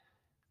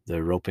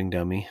the roping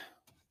dummy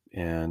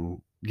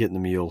and getting the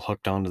mule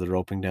hooked onto the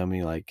roping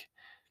dummy. Like,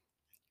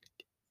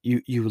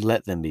 you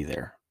let them be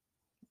there.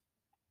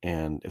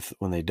 And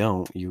when they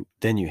don't,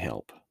 then you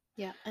help.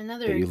 Yeah.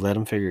 But you let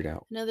them figure it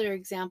out. Another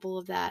example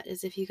of that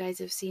is if you guys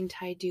have seen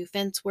Ty do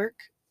fence work,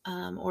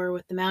 or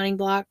with the mounting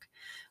block,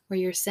 where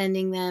you're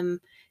sending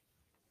them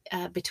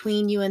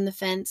between you and the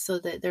fence, so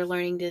that they're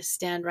learning to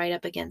stand right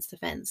up against the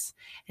fence.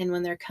 And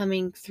when they're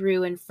coming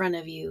through in front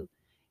of you,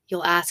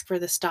 you'll ask for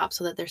the stop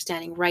so that they're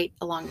standing right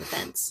along the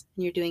fence,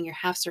 and you're doing your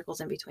half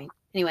circles in between.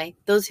 Anyway,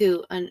 those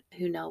who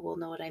know will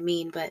know what I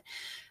mean. But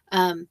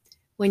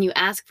when you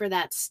ask for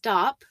that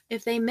stop,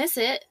 if they miss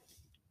it,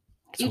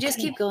 you just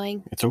keep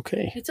going. It's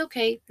okay. It's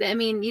okay. I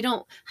mean, you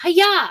don't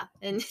hi-ya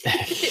and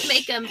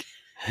make them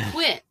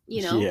quit,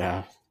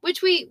 Yeah.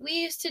 Which we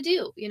used to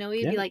do.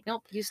 We'd be like,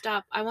 nope, you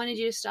stop. I wanted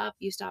you to stop.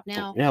 You stop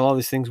now. Yeah, a lot of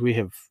these things we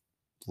have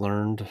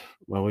learned.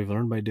 Well, we've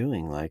learned by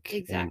doing. Like,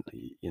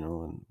 exactly.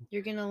 And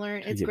you're gonna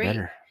learn. It's great.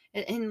 Better.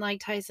 And like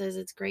Ty says,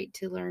 it's great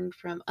to learn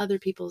from other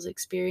people's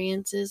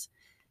experiences.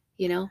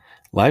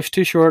 Life's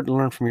too short to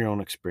learn from your own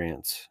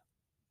experience.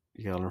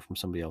 You got to learn from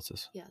somebody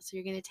else's. Yeah. So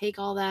you're going to take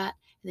all that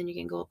and then you're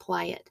going to go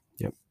apply it.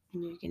 Yep.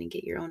 And you're going to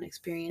get your own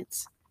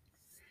experience.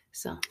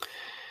 So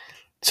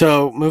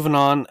moving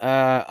on,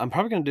 I'm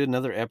probably going to do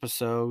another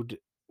episode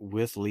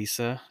with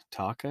Lisa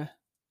Taka.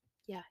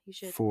 Yeah, you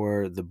should.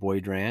 For the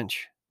Boyd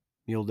Ranch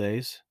Mule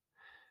Days.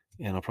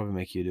 And I'll probably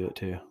make you do it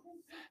too.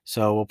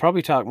 So we'll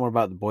probably talk more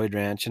about the Boyd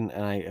Ranch, and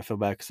I feel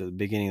bad because at the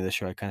beginning of the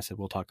show I kind of said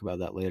we'll talk about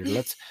that later.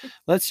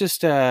 Let's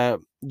just give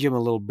them a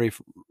little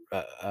brief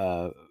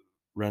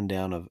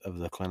rundown of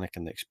the clinic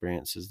and the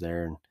experiences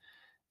there,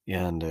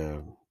 and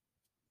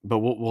but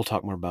we'll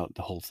talk more about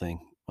the whole thing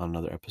on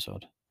another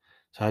episode.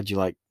 So how'd you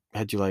like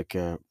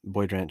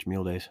Boyd Ranch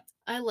Mule Days?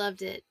 I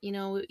loved it. You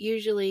know,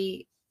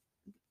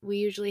 we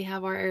usually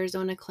have our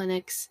Arizona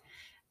clinics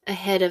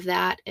ahead of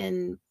that,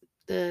 and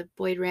the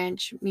Boyd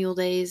Ranch Mule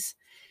Days.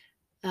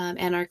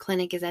 And our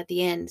clinic is at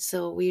the end.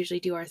 So we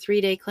usually do our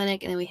 3-day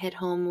clinic and then we head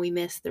home. We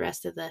miss the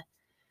rest of the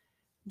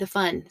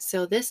fun.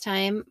 So this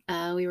time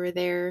we were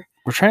there.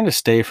 We're trying to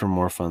stay for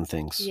more fun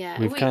things. Yeah.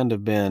 We've kind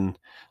of been,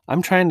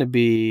 I'm trying to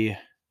be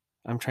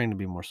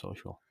more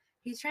social.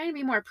 He's trying to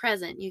be more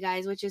present, you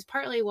guys, which is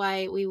partly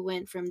why we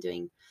went from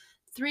doing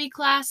 3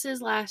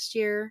 classes last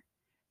year.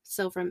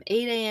 So from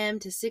 8 a.m.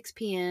 to 6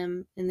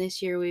 p.m. And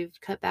this year we've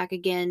cut back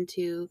again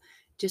to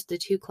just the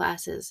 2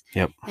 classes.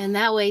 Yep. And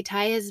that way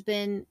Ty has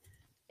been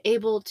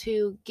able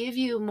to give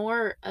you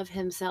more of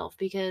himself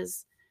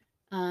because,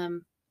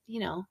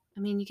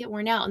 you get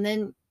worn out. And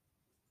then,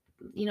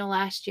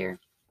 last year,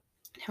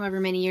 however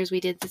many years we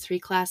did the 3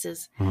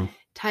 classes,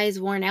 Ty's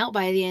worn out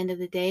by the end of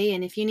the day.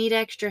 And if you need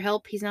extra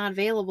help, he's not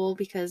available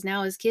because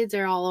now his kids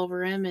are all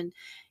over him and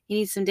he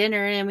needs some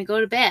dinner and we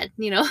go to bed,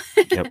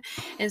 Yep.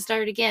 and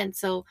start again.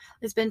 So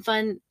it's been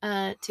fun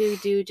to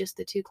do just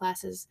the 2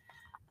 classes.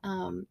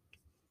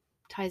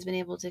 Ty's been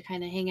able to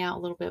kind of hang out a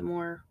little bit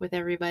more with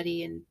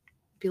everybody and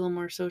be a little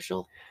more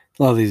social.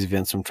 A lot of these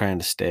events I'm trying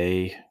to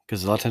stay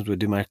because a lot of times we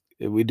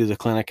do the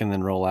clinic and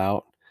then roll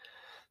out,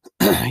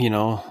 and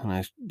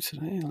I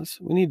said, hey,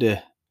 we need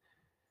to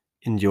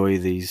enjoy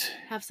these.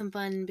 Have some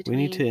fun in between.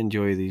 We need to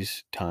enjoy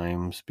these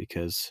times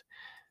because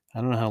I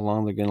don't know how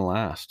long they're going to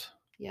last.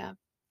 Yeah.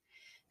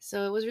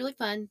 So it was really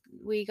fun.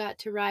 We got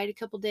to ride a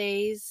couple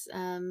days.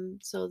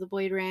 So the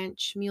Boyd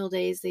Ranch Mule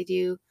Days, they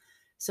do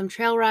some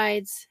trail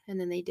rides, and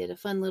then they did a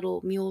fun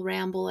little mule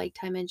ramble, like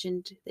Ty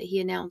mentioned that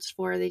he announced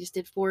for. They just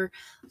did 4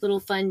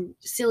 little fun,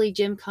 silly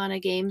gymkhana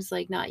games,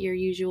 like not your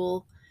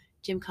usual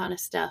gymkhana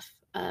stuff.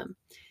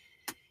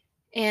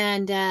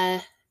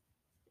 It's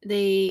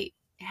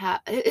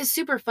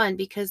super fun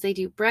because they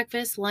do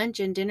breakfast, lunch,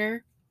 and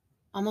dinner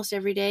almost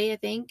every day, I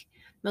think,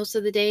 most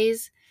of the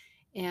days.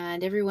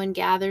 And everyone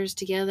gathers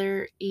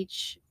together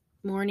each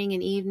morning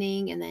and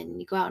evening, and then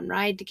you go out and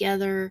ride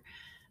together.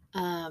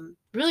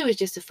 Really was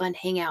just a fun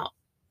hangout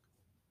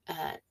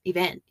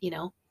event,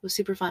 it was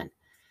super fun.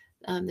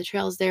 The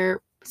trails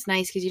there, it's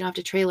nice because you don't have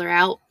to trailer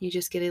out. You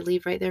just get to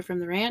leave right there from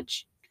the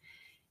ranch.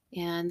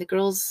 And the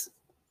girls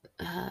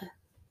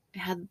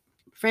had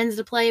friends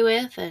to play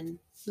with, and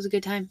it was a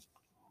good time.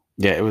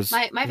 Yeah, it was.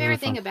 My favorite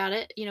thing about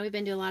it, we've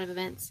been to a lot of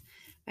events.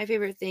 My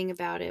favorite thing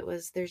about it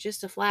was there's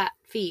just a flat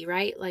fee,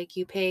 right? Like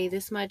you pay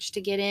this much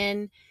to get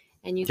in,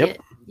 and you get.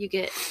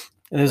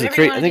 And there's I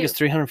think it's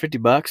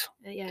 $350.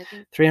 Yeah, I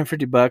think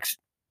 $350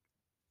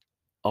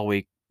 all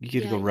week. You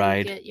get to go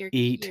ride,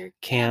 eat, your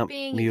camp,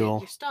 camping, mule. You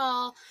get your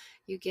stall,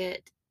 you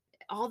get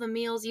all the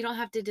meals. You don't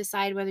have to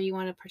decide whether you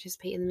want to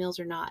participate in the meals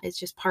or not. It's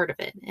just part of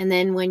it. And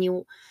then when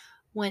you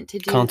went to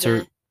do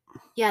concert,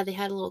 they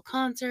had a little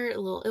concert.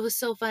 It was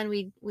so fun.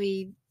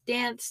 We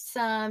danced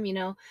some,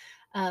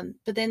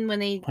 but then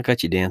when I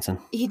got you dancing.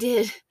 He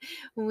did.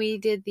 When we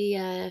did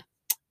the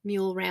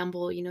mule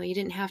ramble, you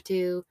didn't have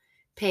to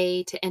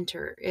pay to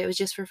enter. It was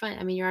just for fun.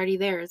 I mean, you're already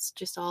there. It's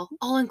just all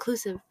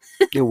inclusive.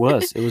 It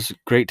was a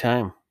great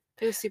time.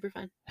 It was super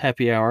fun.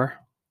 Happy hour.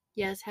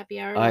 Yes, happy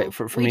hour.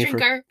 For we me, drink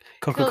for our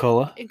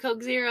Coca-Cola and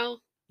Coke Zero.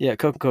 Yeah,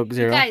 Coke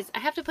Zero. You guys, I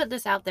have to put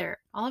this out there.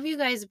 All of you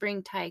guys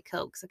bring Ty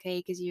Cokes, okay?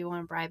 Because you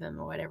want to bribe him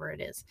or whatever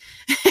it is.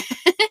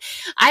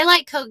 I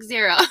like Coke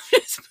Zero.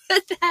 Just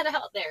put that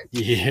out there.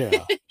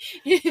 Yeah.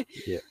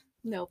 Yeah.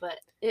 No, but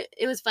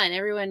it was fun.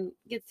 Everyone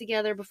gets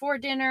together before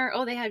dinner.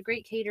 Oh, they had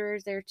great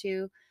caterers there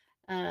too.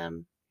 Yeah,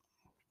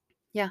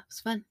 it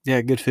was fun.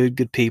 Yeah, good food,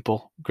 good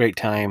people, great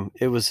time.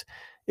 It was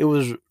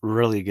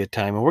really a good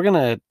time. And we're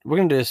gonna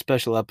do a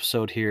special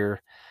episode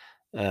here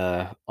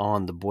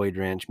on the Boyd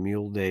Ranch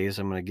Mule Days.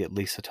 I'm gonna get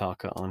Lisa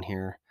Taka on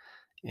here,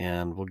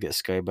 and we'll get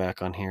Sky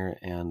back on here,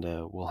 and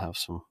we'll have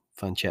some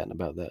fun chatting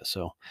about that.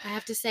 So I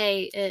have to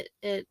say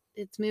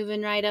it's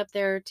moving right up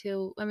there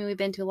too. I mean, we've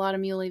been to a lot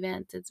of mule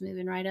events. It's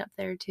moving right up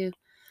there too.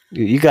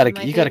 You gotta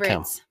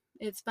come.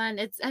 It's fun.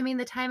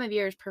 The time of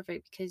year is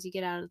perfect because you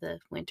get out of the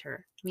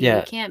winter. I mean, Yeah.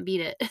 You can't beat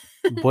it.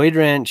 Boyd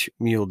Ranch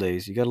Mule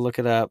Days. You got to look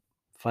it up.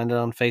 Find it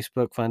on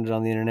Facebook. Find it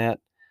on the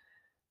internet.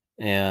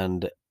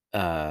 And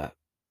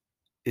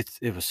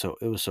it was so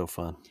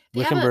fun.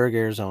 Wickenburg,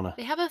 Arizona.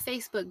 They have a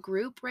Facebook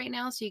group right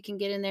now, so you can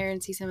get in there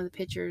and see some of the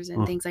pictures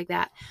and things like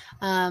that.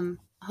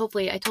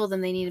 Hopefully, I told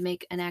them they need to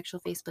make an actual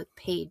Facebook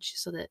page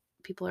so that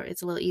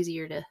it's a little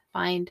easier to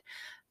find.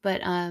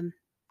 But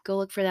go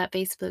look for that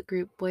Facebook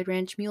group, Boyd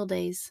Ranch Mule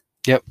Days.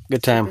 Yep,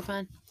 good time. Super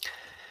fun.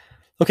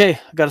 Okay,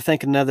 I got to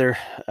thank another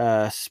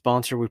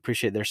sponsor. We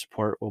appreciate their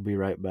support. We'll be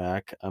right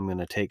back. I'm going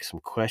to take some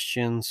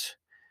questions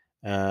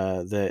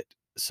that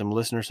some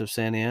listeners have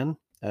sent in.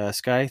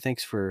 Sky,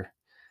 thanks for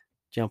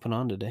jumping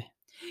on today.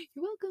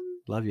 You're welcome.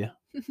 Love you.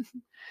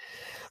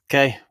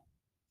 Okay,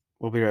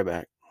 we'll be right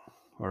back,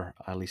 or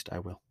at least I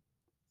will.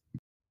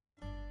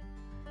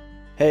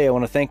 Hey, I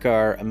want to thank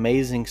our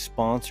amazing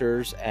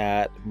sponsors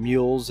at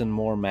Mules and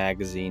More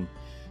magazine.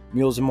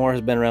 Mules and More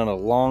has been around a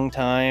long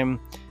time.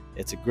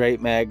 It's a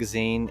great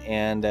magazine,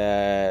 and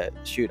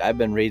I've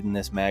been reading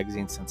this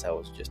magazine since I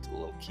was just a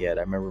little kid.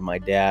 I remember my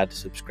dad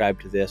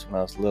subscribed to this when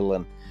I was little,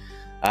 and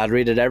I'd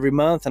read it every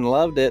month and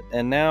loved it.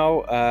 And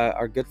now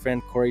our good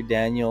friend Corey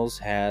Daniels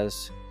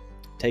has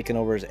taken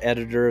over as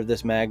editor of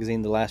this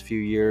magazine the last few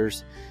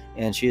years,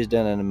 and she has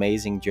done an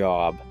amazing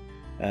job.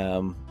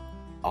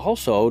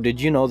 Also,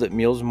 did you know that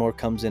Mules and More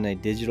comes in a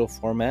digital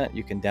format?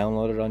 You can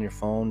download it on your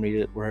phone, read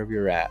it wherever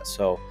you're at.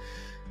 So,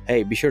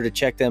 hey, be sure to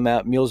check them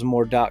out,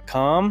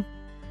 mulesandmore.com.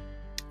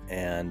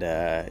 And,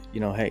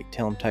 hey,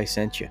 tell them Ty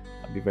sent you.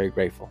 I'd be very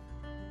grateful.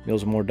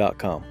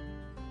 mulesandmore.com.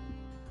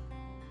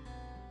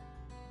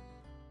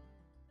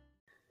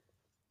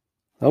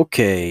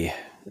 Okay,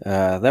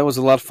 that was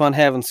a lot of fun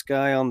having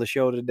Sky on the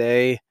show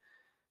today.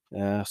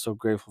 So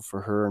grateful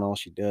for her and all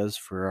she does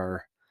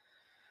for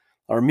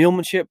our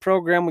mulemanship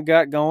program we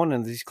got going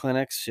and these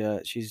clinics.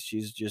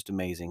 She's just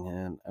amazing,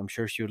 and I'm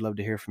sure she would love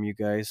to hear from you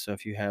guys. So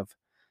if you have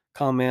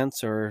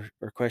comments or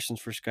questions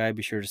for Sky,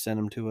 be sure to send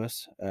them to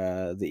us.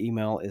 The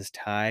email is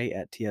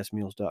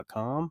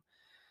ty@tsmules.com,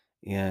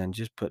 and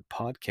just put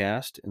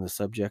podcast in the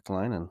subject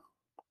line, and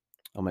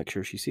I'll make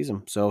sure she sees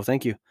them. So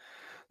thank you.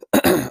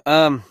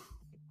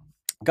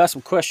 Got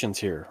some questions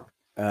here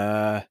we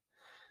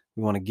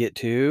want to get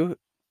to.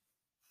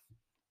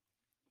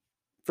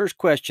 First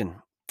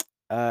question.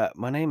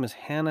 My name is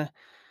Hannah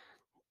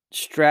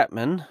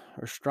Stratman.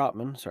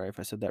 Sorry if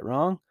I said that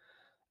wrong.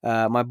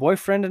 My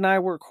boyfriend and I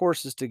work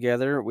horses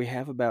together. We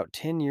have about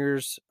 10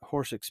 years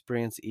horse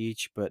experience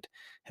each, but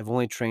have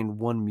only trained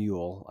one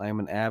mule. I am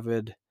an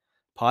avid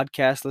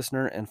podcast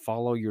listener and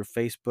follow your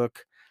Facebook,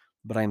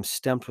 but I am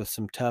stumped with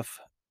some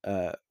tough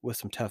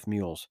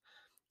mules.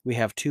 We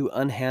have 2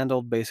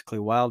 unhandled, basically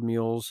wild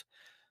mules.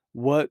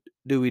 What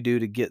do we do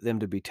to get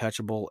them to be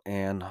touchable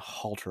and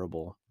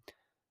halterable?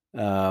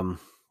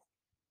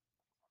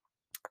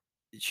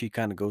 She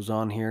kind of goes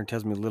on here and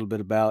tells me a little bit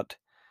about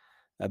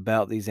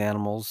these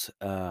animals.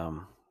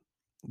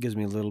 Gives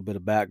me a little bit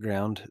of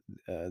background.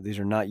 These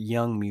are not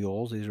young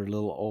mules. These are a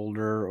little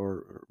older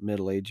or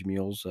middle-aged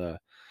mules.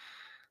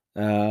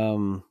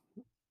 And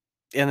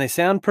they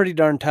sound pretty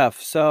darn tough.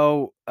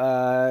 So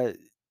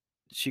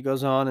she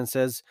goes on and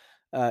says,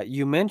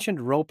 you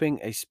mentioned roping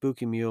a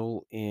spooky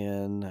mule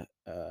in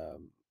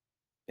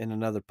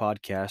another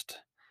podcast,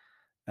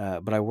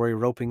 but I worry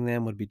roping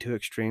them would be too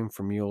extreme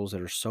for mules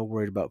that are so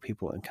worried about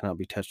people and cannot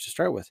be touched to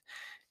start with.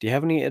 Do you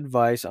have any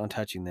advice on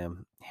touching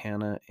them?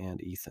 Hannah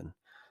and Ethan.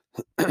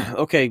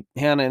 Okay,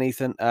 Hannah and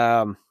Ethan.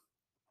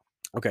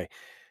 Okay.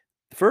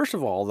 First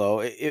of all,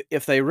 though,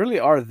 if they really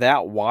are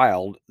that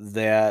wild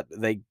that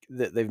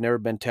they've never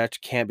been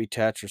touched, can't be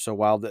touched, or so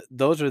wild,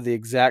 those are the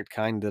exact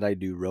kind that I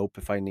do rope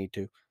if I need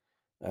to.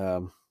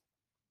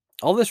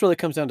 All this really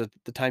comes down to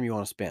the time you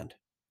want to spend.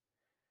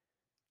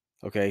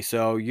 Okay,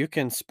 so you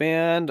can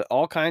spend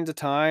all kinds of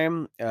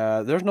time.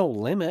 There's no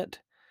limit.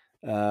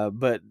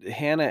 But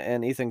Hannah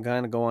and Ethan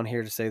kind of go on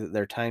here to say that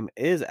their time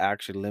is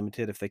actually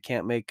limited. If they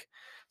can't make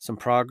some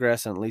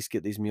progress and at least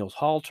get these mules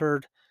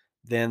haltered,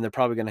 then they're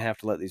probably going to have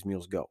to let these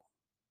mules go.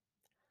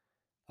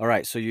 All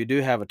right, so you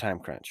do have a time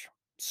crunch.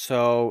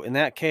 So in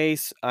that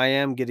case, I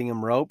am getting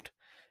them roped.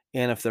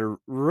 And if they're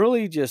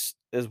really just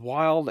as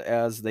wild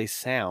as they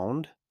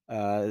sound,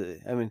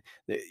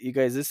 you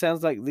guys, this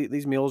sounds like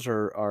these mules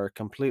are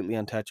completely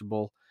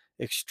untouchable,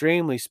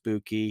 extremely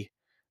spooky,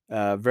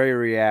 very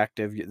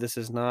reactive. This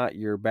is not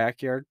your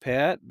backyard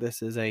pet.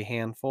 This is a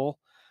handful.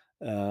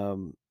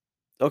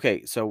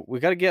 Okay, so we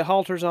got to get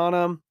halters on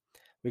them.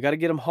 We got to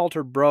get them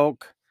halter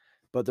broke,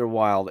 but they're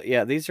wild.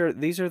 Yeah, these are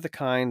the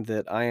kind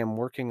that I am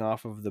working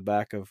off of the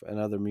back of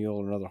another mule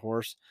or another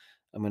horse.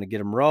 I'm going to get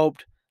them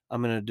roped.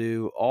 I'm going to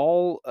do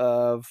all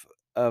of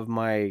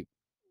my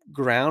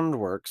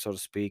groundwork, so to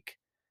speak,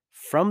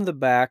 from the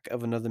back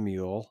of another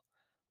mule,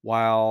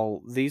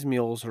 while these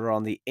mules are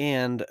on the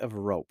end of a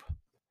rope.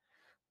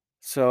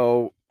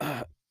 So,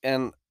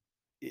 and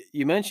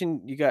you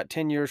mentioned you got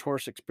 10 years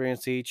horse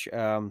experience each.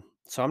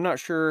 So I'm not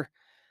sure,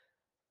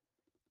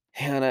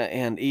 Hannah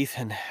and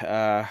Ethan,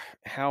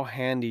 how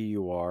handy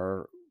you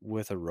are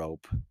with a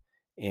rope,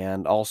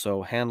 and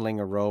also handling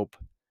a rope,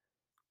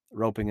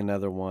 roping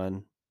another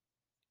one,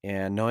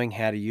 and knowing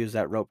how to use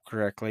that rope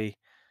correctly.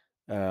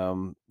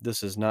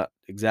 This is not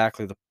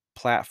exactly the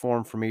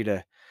platform for me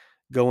to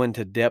go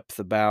into depth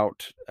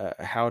about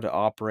how to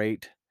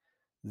operate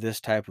this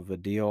type of a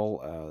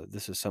deal.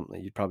 This is something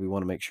that you probably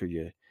want to make sure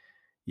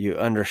you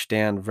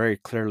understand very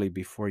clearly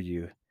before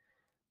you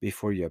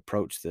before you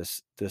approach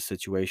this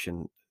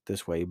situation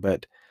this way.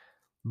 But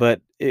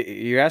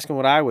you're asking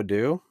what I would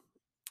do.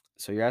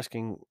 So you're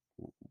asking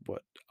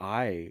what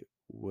I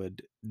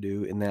would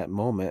do in that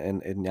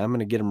moment, and I'm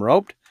gonna get them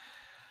roped.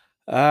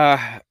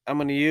 I'm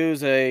gonna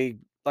use a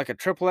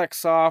triple X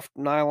soft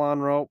nylon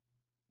rope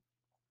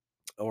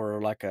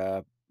or like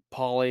a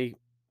poly,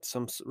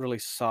 really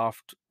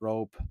soft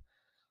rope.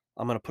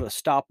 I'm gonna put a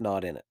stop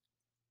knot in it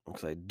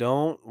because I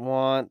don't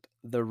want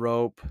the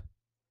rope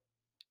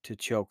to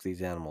choke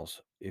these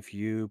animals. If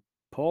you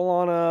pull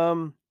on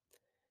them,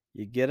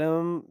 you get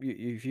them.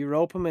 If you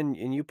rope them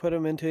and you put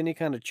them into any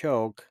kind of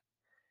choke,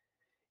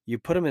 you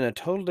put them in a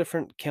total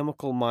different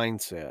chemical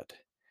mindset.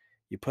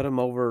 You put them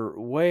over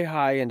way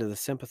high into the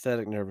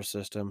sympathetic nervous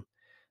system.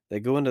 They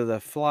go into the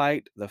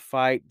flight, the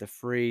fight, the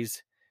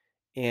freeze,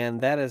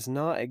 and that is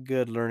not a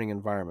good learning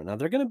environment. Now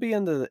they're going to be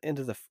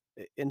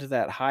into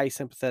that high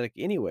sympathetic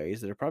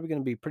anyways. They're probably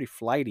going to be pretty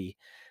flighty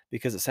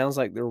because it sounds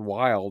like they're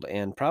wild,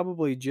 and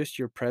probably just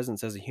your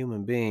presence as a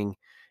human being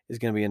is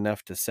going to be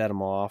enough to set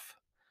them off.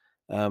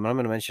 I'm going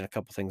to mention a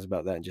couple things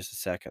about that in just a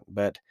second,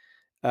 but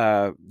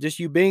just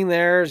you being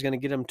there is going to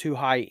get them too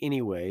high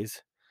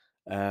anyways.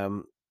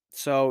 Um,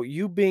 so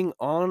you being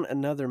on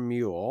another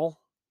mule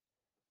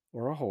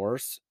or a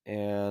horse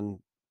and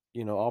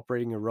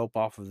operating a rope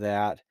off of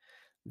that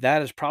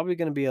is probably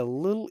going to be a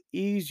little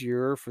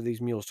easier for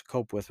these mules to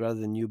cope with rather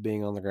than you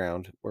being on the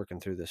ground working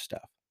through this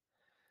stuff.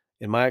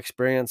 In my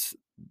experience,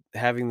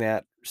 having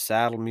that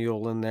saddle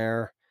mule in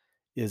there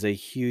is a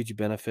huge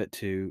benefit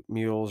to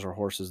mules or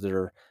horses that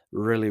are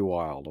really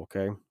wild.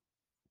 Okay.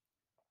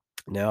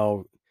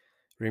 Now,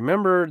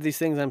 remember, these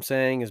things I'm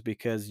saying is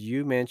because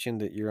you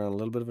mentioned that you're on a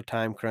little bit of a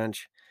time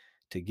crunch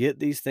to get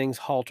these things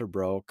halter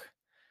broke.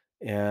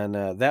 And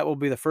that will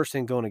be the first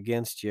thing going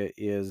against you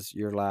is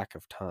your lack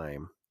of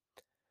time.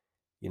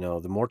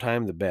 The more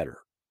time, the better.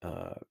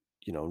 Uh,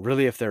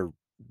 really, if they're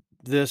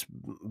this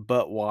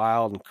but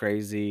wild and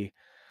crazy,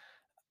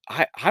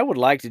 I would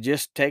like to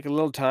just take a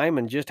little time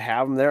and just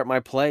have them there at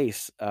my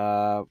place.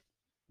 Don't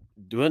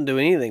do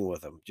anything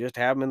with them. Just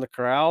have them in the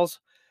corrals,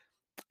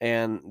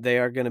 and they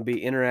are going to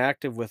be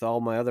interactive with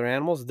all my other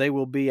animals. They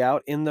will be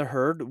out in the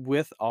herd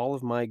with all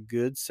of my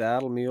good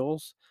saddle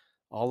mules.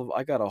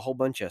 I got a whole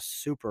bunch of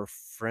super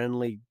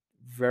friendly,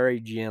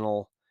 very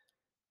gentle,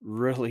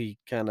 really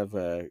kind of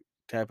a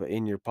type of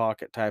in your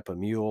pocket type of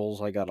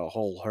mules. I got a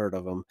whole herd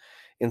of them.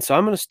 And so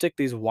I'm going to stick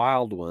these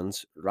wild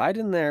ones right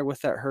in there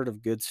with that herd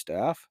of good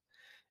stuff.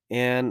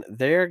 And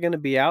they're going to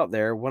be out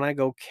there when I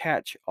go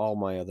catch all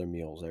my other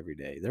mules every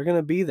day. They're going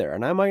to be there.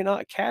 And I might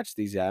not catch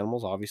these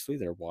animals. Obviously,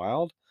 they're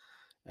wild.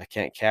 I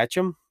can't catch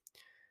them,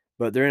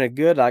 but they're in a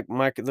good, like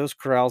those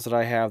corrals that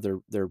I have.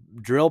 They're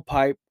drill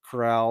pipe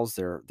corrals.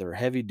 They're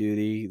heavy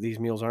duty. These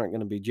mules aren't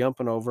going to be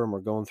jumping over them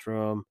or going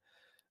through them.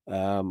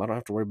 I don't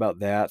have to worry about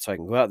that. So I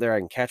can go out there, I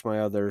can catch my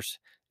others,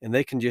 and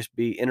they can just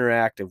be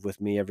interactive with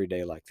me every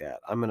day like that.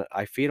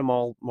 I feed them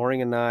all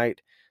morning and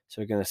night. So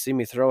they're going to see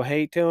me throw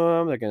hay to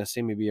them. They're going to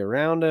see me be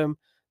around them.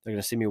 They're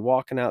going to see me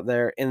walking out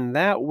there, and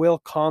that will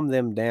calm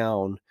them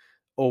down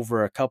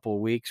over a couple of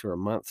weeks or a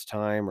month's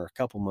time or a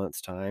couple months'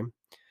 time.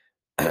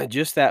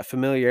 Just that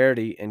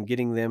familiarity and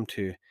getting them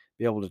to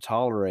be able to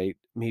tolerate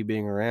me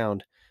being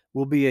around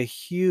will be a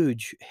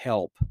huge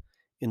help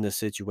in the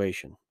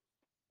situation.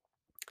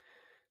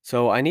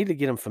 So I need to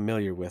get them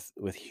familiar with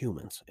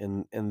humans,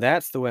 and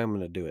that's the way I'm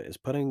going to do it, is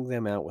putting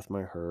them out with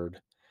my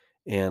herd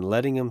and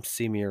letting them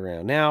see me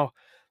around. Now,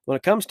 when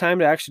it comes time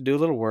to actually do a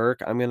little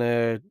work, I'm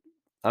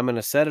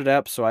gonna set it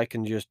up so I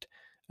can just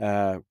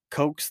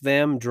coax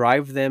them,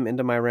 drive them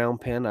into my round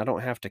pen. I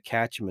don't have to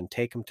catch them and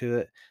take them to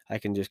it. I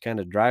can just kind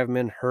of drive them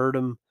in, herd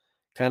them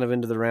kind of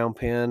into the round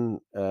pen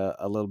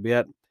a little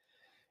bit.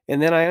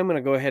 And then I am going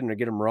to go ahead and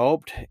get them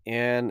roped,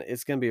 and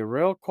it's going to be a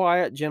real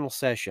quiet, gentle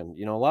session.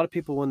 A lot of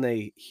people, when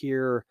they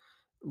hear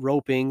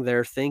roping,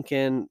 they're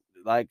thinking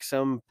like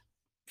some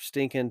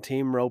stinking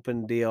team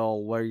roping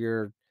deal where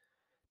you're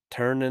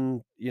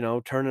turning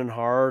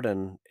hard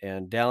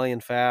and dallying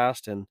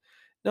fast. And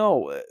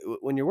no,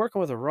 when you're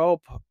working with a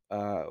rope,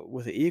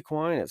 with the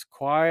equine, it's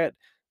quiet.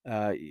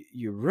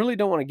 You really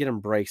don't want to get them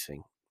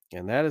bracing.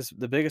 And that is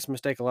the biggest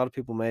mistake a lot of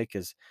people make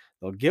is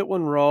they'll get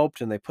one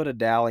roped and they put a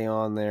dally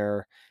on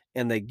there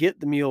and they get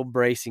the mule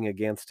bracing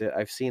against it.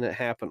 I've seen it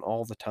happen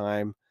all the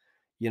time.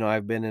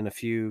 I've been in a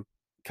few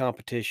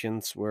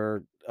competitions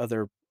where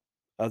other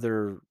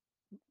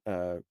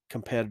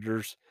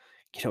competitors,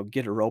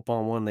 get a rope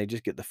on one, they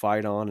just get the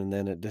fight on, and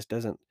then it just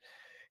doesn't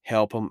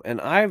help them.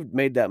 And I've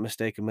made that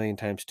mistake a million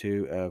times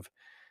too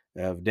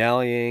of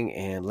dallying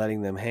and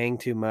letting them hang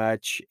too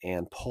much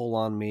and pull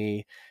on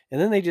me,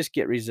 and then they just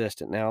get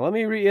resistant. Now, let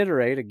me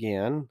reiterate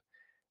again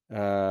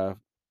uh,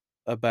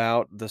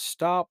 about the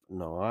stop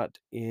knot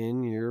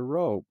in your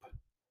rope.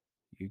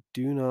 You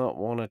do not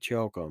want to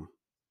choke them.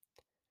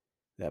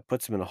 That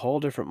puts them in a whole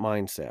different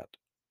mindset,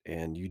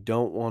 and you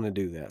don't want to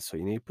do that. So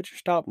you need to put your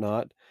stop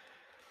knot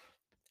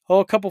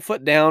a couple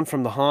foot down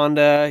from the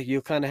Honda.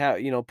 You kind of have,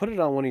 put it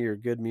on one of your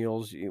good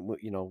mules,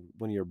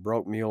 one of your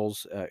broke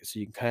mules, so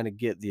you can kind of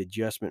get the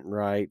adjustment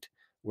right.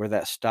 where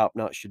that stop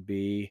knot should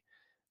be,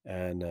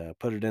 and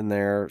put it in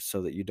there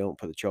so that you don't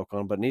put the choke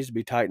on. But it needs to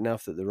be tight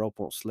enough that the rope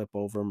won't slip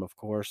over them, of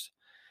course.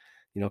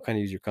 Kind of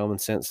use your common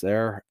sense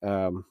there.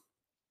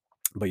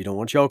 But you don't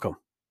want to choke them.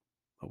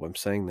 Hope I'm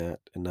saying that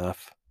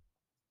enough,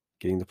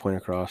 getting the point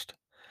across.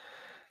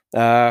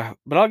 But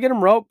I'll get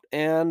them roped,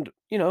 and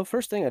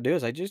first thing I do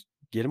is I just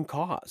get them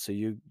caught. So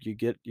you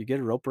get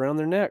a rope around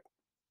their neck,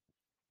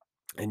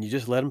 and you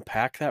just let them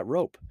pack that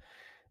rope.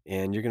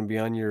 And you're going to be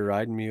on your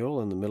riding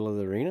mule in the middle of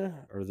the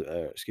arena, or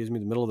the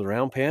middle of the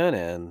round pen,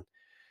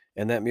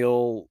 and that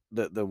mule,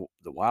 the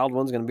wild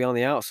one's going to be on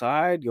the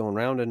outside, going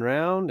round and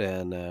round,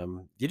 and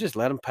you just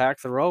let them pack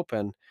the rope.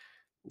 And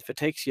if it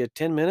takes you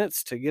 10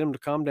 minutes to get them to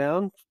calm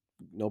down,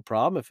 no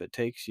problem. If it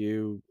takes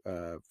you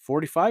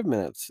 45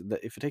 minutes,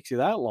 if it takes you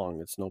that long,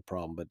 it's no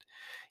problem. But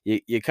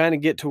you kind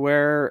of get to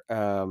where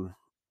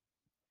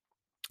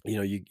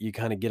you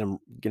kind of get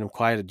them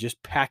quieted,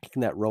 just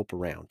packing that rope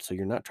around, so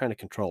you're not trying to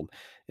control them.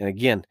 And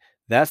again,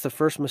 that's the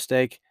first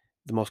mistake,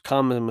 the most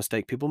common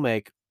mistake people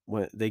make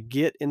when they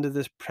get into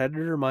this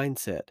predator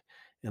mindset,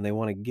 and they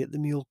want to get the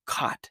mule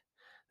caught.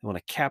 They want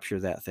to capture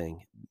that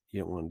thing.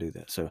 You don't want to do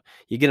that. So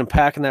you get them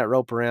packing that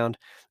rope around,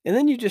 and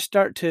then you just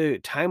start to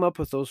time up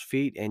with those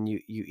feet, and you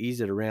ease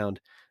it around.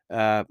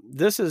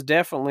 This is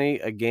definitely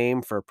a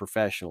game for a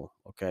professional.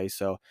 Okay,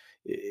 so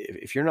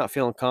if you're not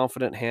feeling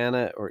confident,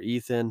 Hannah or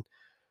Ethan,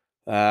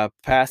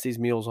 pass these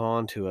mules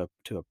on to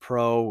a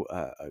pro,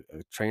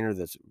 a trainer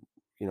that's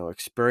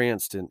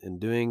experienced in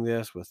doing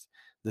this with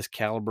this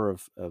caliber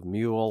of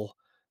mule.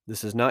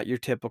 This is not your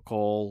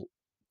typical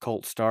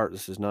colt start.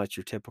 This is not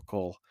your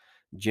typical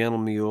gentle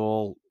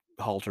mule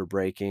halter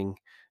breaking.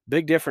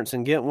 Big difference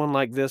in getting one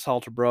like this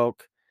halter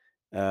broke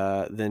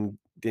than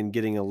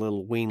getting a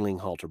little weanling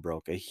halter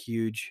broke. A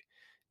huge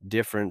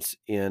difference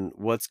in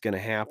what's going to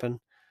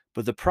happen,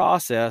 but the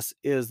process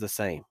is the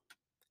same.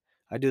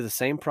 I do the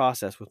same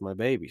process with my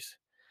babies.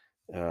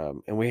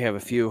 And we have a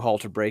few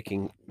halter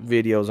breaking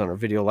videos on our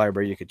video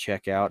library you could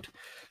check out.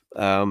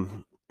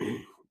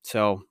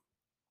 So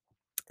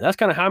that's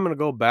kind of how I'm going to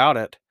go about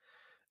it,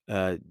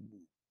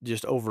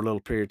 just over a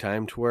little period of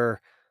time, to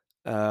where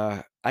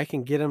I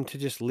can get them to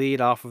just lead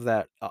off of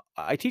that.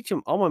 I teach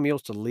them, all my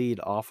mules, to lead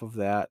off of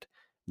that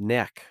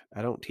neck.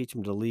 I don't teach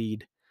them to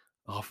lead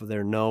off of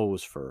their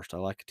nose first. I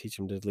like to teach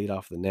them to lead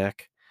off the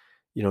neck.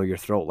 Your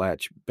throat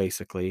latch,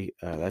 basically.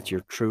 That's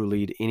your true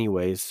lead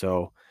anyways.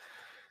 So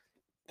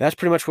that's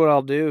pretty much what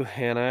I'll do,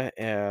 Hannah.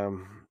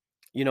 And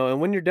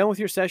when you're done with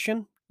your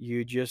session,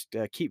 you just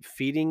keep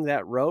feeding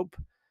that rope,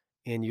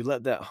 and you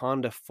let that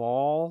Honda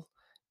fall,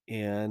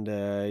 and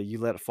you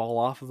let it fall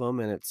off of them,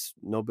 and it's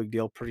no big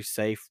deal. Pretty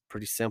safe,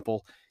 pretty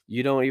simple.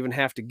 You don't even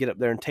have to get up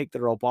there and take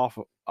the rope off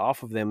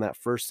of them that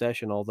first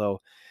session,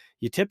 although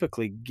you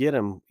typically get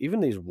them,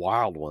 even these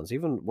wild ones,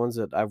 even ones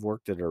that I've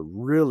worked that are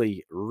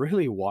really,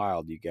 really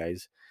wild, you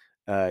guys.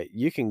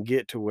 You can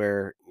get to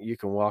where you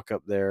can walk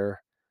up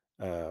there,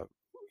 uh,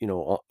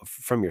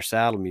 from your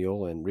saddle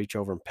mule, and reach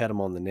over and pet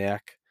them on the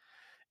neck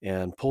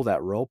and pull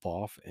that rope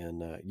off.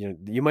 And,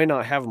 you might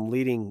not have them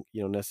leading,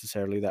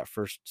 necessarily that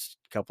first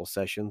couple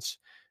sessions,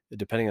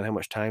 depending on how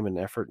much time and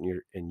effort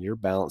and your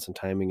balance and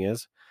timing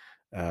is.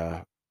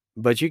 Uh,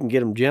 but you can get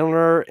them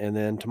gentler, and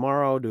then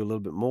tomorrow do a little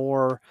bit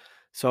more.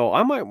 So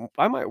I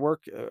might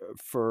work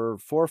for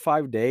 4 or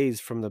 5 days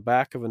from the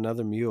back of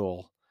another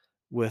mule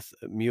with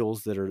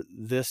mules that are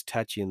this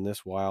touchy and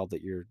this wild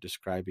that you're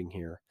describing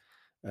here.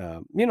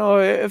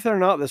 If they're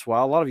not this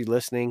wild, a lot of you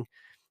listening,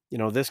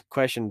 this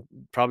question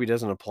probably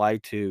doesn't apply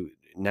to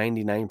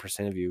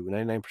 99% of you.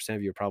 99%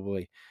 of you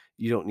probably,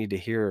 you don't need to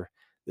hear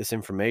this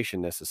information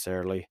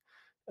necessarily.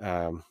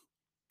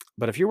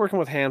 But if you're working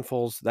with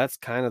handfuls, that's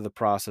kind of the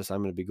process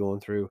I'm going to be going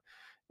through.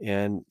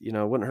 And, it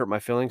wouldn't hurt my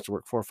feelings to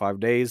work 4 or 5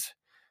 days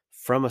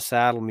from a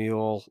saddle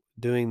mule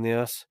doing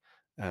this.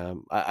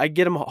 I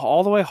get them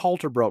all the way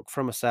halter broke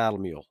from a saddle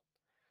mule.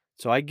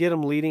 So I get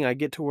them leading. I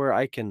get to where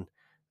I can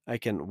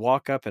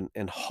walk up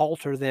and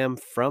halter them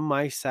from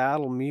my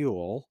saddle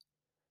mule,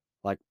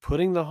 like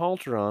putting the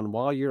halter on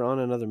while you're on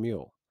another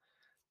mule.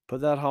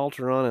 Put that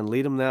halter on and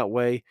lead them that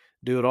way.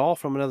 Do it all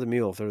from another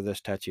mule if they're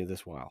this touchy,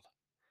 this wild.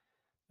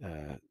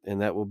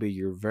 And that will be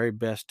your very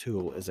best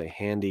tool as a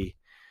handy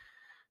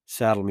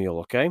saddle mule.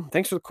 Okay.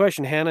 Thanks for the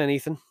question, Hannah and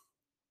Ethan.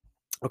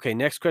 Okay.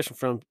 Next question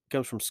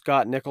comes from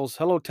Scott Nichols.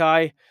 Hello,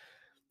 Ty.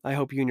 I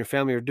hope you and your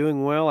family are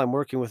doing well. I'm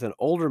working with an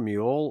older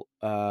mule,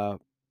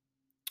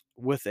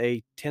 with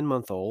a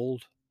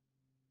 10-month-old.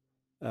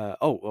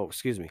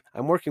 Excuse me.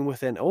 I'm working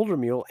with an older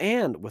mule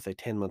and with a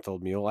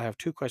 10-month-old mule. I have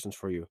 2 questions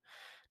for you.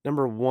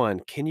 Number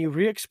 1, can you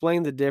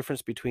re-explain the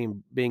difference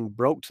between being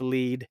broke to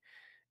lead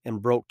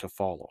and broke to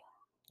follow?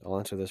 I'll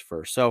answer this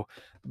first. So,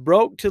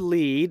 broke to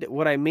lead,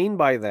 what I mean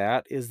by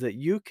that is that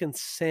you can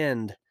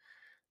send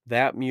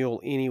that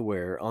mule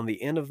anywhere on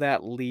the end of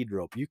that lead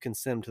rope. You can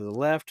send them to the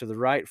left, to the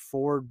right,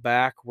 forward,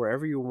 back,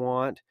 wherever you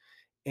want,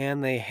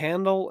 and they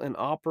handle and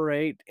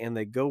operate, and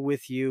they go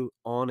with you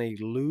on a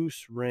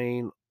loose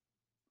rein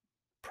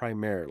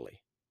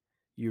primarily.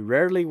 You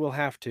rarely will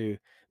have to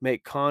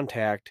make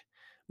contact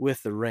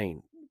with the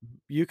rein.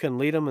 you can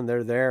lead them and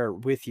they're there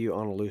with you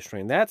on a loose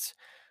rein. That's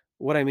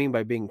what I mean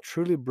by being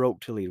truly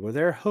broke to lead, where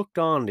they're hooked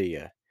onto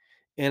you.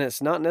 And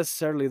it's not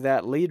necessarily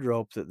that lead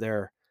rope that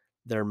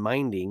they're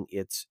minding.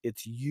 It's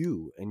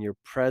you and your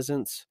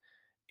presence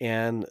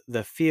and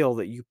the feel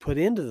that you put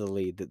into the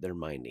lead that they're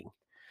minding.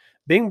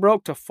 Being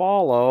broke to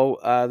follow,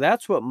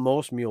 that's what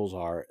most mules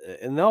are.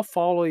 And they'll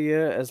follow you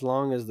as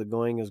long as the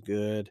going is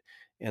good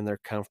and they're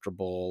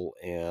comfortable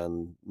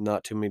and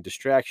not too many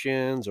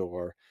distractions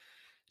or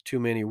too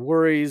many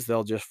worries.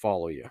 They'll just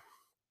follow you.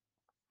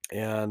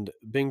 And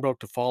being broke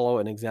to follow,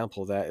 an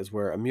example of that is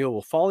where a mule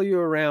will follow you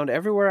around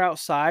everywhere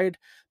outside,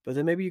 but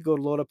then maybe you go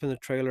load up in the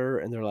trailer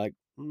and they're like,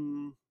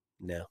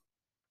 no.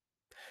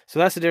 So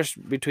that's the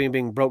difference between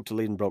being broke to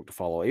lead and broke to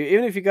follow.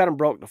 Even if you got them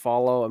broke to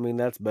follow, I mean,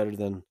 that's better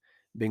than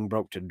being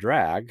broke to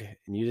drag.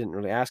 And you didn't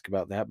really ask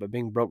about that, but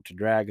being broke to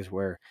drag is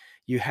where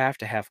you have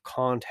to have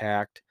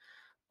contact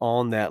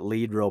on that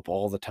lead rope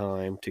all the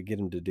time to get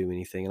them to do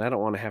anything. And I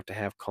don't want to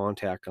have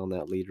contact on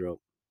that lead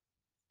rope.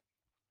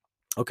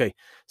 Okay,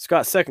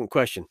 Scott, second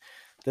question.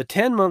 The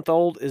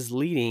 10-month-old is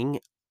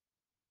leading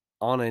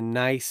on a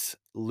nice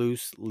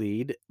loose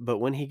lead, but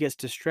when he gets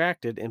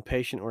distracted,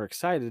 impatient, or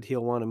excited,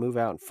 he'll want to move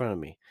out in front of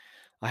me.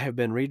 I have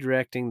been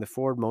redirecting the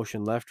forward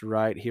motion left to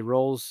right. He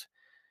rolls,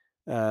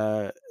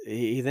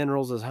 he then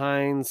rolls his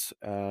hinds,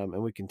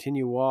 and we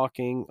continue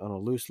walking on a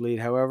loose lead.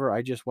 However,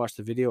 I just watched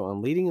the video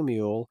on leading a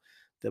mule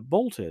that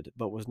bolted,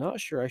 but was not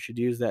sure I should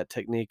use that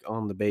technique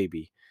on the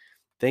baby.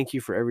 Thank you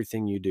for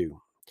everything you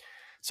do.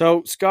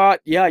 So Scott,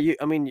 yeah, you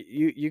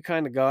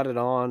kind of got it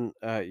on.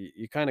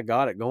 You kind of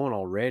got it going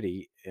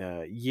already.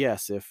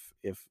 Yes, if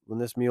when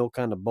this mule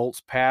kind of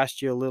bolts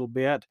past you a little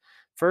bit,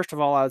 first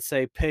of all, I'd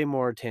say pay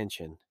more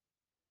attention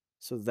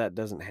so that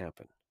doesn't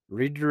happen.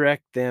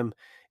 Redirect them.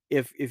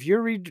 If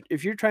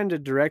you're trying to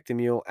direct the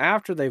mule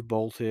after they've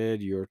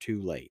bolted, you're too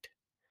late.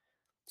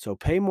 So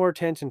pay more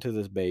attention to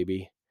this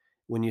baby.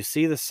 When you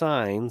see the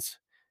signs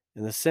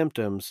and the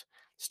symptoms,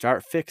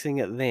 start fixing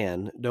it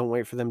then. Don't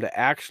wait for them to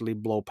actually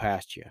blow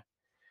past you.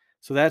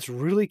 So that's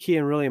really key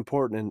and really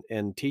important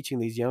in teaching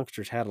these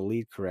youngsters how to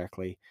lead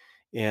correctly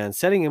and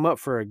setting them up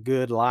for a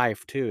good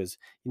life too. Is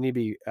you need to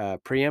be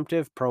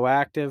preemptive,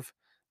 proactive,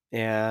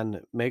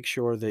 and make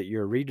sure that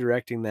you're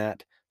redirecting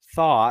that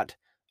thought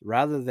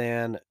rather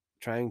than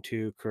trying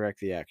to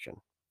correct the action.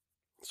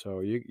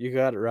 So you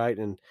got it right.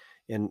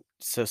 And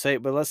so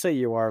but let's say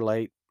you are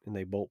late and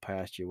they bolt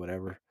past you,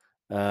 whatever.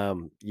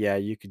 Yeah,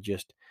 you could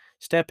just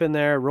step in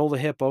there, roll the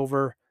hip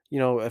over.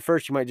 At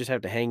first you might just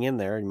have to hang in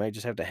there. You might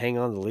just have to hang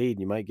on the lead.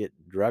 You might get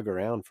drug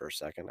around for a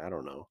second. I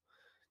don't know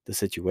the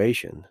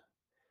situation.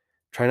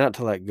 Try not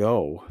to let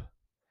go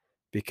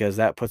because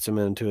that puts them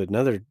into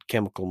another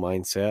chemical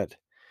mindset.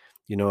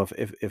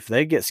 If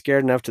they get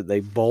scared enough that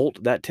they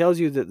bolt, that tells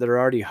you that they're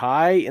already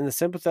high in the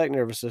sympathetic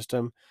nervous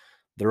system.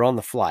 They're on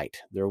the flight.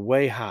 They're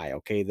way high.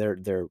 Okay.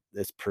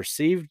 It's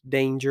perceived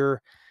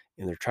danger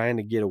and they're trying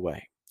to get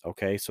away.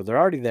 Okay. So they're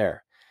already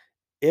there.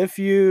 If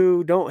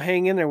you don't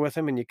hang in there with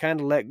them and you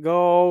kind of let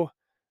go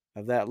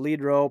of that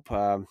lead rope,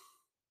 they're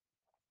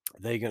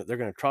going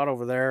to trot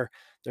over there.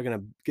 They're going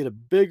to get a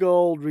big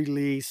old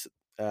release,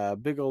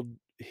 big old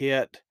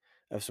hit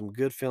of some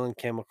good feeling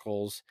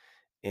chemicals.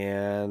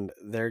 And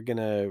they're going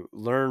to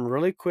learn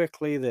really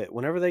quickly that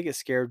whenever they get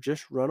scared,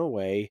 just run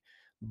away,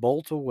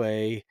 bolt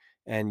away,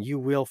 and you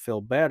will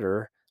feel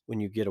better when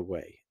you get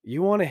away.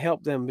 You want to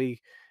help them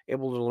be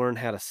able to learn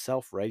how to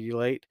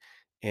self-regulate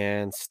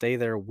and stay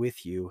there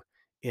with you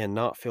and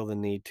not feel the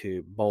need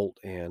to bolt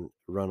and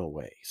run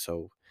away.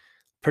 So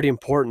pretty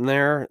important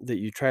there that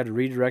you try to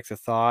redirect the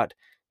thought,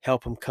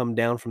 help them come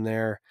down from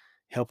there,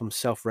 help them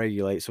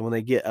self-regulate. So when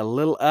they get a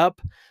little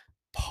up,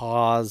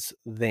 pause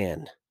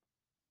then.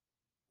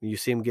 You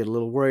see them get a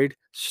little worried,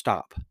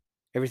 stop.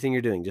 Everything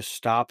you're doing, just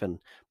stop and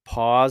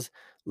pause.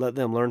 Let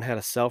them learn how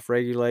to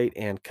self-regulate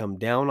and come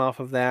down off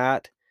of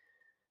that.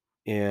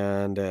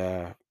 And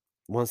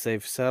once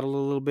they've settled a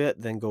little bit,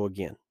 then go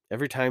again.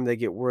 Every time they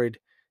get worried,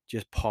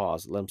 just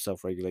pause, let them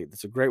self-regulate.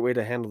 That's a great way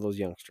to handle those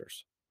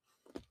youngsters.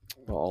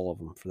 Well, all of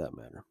them for that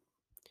matter.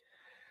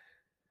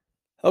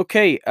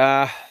 Okay,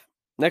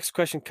 next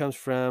question comes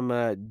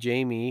from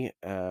Jamie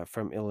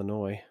from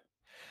Illinois.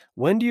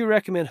 When do you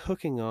recommend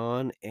hooking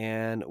on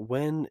and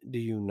when do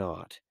you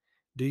not?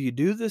 Do you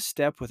do this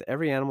step with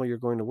every animal you're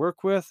going to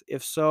work with?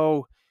 If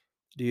so,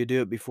 do you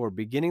do it before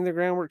beginning the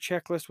groundwork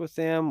checklist with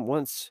them?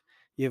 Once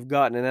you've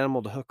gotten an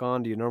animal to hook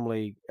on, do you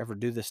normally ever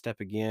do this step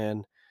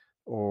again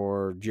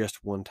or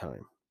just one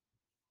time?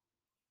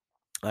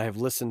 I have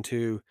listened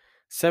to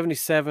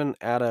 77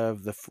 out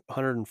of the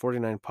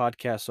 149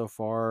 podcasts so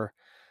far,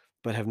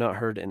 but have not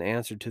heard an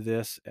answer to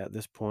this at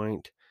this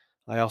point.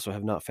 I also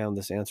have not found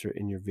this answer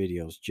in your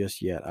videos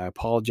just yet. I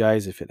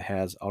apologize if it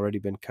has already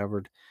been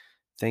covered.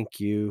 Thank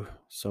you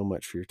so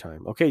much for your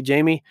time. Okay,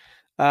 Jamie,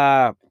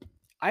 I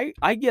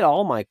get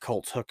all my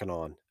colts hooking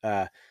on.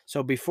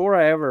 So before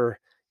I ever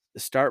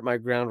start my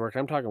groundwork,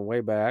 I'm talking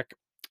way back,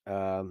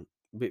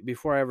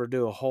 before I ever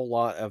do a whole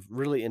lot of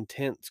really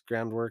intense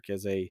groundwork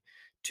as a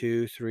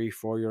 2, 3,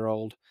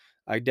 4-year-old,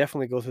 I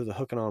definitely go through the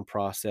hooking on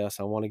process.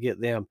 I want to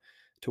get them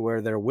to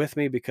where they're with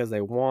me because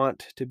they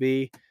want to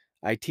be.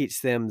 I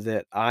teach them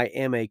that I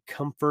am a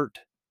comfort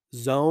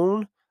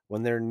zone.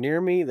 When they're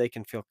near me, they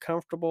can feel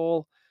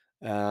comfortable,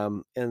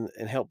 and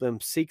help them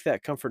seek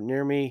that comfort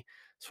near me.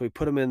 So we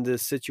put them in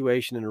this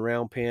situation in a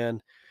round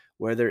pen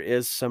where there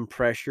is some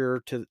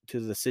pressure to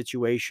the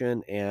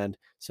situation and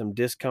some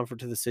discomfort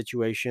to the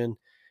situation,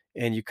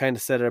 and you kind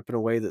of set it up in a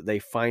way that they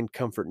find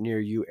comfort near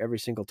you every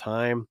single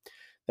time.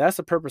 That's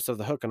the purpose of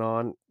the hooking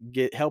on,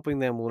 helping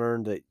them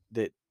learn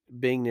that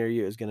being near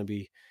you is going to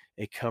be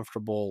a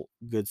comfortable,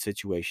 good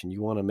situation.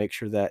 You want to make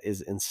sure that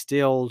is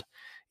instilled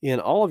in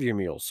all of your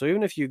meals. So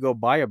even if you go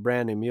buy a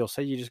brand new meal,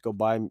 say you just go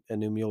buy a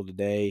new meal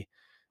today,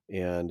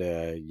 and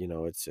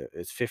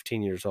it's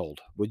 15 years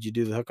old, would you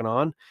do the hooking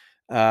on?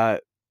 Uh,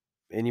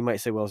 and you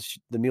might say, well,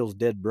 the meal's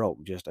dead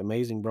broke, just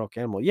amazing broke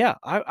animal. Yeah,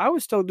 I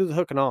would still do the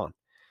hooking on.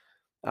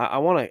 I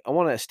want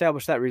to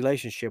establish that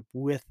relationship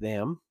with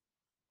them.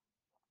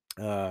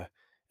 Uh,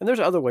 and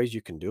there's other ways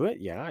you can do it.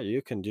 Yeah,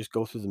 you can just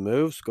go through the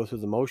moves, go through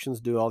the motions,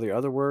 do all the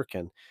other work,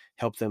 and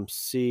help them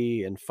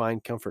see and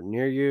find comfort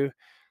near you.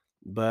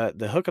 But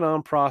the hooking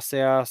on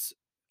process,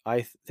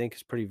 think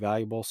is pretty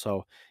valuable.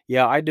 So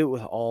yeah, I do it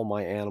with all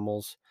my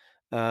animals.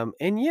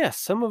 And yes,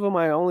 some of them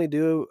I only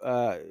do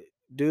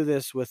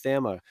this with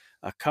them a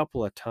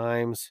couple of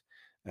times.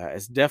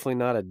 It's definitely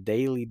not a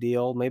daily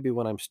deal. Maybe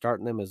when I'm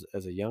starting them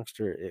as a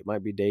youngster, it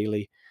might be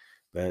daily.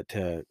 But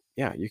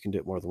yeah, you can do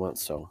it more than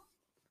once. So,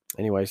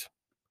 anyways,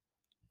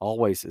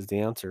 always is the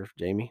answer,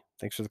 Jamie.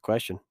 Thanks for the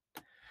question.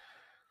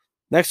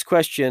 Next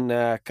question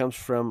comes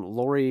from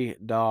Lori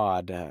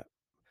Dodd.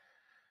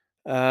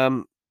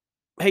 Um,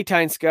 Hey,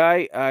 Tyne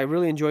Sky, I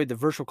really enjoyed the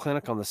virtual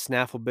clinic on the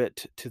snaffle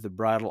bit to the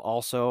bridle.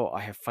 Also,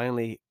 I have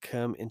finally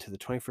come into the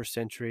 21st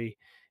century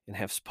and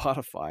have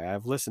Spotify.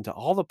 I've listened to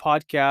all the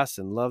podcasts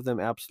and love them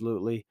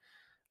absolutely.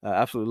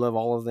 Absolutely love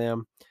all of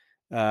them.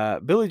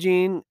 Billie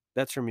Jean,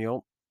 that's her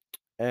mule.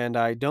 And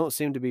I don't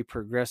seem to be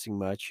progressing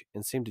much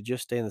and seem to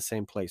just stay in the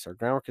same place. Our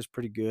groundwork is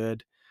pretty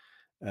good.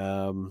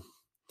 Um,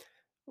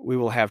 we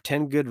will have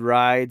 10 good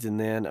rides and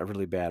then a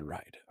really bad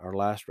ride. Our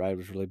last ride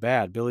was really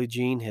bad. Billie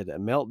Jean had a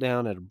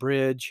meltdown at a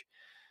bridge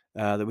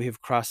that we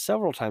have crossed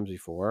several times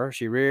before.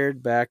 She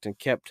reared, backed, and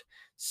kept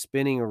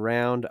spinning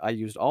around. I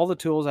used all the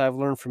tools I've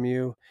learned from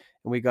you,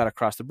 and we got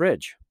across the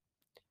bridge.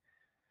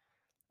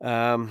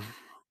 Um,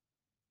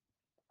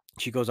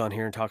 she goes on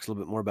here and talks a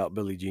little bit more about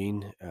Billie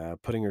Jean,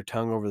 putting her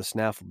tongue over the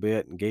snaffle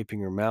bit and gaping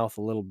her mouth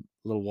a little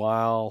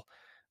while.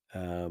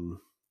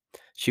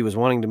 She was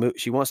wanting to move.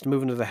 She wants to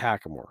move into the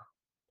hackamore,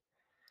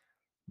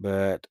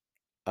 but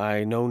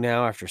I know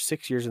now after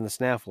 6 years in the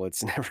snaffle,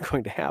 it's never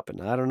going to happen.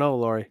 I don't know,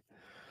 Lori.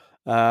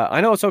 I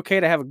know it's okay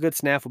to have a good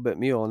snaffle bit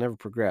mule and never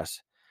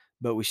progress,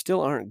 but we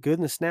still aren't good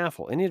in the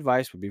snaffle. Any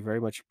advice would be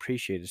very much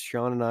appreciated.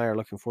 Sean and I are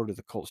looking forward to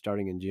the colt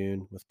starting in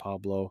June with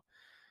Pablo.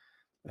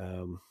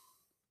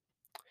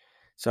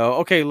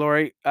 Okay,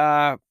 Lori.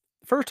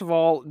 First of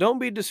all, don't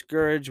be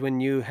discouraged when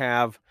you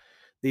have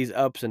these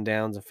ups and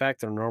downs. In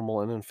fact, they're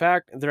normal, and in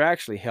fact, they're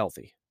actually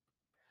healthy.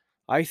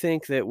 I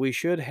think that we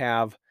should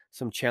have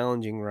some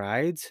challenging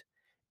rides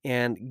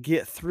and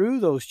get through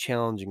those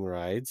challenging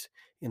rides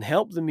and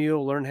help the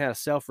mule learn how to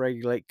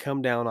self-regulate,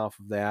 come down off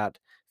of that,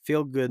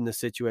 feel good in the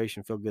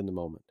situation, feel good in the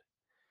moment.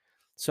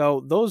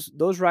 So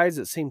those rides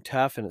that seem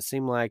tough and it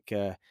seemed like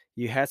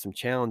you had some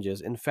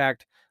challenges. In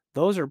fact,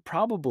 those are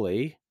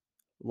probably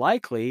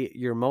likely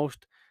your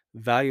most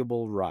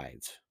valuable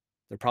rides.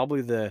 They're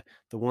probably the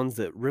ones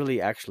that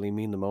really actually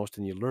mean the most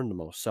and you learn the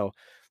most. So,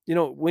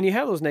 when you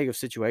have those negative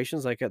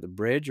situations like at the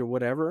bridge or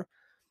whatever,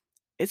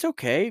 it's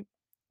okay.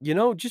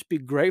 Just be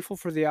grateful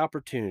for the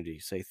opportunity.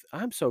 Say,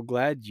 I'm so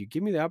glad you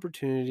give me the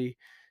opportunity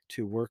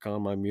to work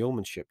on my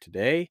mulemanship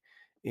today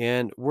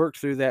and work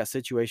through that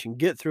situation,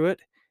 get through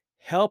it,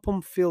 help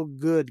them feel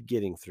good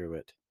getting through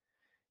it,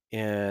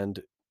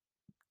 and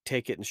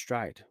take it in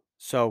stride.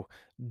 So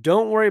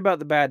don't worry about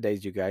the bad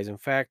days, you guys. In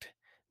fact,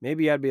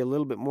 maybe I'd be a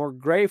little bit more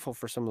grateful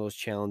for some of those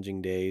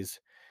challenging days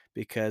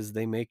because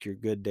they make your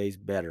good days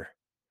better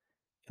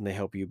and they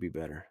help you be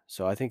better.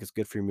 So I think it's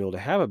good for your mule to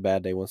have a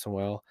bad day once in a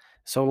while,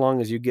 so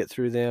long as you get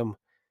through them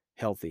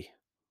healthy.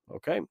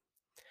 Okay.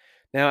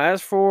 Now,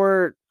 as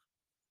for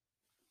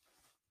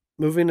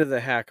moving to the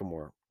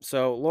hackamore.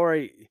 So,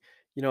 Lori,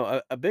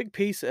 a big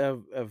piece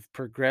of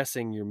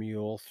progressing your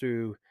mule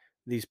through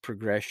these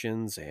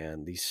progressions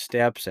and these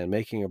steps and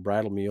making a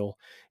bridle mule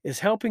is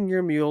helping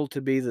your mule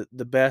to be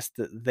the best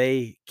that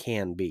they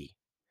can be.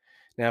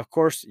 Now, of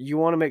course, you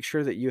want to make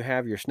sure that you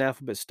have your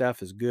snaffle bit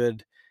stuff as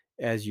good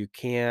as you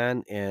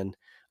can. And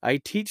I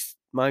teach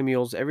my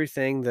mules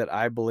everything that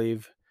I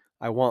believe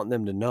I want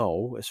them to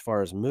know as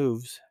far as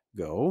moves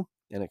go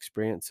and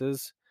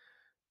experiences.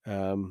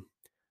 Um,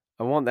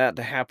 I want that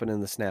to happen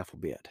in the snaffle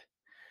bit.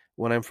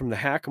 When I'm from the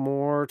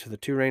hackamore to the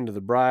two rein to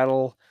the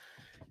bridle,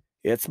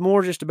 it's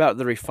more just about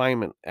the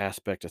refinement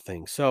aspect of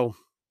things. So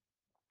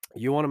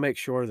you want to make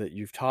sure that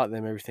you've taught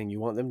them everything you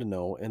want them to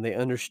know and they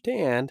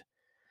understand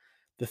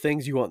the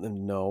things you want them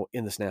to know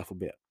in the snaffle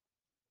bit.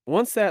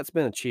 Once that's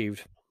been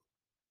achieved,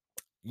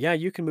 yeah,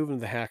 you can move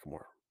into the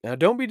Hackamore. Now,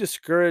 don't be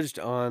discouraged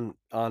on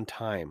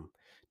time.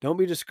 Don't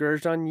be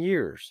discouraged on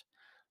years.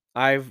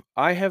 I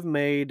have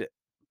made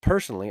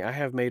personally, I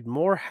have made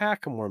more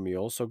Hackamore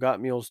mules, so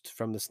got mules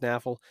from the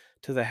snaffle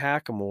to the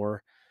Hackamore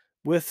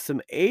with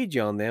some age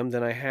on them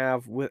than I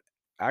have with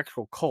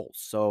actual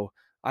colts. So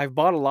I've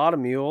bought a lot of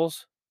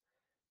mules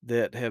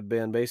that have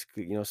been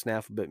basically,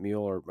 snaffle bit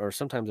mule, or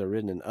sometimes I've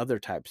ridden in other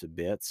types of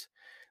bits.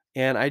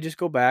 And I just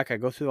go back, I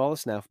go through all the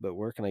snaffle bit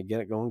work and I get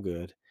it going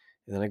good.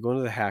 And then I go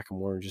into the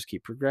Hackamore and just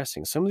keep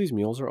progressing. Some of these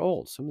mules are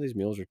old. Some of these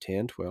mules are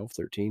 10, 12,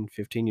 13,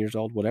 15 years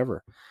old,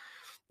 whatever.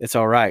 It's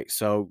all right.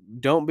 So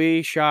don't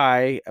be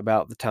shy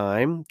about the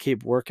time.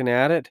 Keep working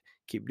at it.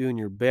 Keep doing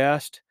your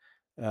best.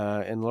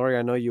 And Lori,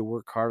 I know you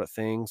work hard at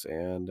things,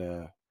 and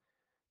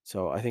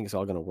so I think it's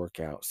all going to work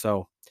out.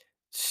 So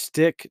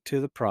stick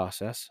to the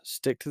process,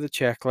 stick to the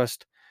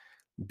checklist,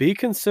 be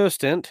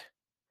consistent,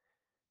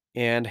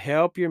 and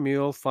help your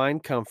mule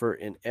find comfort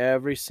in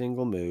every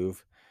single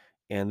move.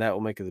 And that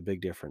will make a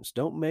big difference.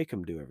 Don't make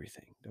them do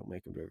everything. Don't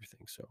make them do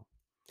everything. So.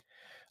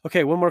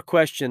 Okay, one more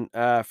question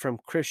from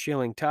Chris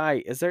Schilling.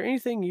 Ty, is there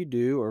anything you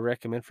do or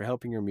recommend for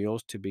helping your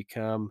mules to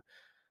become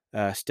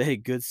stay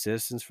good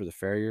citizens for the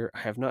farrier? I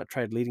have not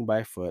tried leading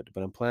by foot,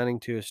 but I'm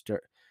planning to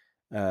start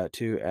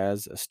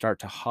as a start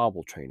to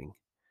hobble training.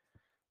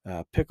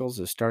 Pickles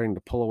is starting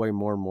to pull away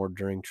more and more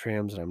during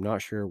trims, and I'm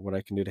not sure what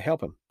I can do to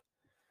help him.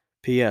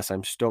 P.S.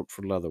 I'm stoked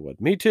for Leatherwood.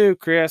 Me too,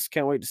 Chris.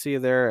 Can't wait to see you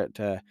there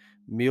at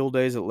Mule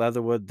Days at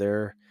Leatherwood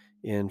there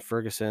in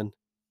Ferguson,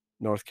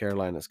 North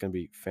Carolina. It's going to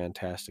be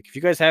fantastic. If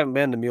you guys haven't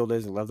been to Mule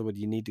Days at Leatherwood,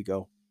 you need to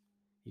go.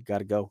 You got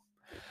to go.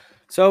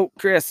 So,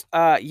 Chris,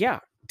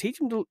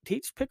 teach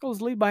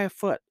Pickles lead by a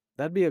foot.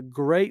 That'd be a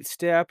great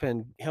step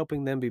in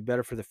helping them be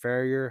better for the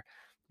farrier,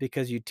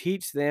 because you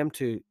teach them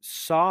to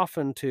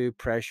soften to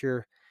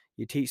pressure.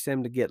 You teach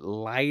them to get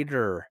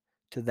lighter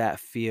to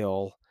that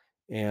feel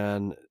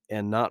and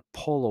not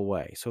pull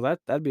away. So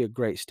that'd be a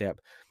great step.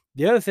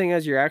 The other thing,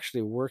 as you're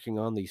actually working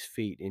on these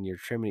feet and you're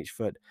trimming each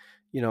foot,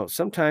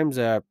 sometimes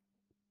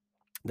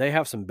they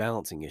have some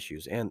balancing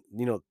issues. And,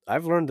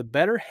 I've learned the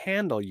better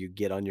handle you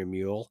get on your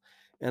mule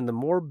and the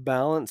more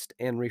balanced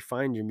and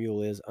refined your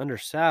mule is under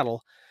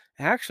saddle,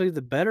 actually,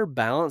 the better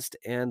balanced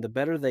and the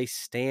better they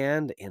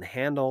stand and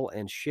handle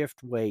and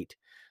shift weight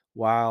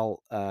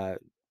while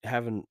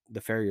having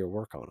the farrier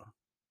work on them.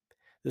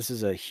 This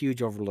is a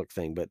huge overlooked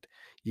thing, but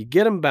you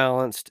get them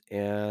balanced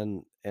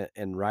and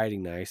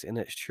riding nice, and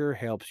it sure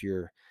helps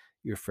your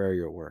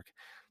farrier work.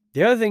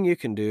 The other thing you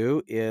can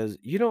do is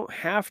you don't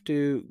have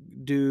to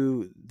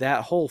do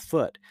that whole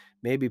foot.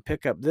 Maybe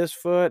pick up this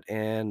foot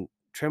and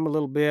trim a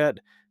little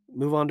bit,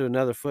 move on to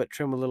another foot,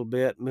 trim a little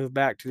bit, move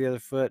back to the other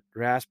foot,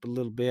 rasp a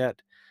little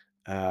bit,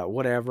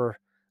 whatever.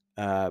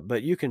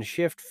 But you can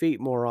shift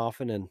feet more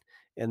often,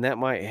 and that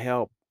might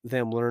help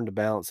them learn to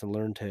balance and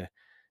learn to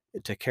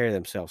carry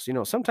themselves.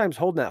 Sometimes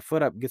holding that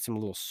foot up gets them a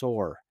little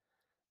sore,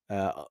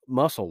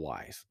 muscle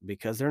wise,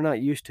 because they're not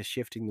used to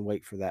shifting the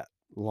weight for that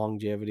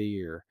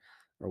longevity or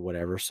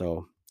whatever.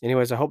 So,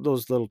 anyways, I hope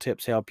those little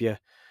tips help you.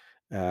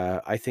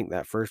 I think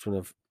that first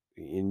one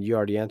and you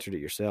already answered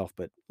it yourself,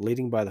 but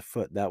leading by the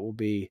foot, that will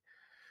be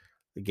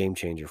the game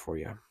changer for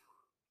you.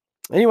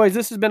 Anyways,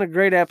 this has been a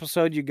great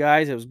episode, you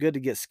guys. It was good to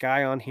get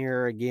Sky on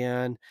here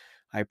again.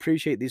 I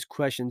appreciate these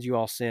questions you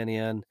all sent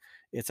in.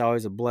 It's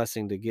always a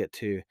blessing to get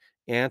to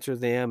answer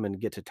them and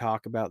get to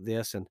talk about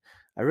this. And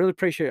I really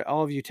appreciate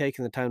all of you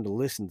taking the time to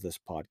listen to this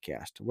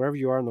podcast. Wherever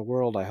you are in the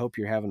world, I hope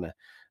you're having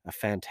a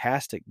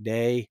fantastic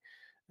day.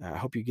 I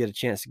hope you get a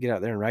chance to get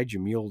out there and ride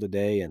your mule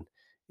today and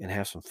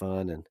have some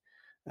fun. And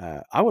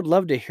I would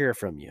love to hear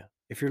from you.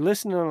 If you're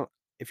listening on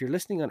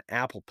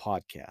Apple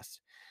Podcasts,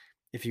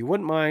 if you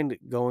wouldn't mind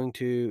going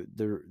to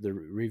the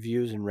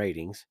reviews and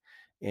ratings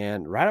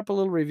and write up a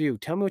little review,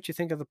 tell me what you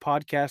think of the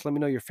podcast. Let me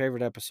know your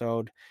favorite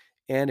episode.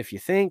 And if you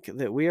think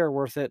that we are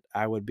worth it,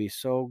 I would be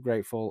so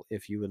grateful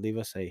if you would leave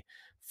us a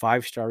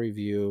 5-star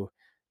review.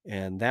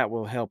 And that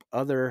will help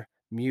other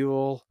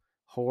mule,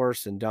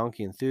 horse, and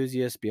donkey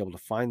enthusiasts be able to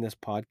find this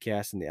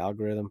podcast in the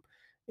algorithm.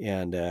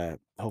 And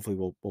hopefully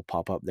we'll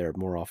pop up there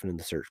more often in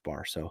the search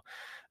bar. So,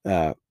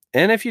 and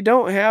if you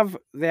don't have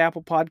the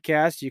Apple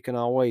Podcast, you can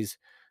always,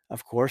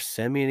 of course,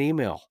 send me an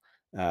email.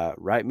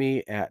 Write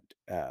me at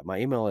my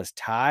email is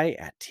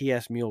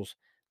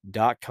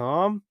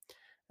ty@tsmules.com.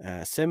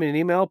 Send me an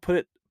email, put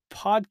it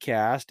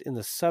podcast in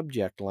the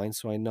subject line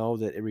so I know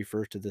that it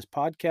refers to this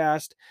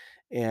podcast,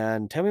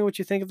 and tell me what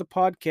you think of the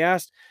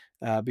podcast.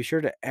 Be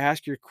sure to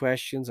ask your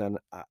questions, and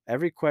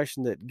every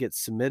question that gets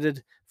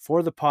submitted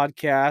for the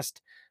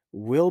podcast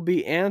will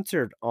be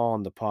answered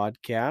on the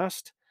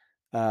podcast.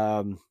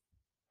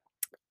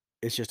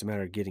 It's just a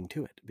matter of getting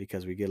to it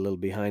because we get a little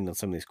behind on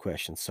some of these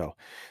questions. So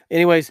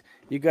anyways,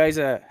 you guys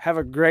have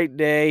a great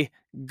day.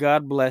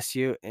 God bless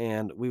you,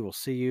 and we will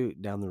see you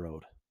down the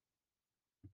road.